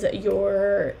is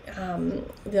your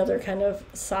the other kind of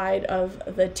side of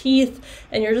the teeth,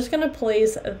 and you're just going to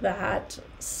place that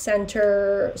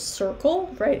center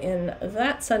circle right in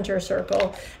that center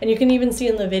circle. And you can even see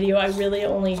in the video I really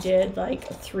only did like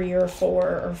 3 or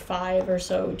 4 or 5 or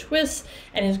so twists,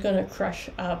 and it's going to crush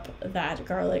up that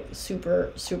garlic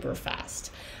super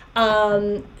fast.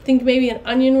 I think maybe an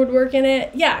onion would work in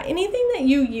it. Yeah, anything that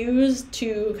you use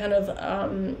to kind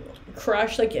of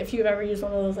crush, like if you've ever used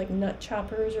one of those like nut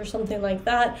choppers or something like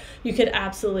that, you could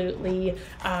absolutely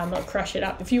crush it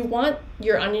up. If you want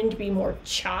your onion to be more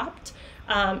chopped,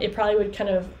 it probably would kind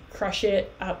of crush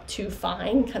it up too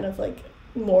fine, kind of like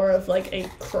more of like a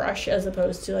crush as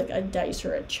opposed to like a dice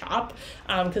or a chop,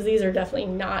 because these are definitely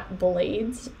not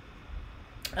blades.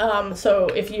 So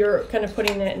if you're kind of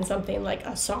putting it in something like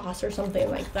a sauce or something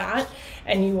like that,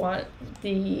 and you want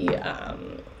the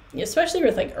especially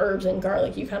with like herbs and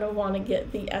garlic, you kind of want to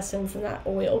get the essence and that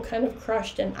oil kind of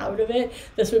crushed and out of it.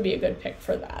 This would be a good pick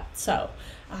for that. So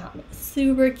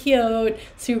super cute,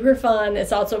 super fun.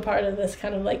 It's also part of this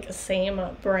kind of like same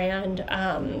brand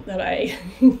that I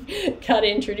got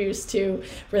introduced to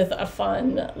with a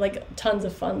fun, like tons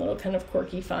of fun little kind of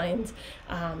quirky finds.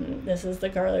 This is the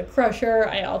garlic crusher.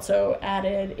 I also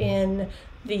added in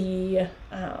the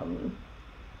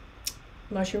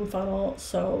mushroom funnel.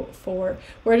 So for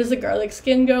where does the garlic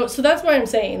skin go? So that's why I'm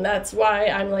saying, that's why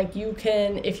I'm like, you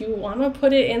can, if you want to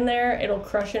put it in there, it'll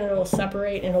crush and it'll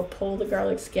separate and it'll pull the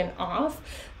garlic skin off.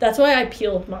 That's why I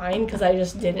peeled mine, because I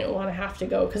just didn't want to have to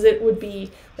go, because it would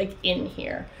be like in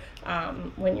here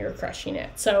when you're crushing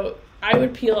it. So I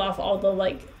would peel off all the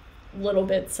like little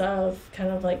bits of kind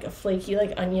of like a flaky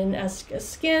like onion-esque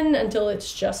skin until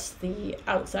it's just the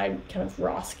outside kind of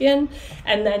raw skin,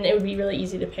 and then it would be really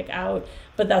easy to pick out.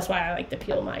 But that's why I like to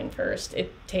peel mine first.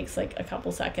 It takes like a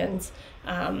couple seconds,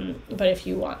 but if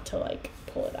you want to like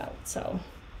pull it out. So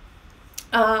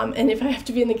and if I have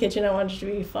to be in the kitchen, I want it to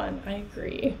be fun. I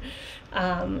agree.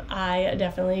 I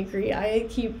definitely agree. I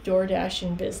keep DoorDash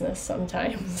in business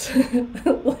sometimes,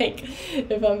 like,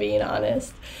 if I'm being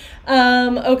honest.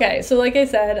 Okay, so like I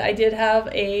said, I did have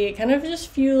a kind of just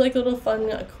few like little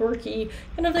fun, quirky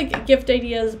kind of like gift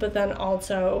ideas, but then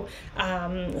also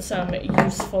some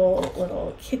useful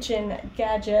little kitchen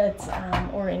gadgets,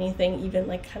 or anything even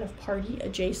like kind of party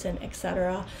adjacent,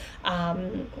 etc.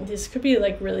 This could be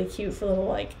like really cute for little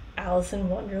like Alice in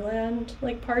Wonderland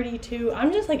like party too.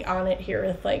 I'm just like on it here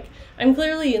with like, I'm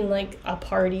clearly in like a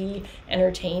party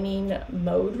entertaining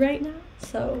mode right now.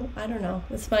 So I don't know,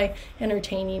 it's my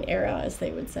entertaining era, as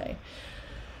they would say.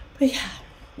 But yeah,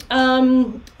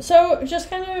 so just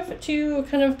kind of to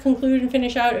kind of conclude and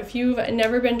finish out, if you've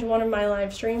never been to one of my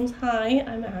live streams, hi,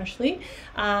 I'm Ashley.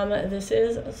 This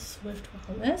is Swift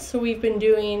Wellness. So we've been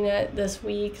doing this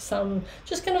week some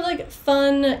just kind of like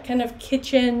fun kind of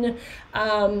kitchen,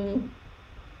 kind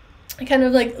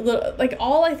of like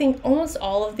all, I think almost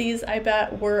all of these, I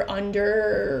bet, were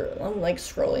under, I'm like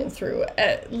scrolling through,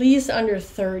 at least under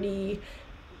 30,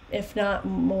 if not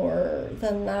more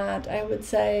than that, I would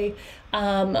say.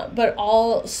 But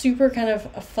all super kind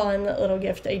of fun little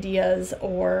gift ideas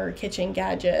or kitchen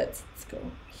gadgets. Let's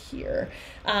go here.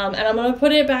 And I'm going to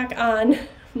put it back on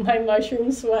my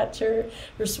mushroom sweater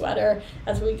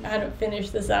as we kind of finish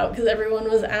this out, because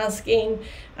everyone was asking.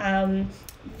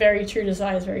 Very true to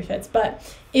size, very fits.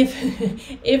 But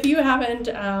if you haven't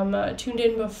tuned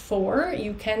in before,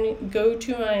 you can go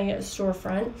to my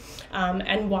storefront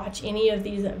and watch any of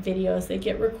these videos. They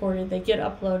get recorded, they get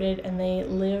uploaded, and they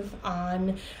live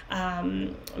on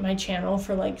my channel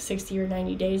for like 60 or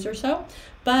 90 days or so.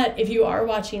 But if you are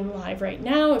watching live right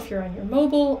now, if you're on your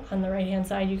mobile, on the right hand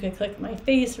side, you can click my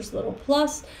face, there's a little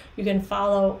plus, you can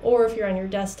follow, or if you're on your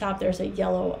desktop, there's a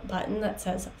yellow button that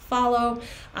says follow.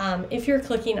 If you're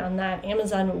clicking on that,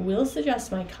 Amazon will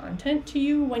suggest my content to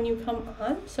you when you come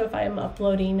on. So if I am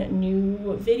uploading new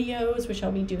videos, which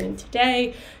I'll be doing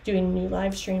today, doing new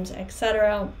live streams,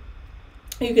 etc.,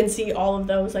 you can see all of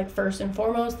those. Like, first and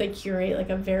foremost, they curate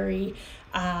like a very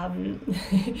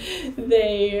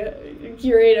they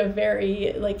curate a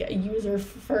very like user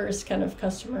first, kind of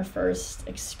customer first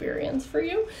experience for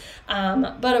you.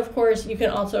 But of course, you can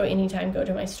also anytime go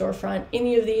to my storefront.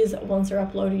 Any of these, once they're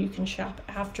uploaded, you can shop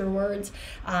afterwards.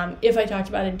 If I talked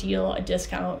about a deal, a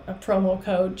discount, a promo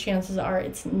code, chances are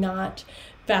it's not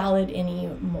valid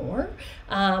anymore.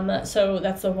 So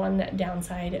that's the one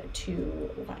downside to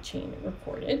watching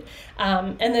recorded.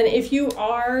 And then if you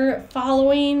are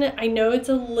following, I know it's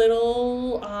a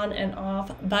little on and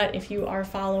off, but if you are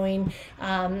following,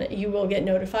 you will get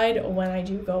notified when I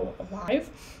do go live.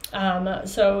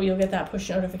 So you'll get that push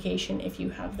notification if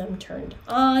you have them turned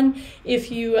on.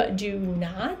 If you do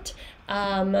not,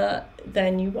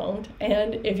 then you won't.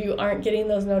 And if you aren't getting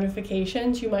those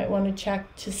notifications, you might want to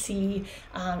check to see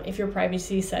if your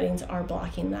privacy settings are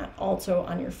blocking that also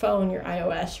on your phone, your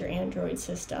iOS, your Android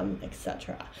system,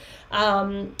 etc.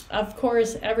 Of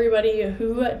course, everybody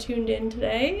who tuned in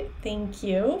today, thank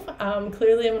you.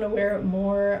 Clearly I'm going to wear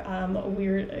more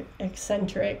weird,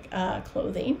 eccentric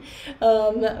clothing.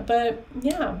 But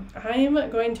yeah, I'm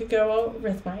going to go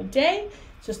with my day.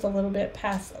 Just a little bit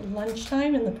past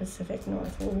lunchtime in the Pacific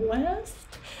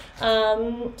Northwest.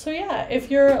 So yeah,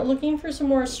 if you're looking for some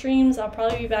more streams, I'll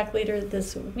probably be back later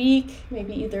this week,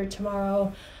 maybe either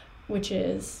tomorrow, which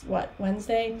is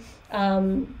Wednesday,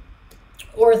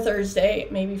 or Thursday,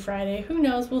 maybe Friday, who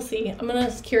knows, we'll see. I'm gonna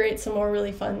curate some more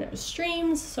really fun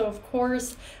streams, so of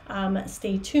course,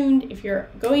 stay tuned. If you're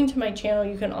going to my channel,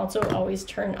 you can also always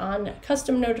turn on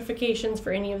custom notifications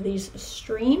for any of these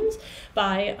streams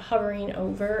by hovering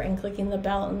over and clicking the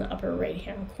bell in the upper right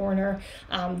hand corner.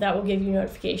 That will give you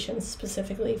notifications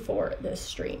specifically for this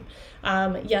stream.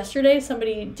 Yesterday,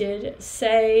 somebody did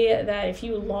say that if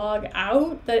you log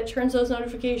out, that it turns those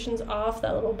notifications off,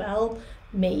 that little bell.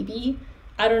 Maybe.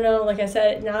 I don't know, like I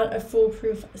said, not a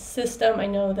foolproof system. I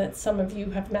know that some of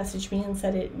you have messaged me and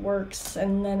said it works,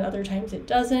 and then other times it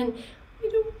doesn't. I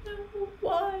don't know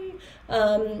why.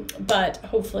 But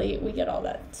hopefully we get all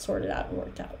that sorted out and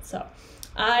worked out. So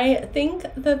I think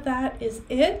that that is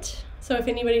it. So if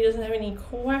anybody doesn't have any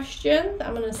questions,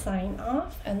 I'm going to sign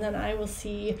off, and then I will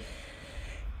see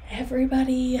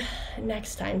everybody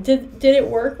next time. Did it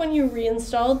work when you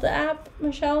reinstalled the app,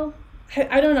 Michelle?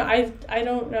 I don't know. I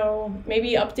don't know.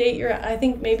 Maybe update your. I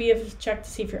think maybe if check to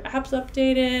see if your app's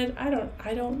updated. I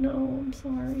don't know. I'm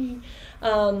sorry.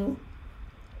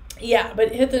 Yeah,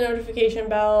 but hit the notification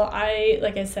bell.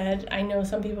 Like I said, I know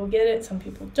some people get it, some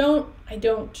people don't. I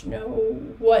don't know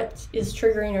what is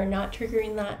triggering or not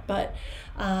triggering that, but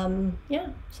yeah.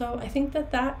 So I think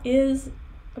that is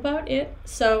about it.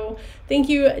 So thank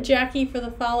you, Jackie, for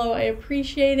the follow. I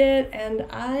appreciate it, and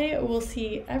I will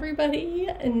see everybody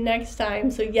next time.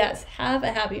 So yes, have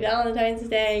a happy Valentine's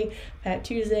Day, Fat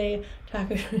Tuesday,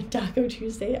 Taco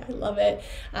Tuesday. I love it.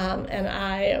 And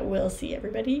I will see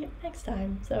everybody next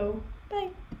time. So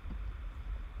bye.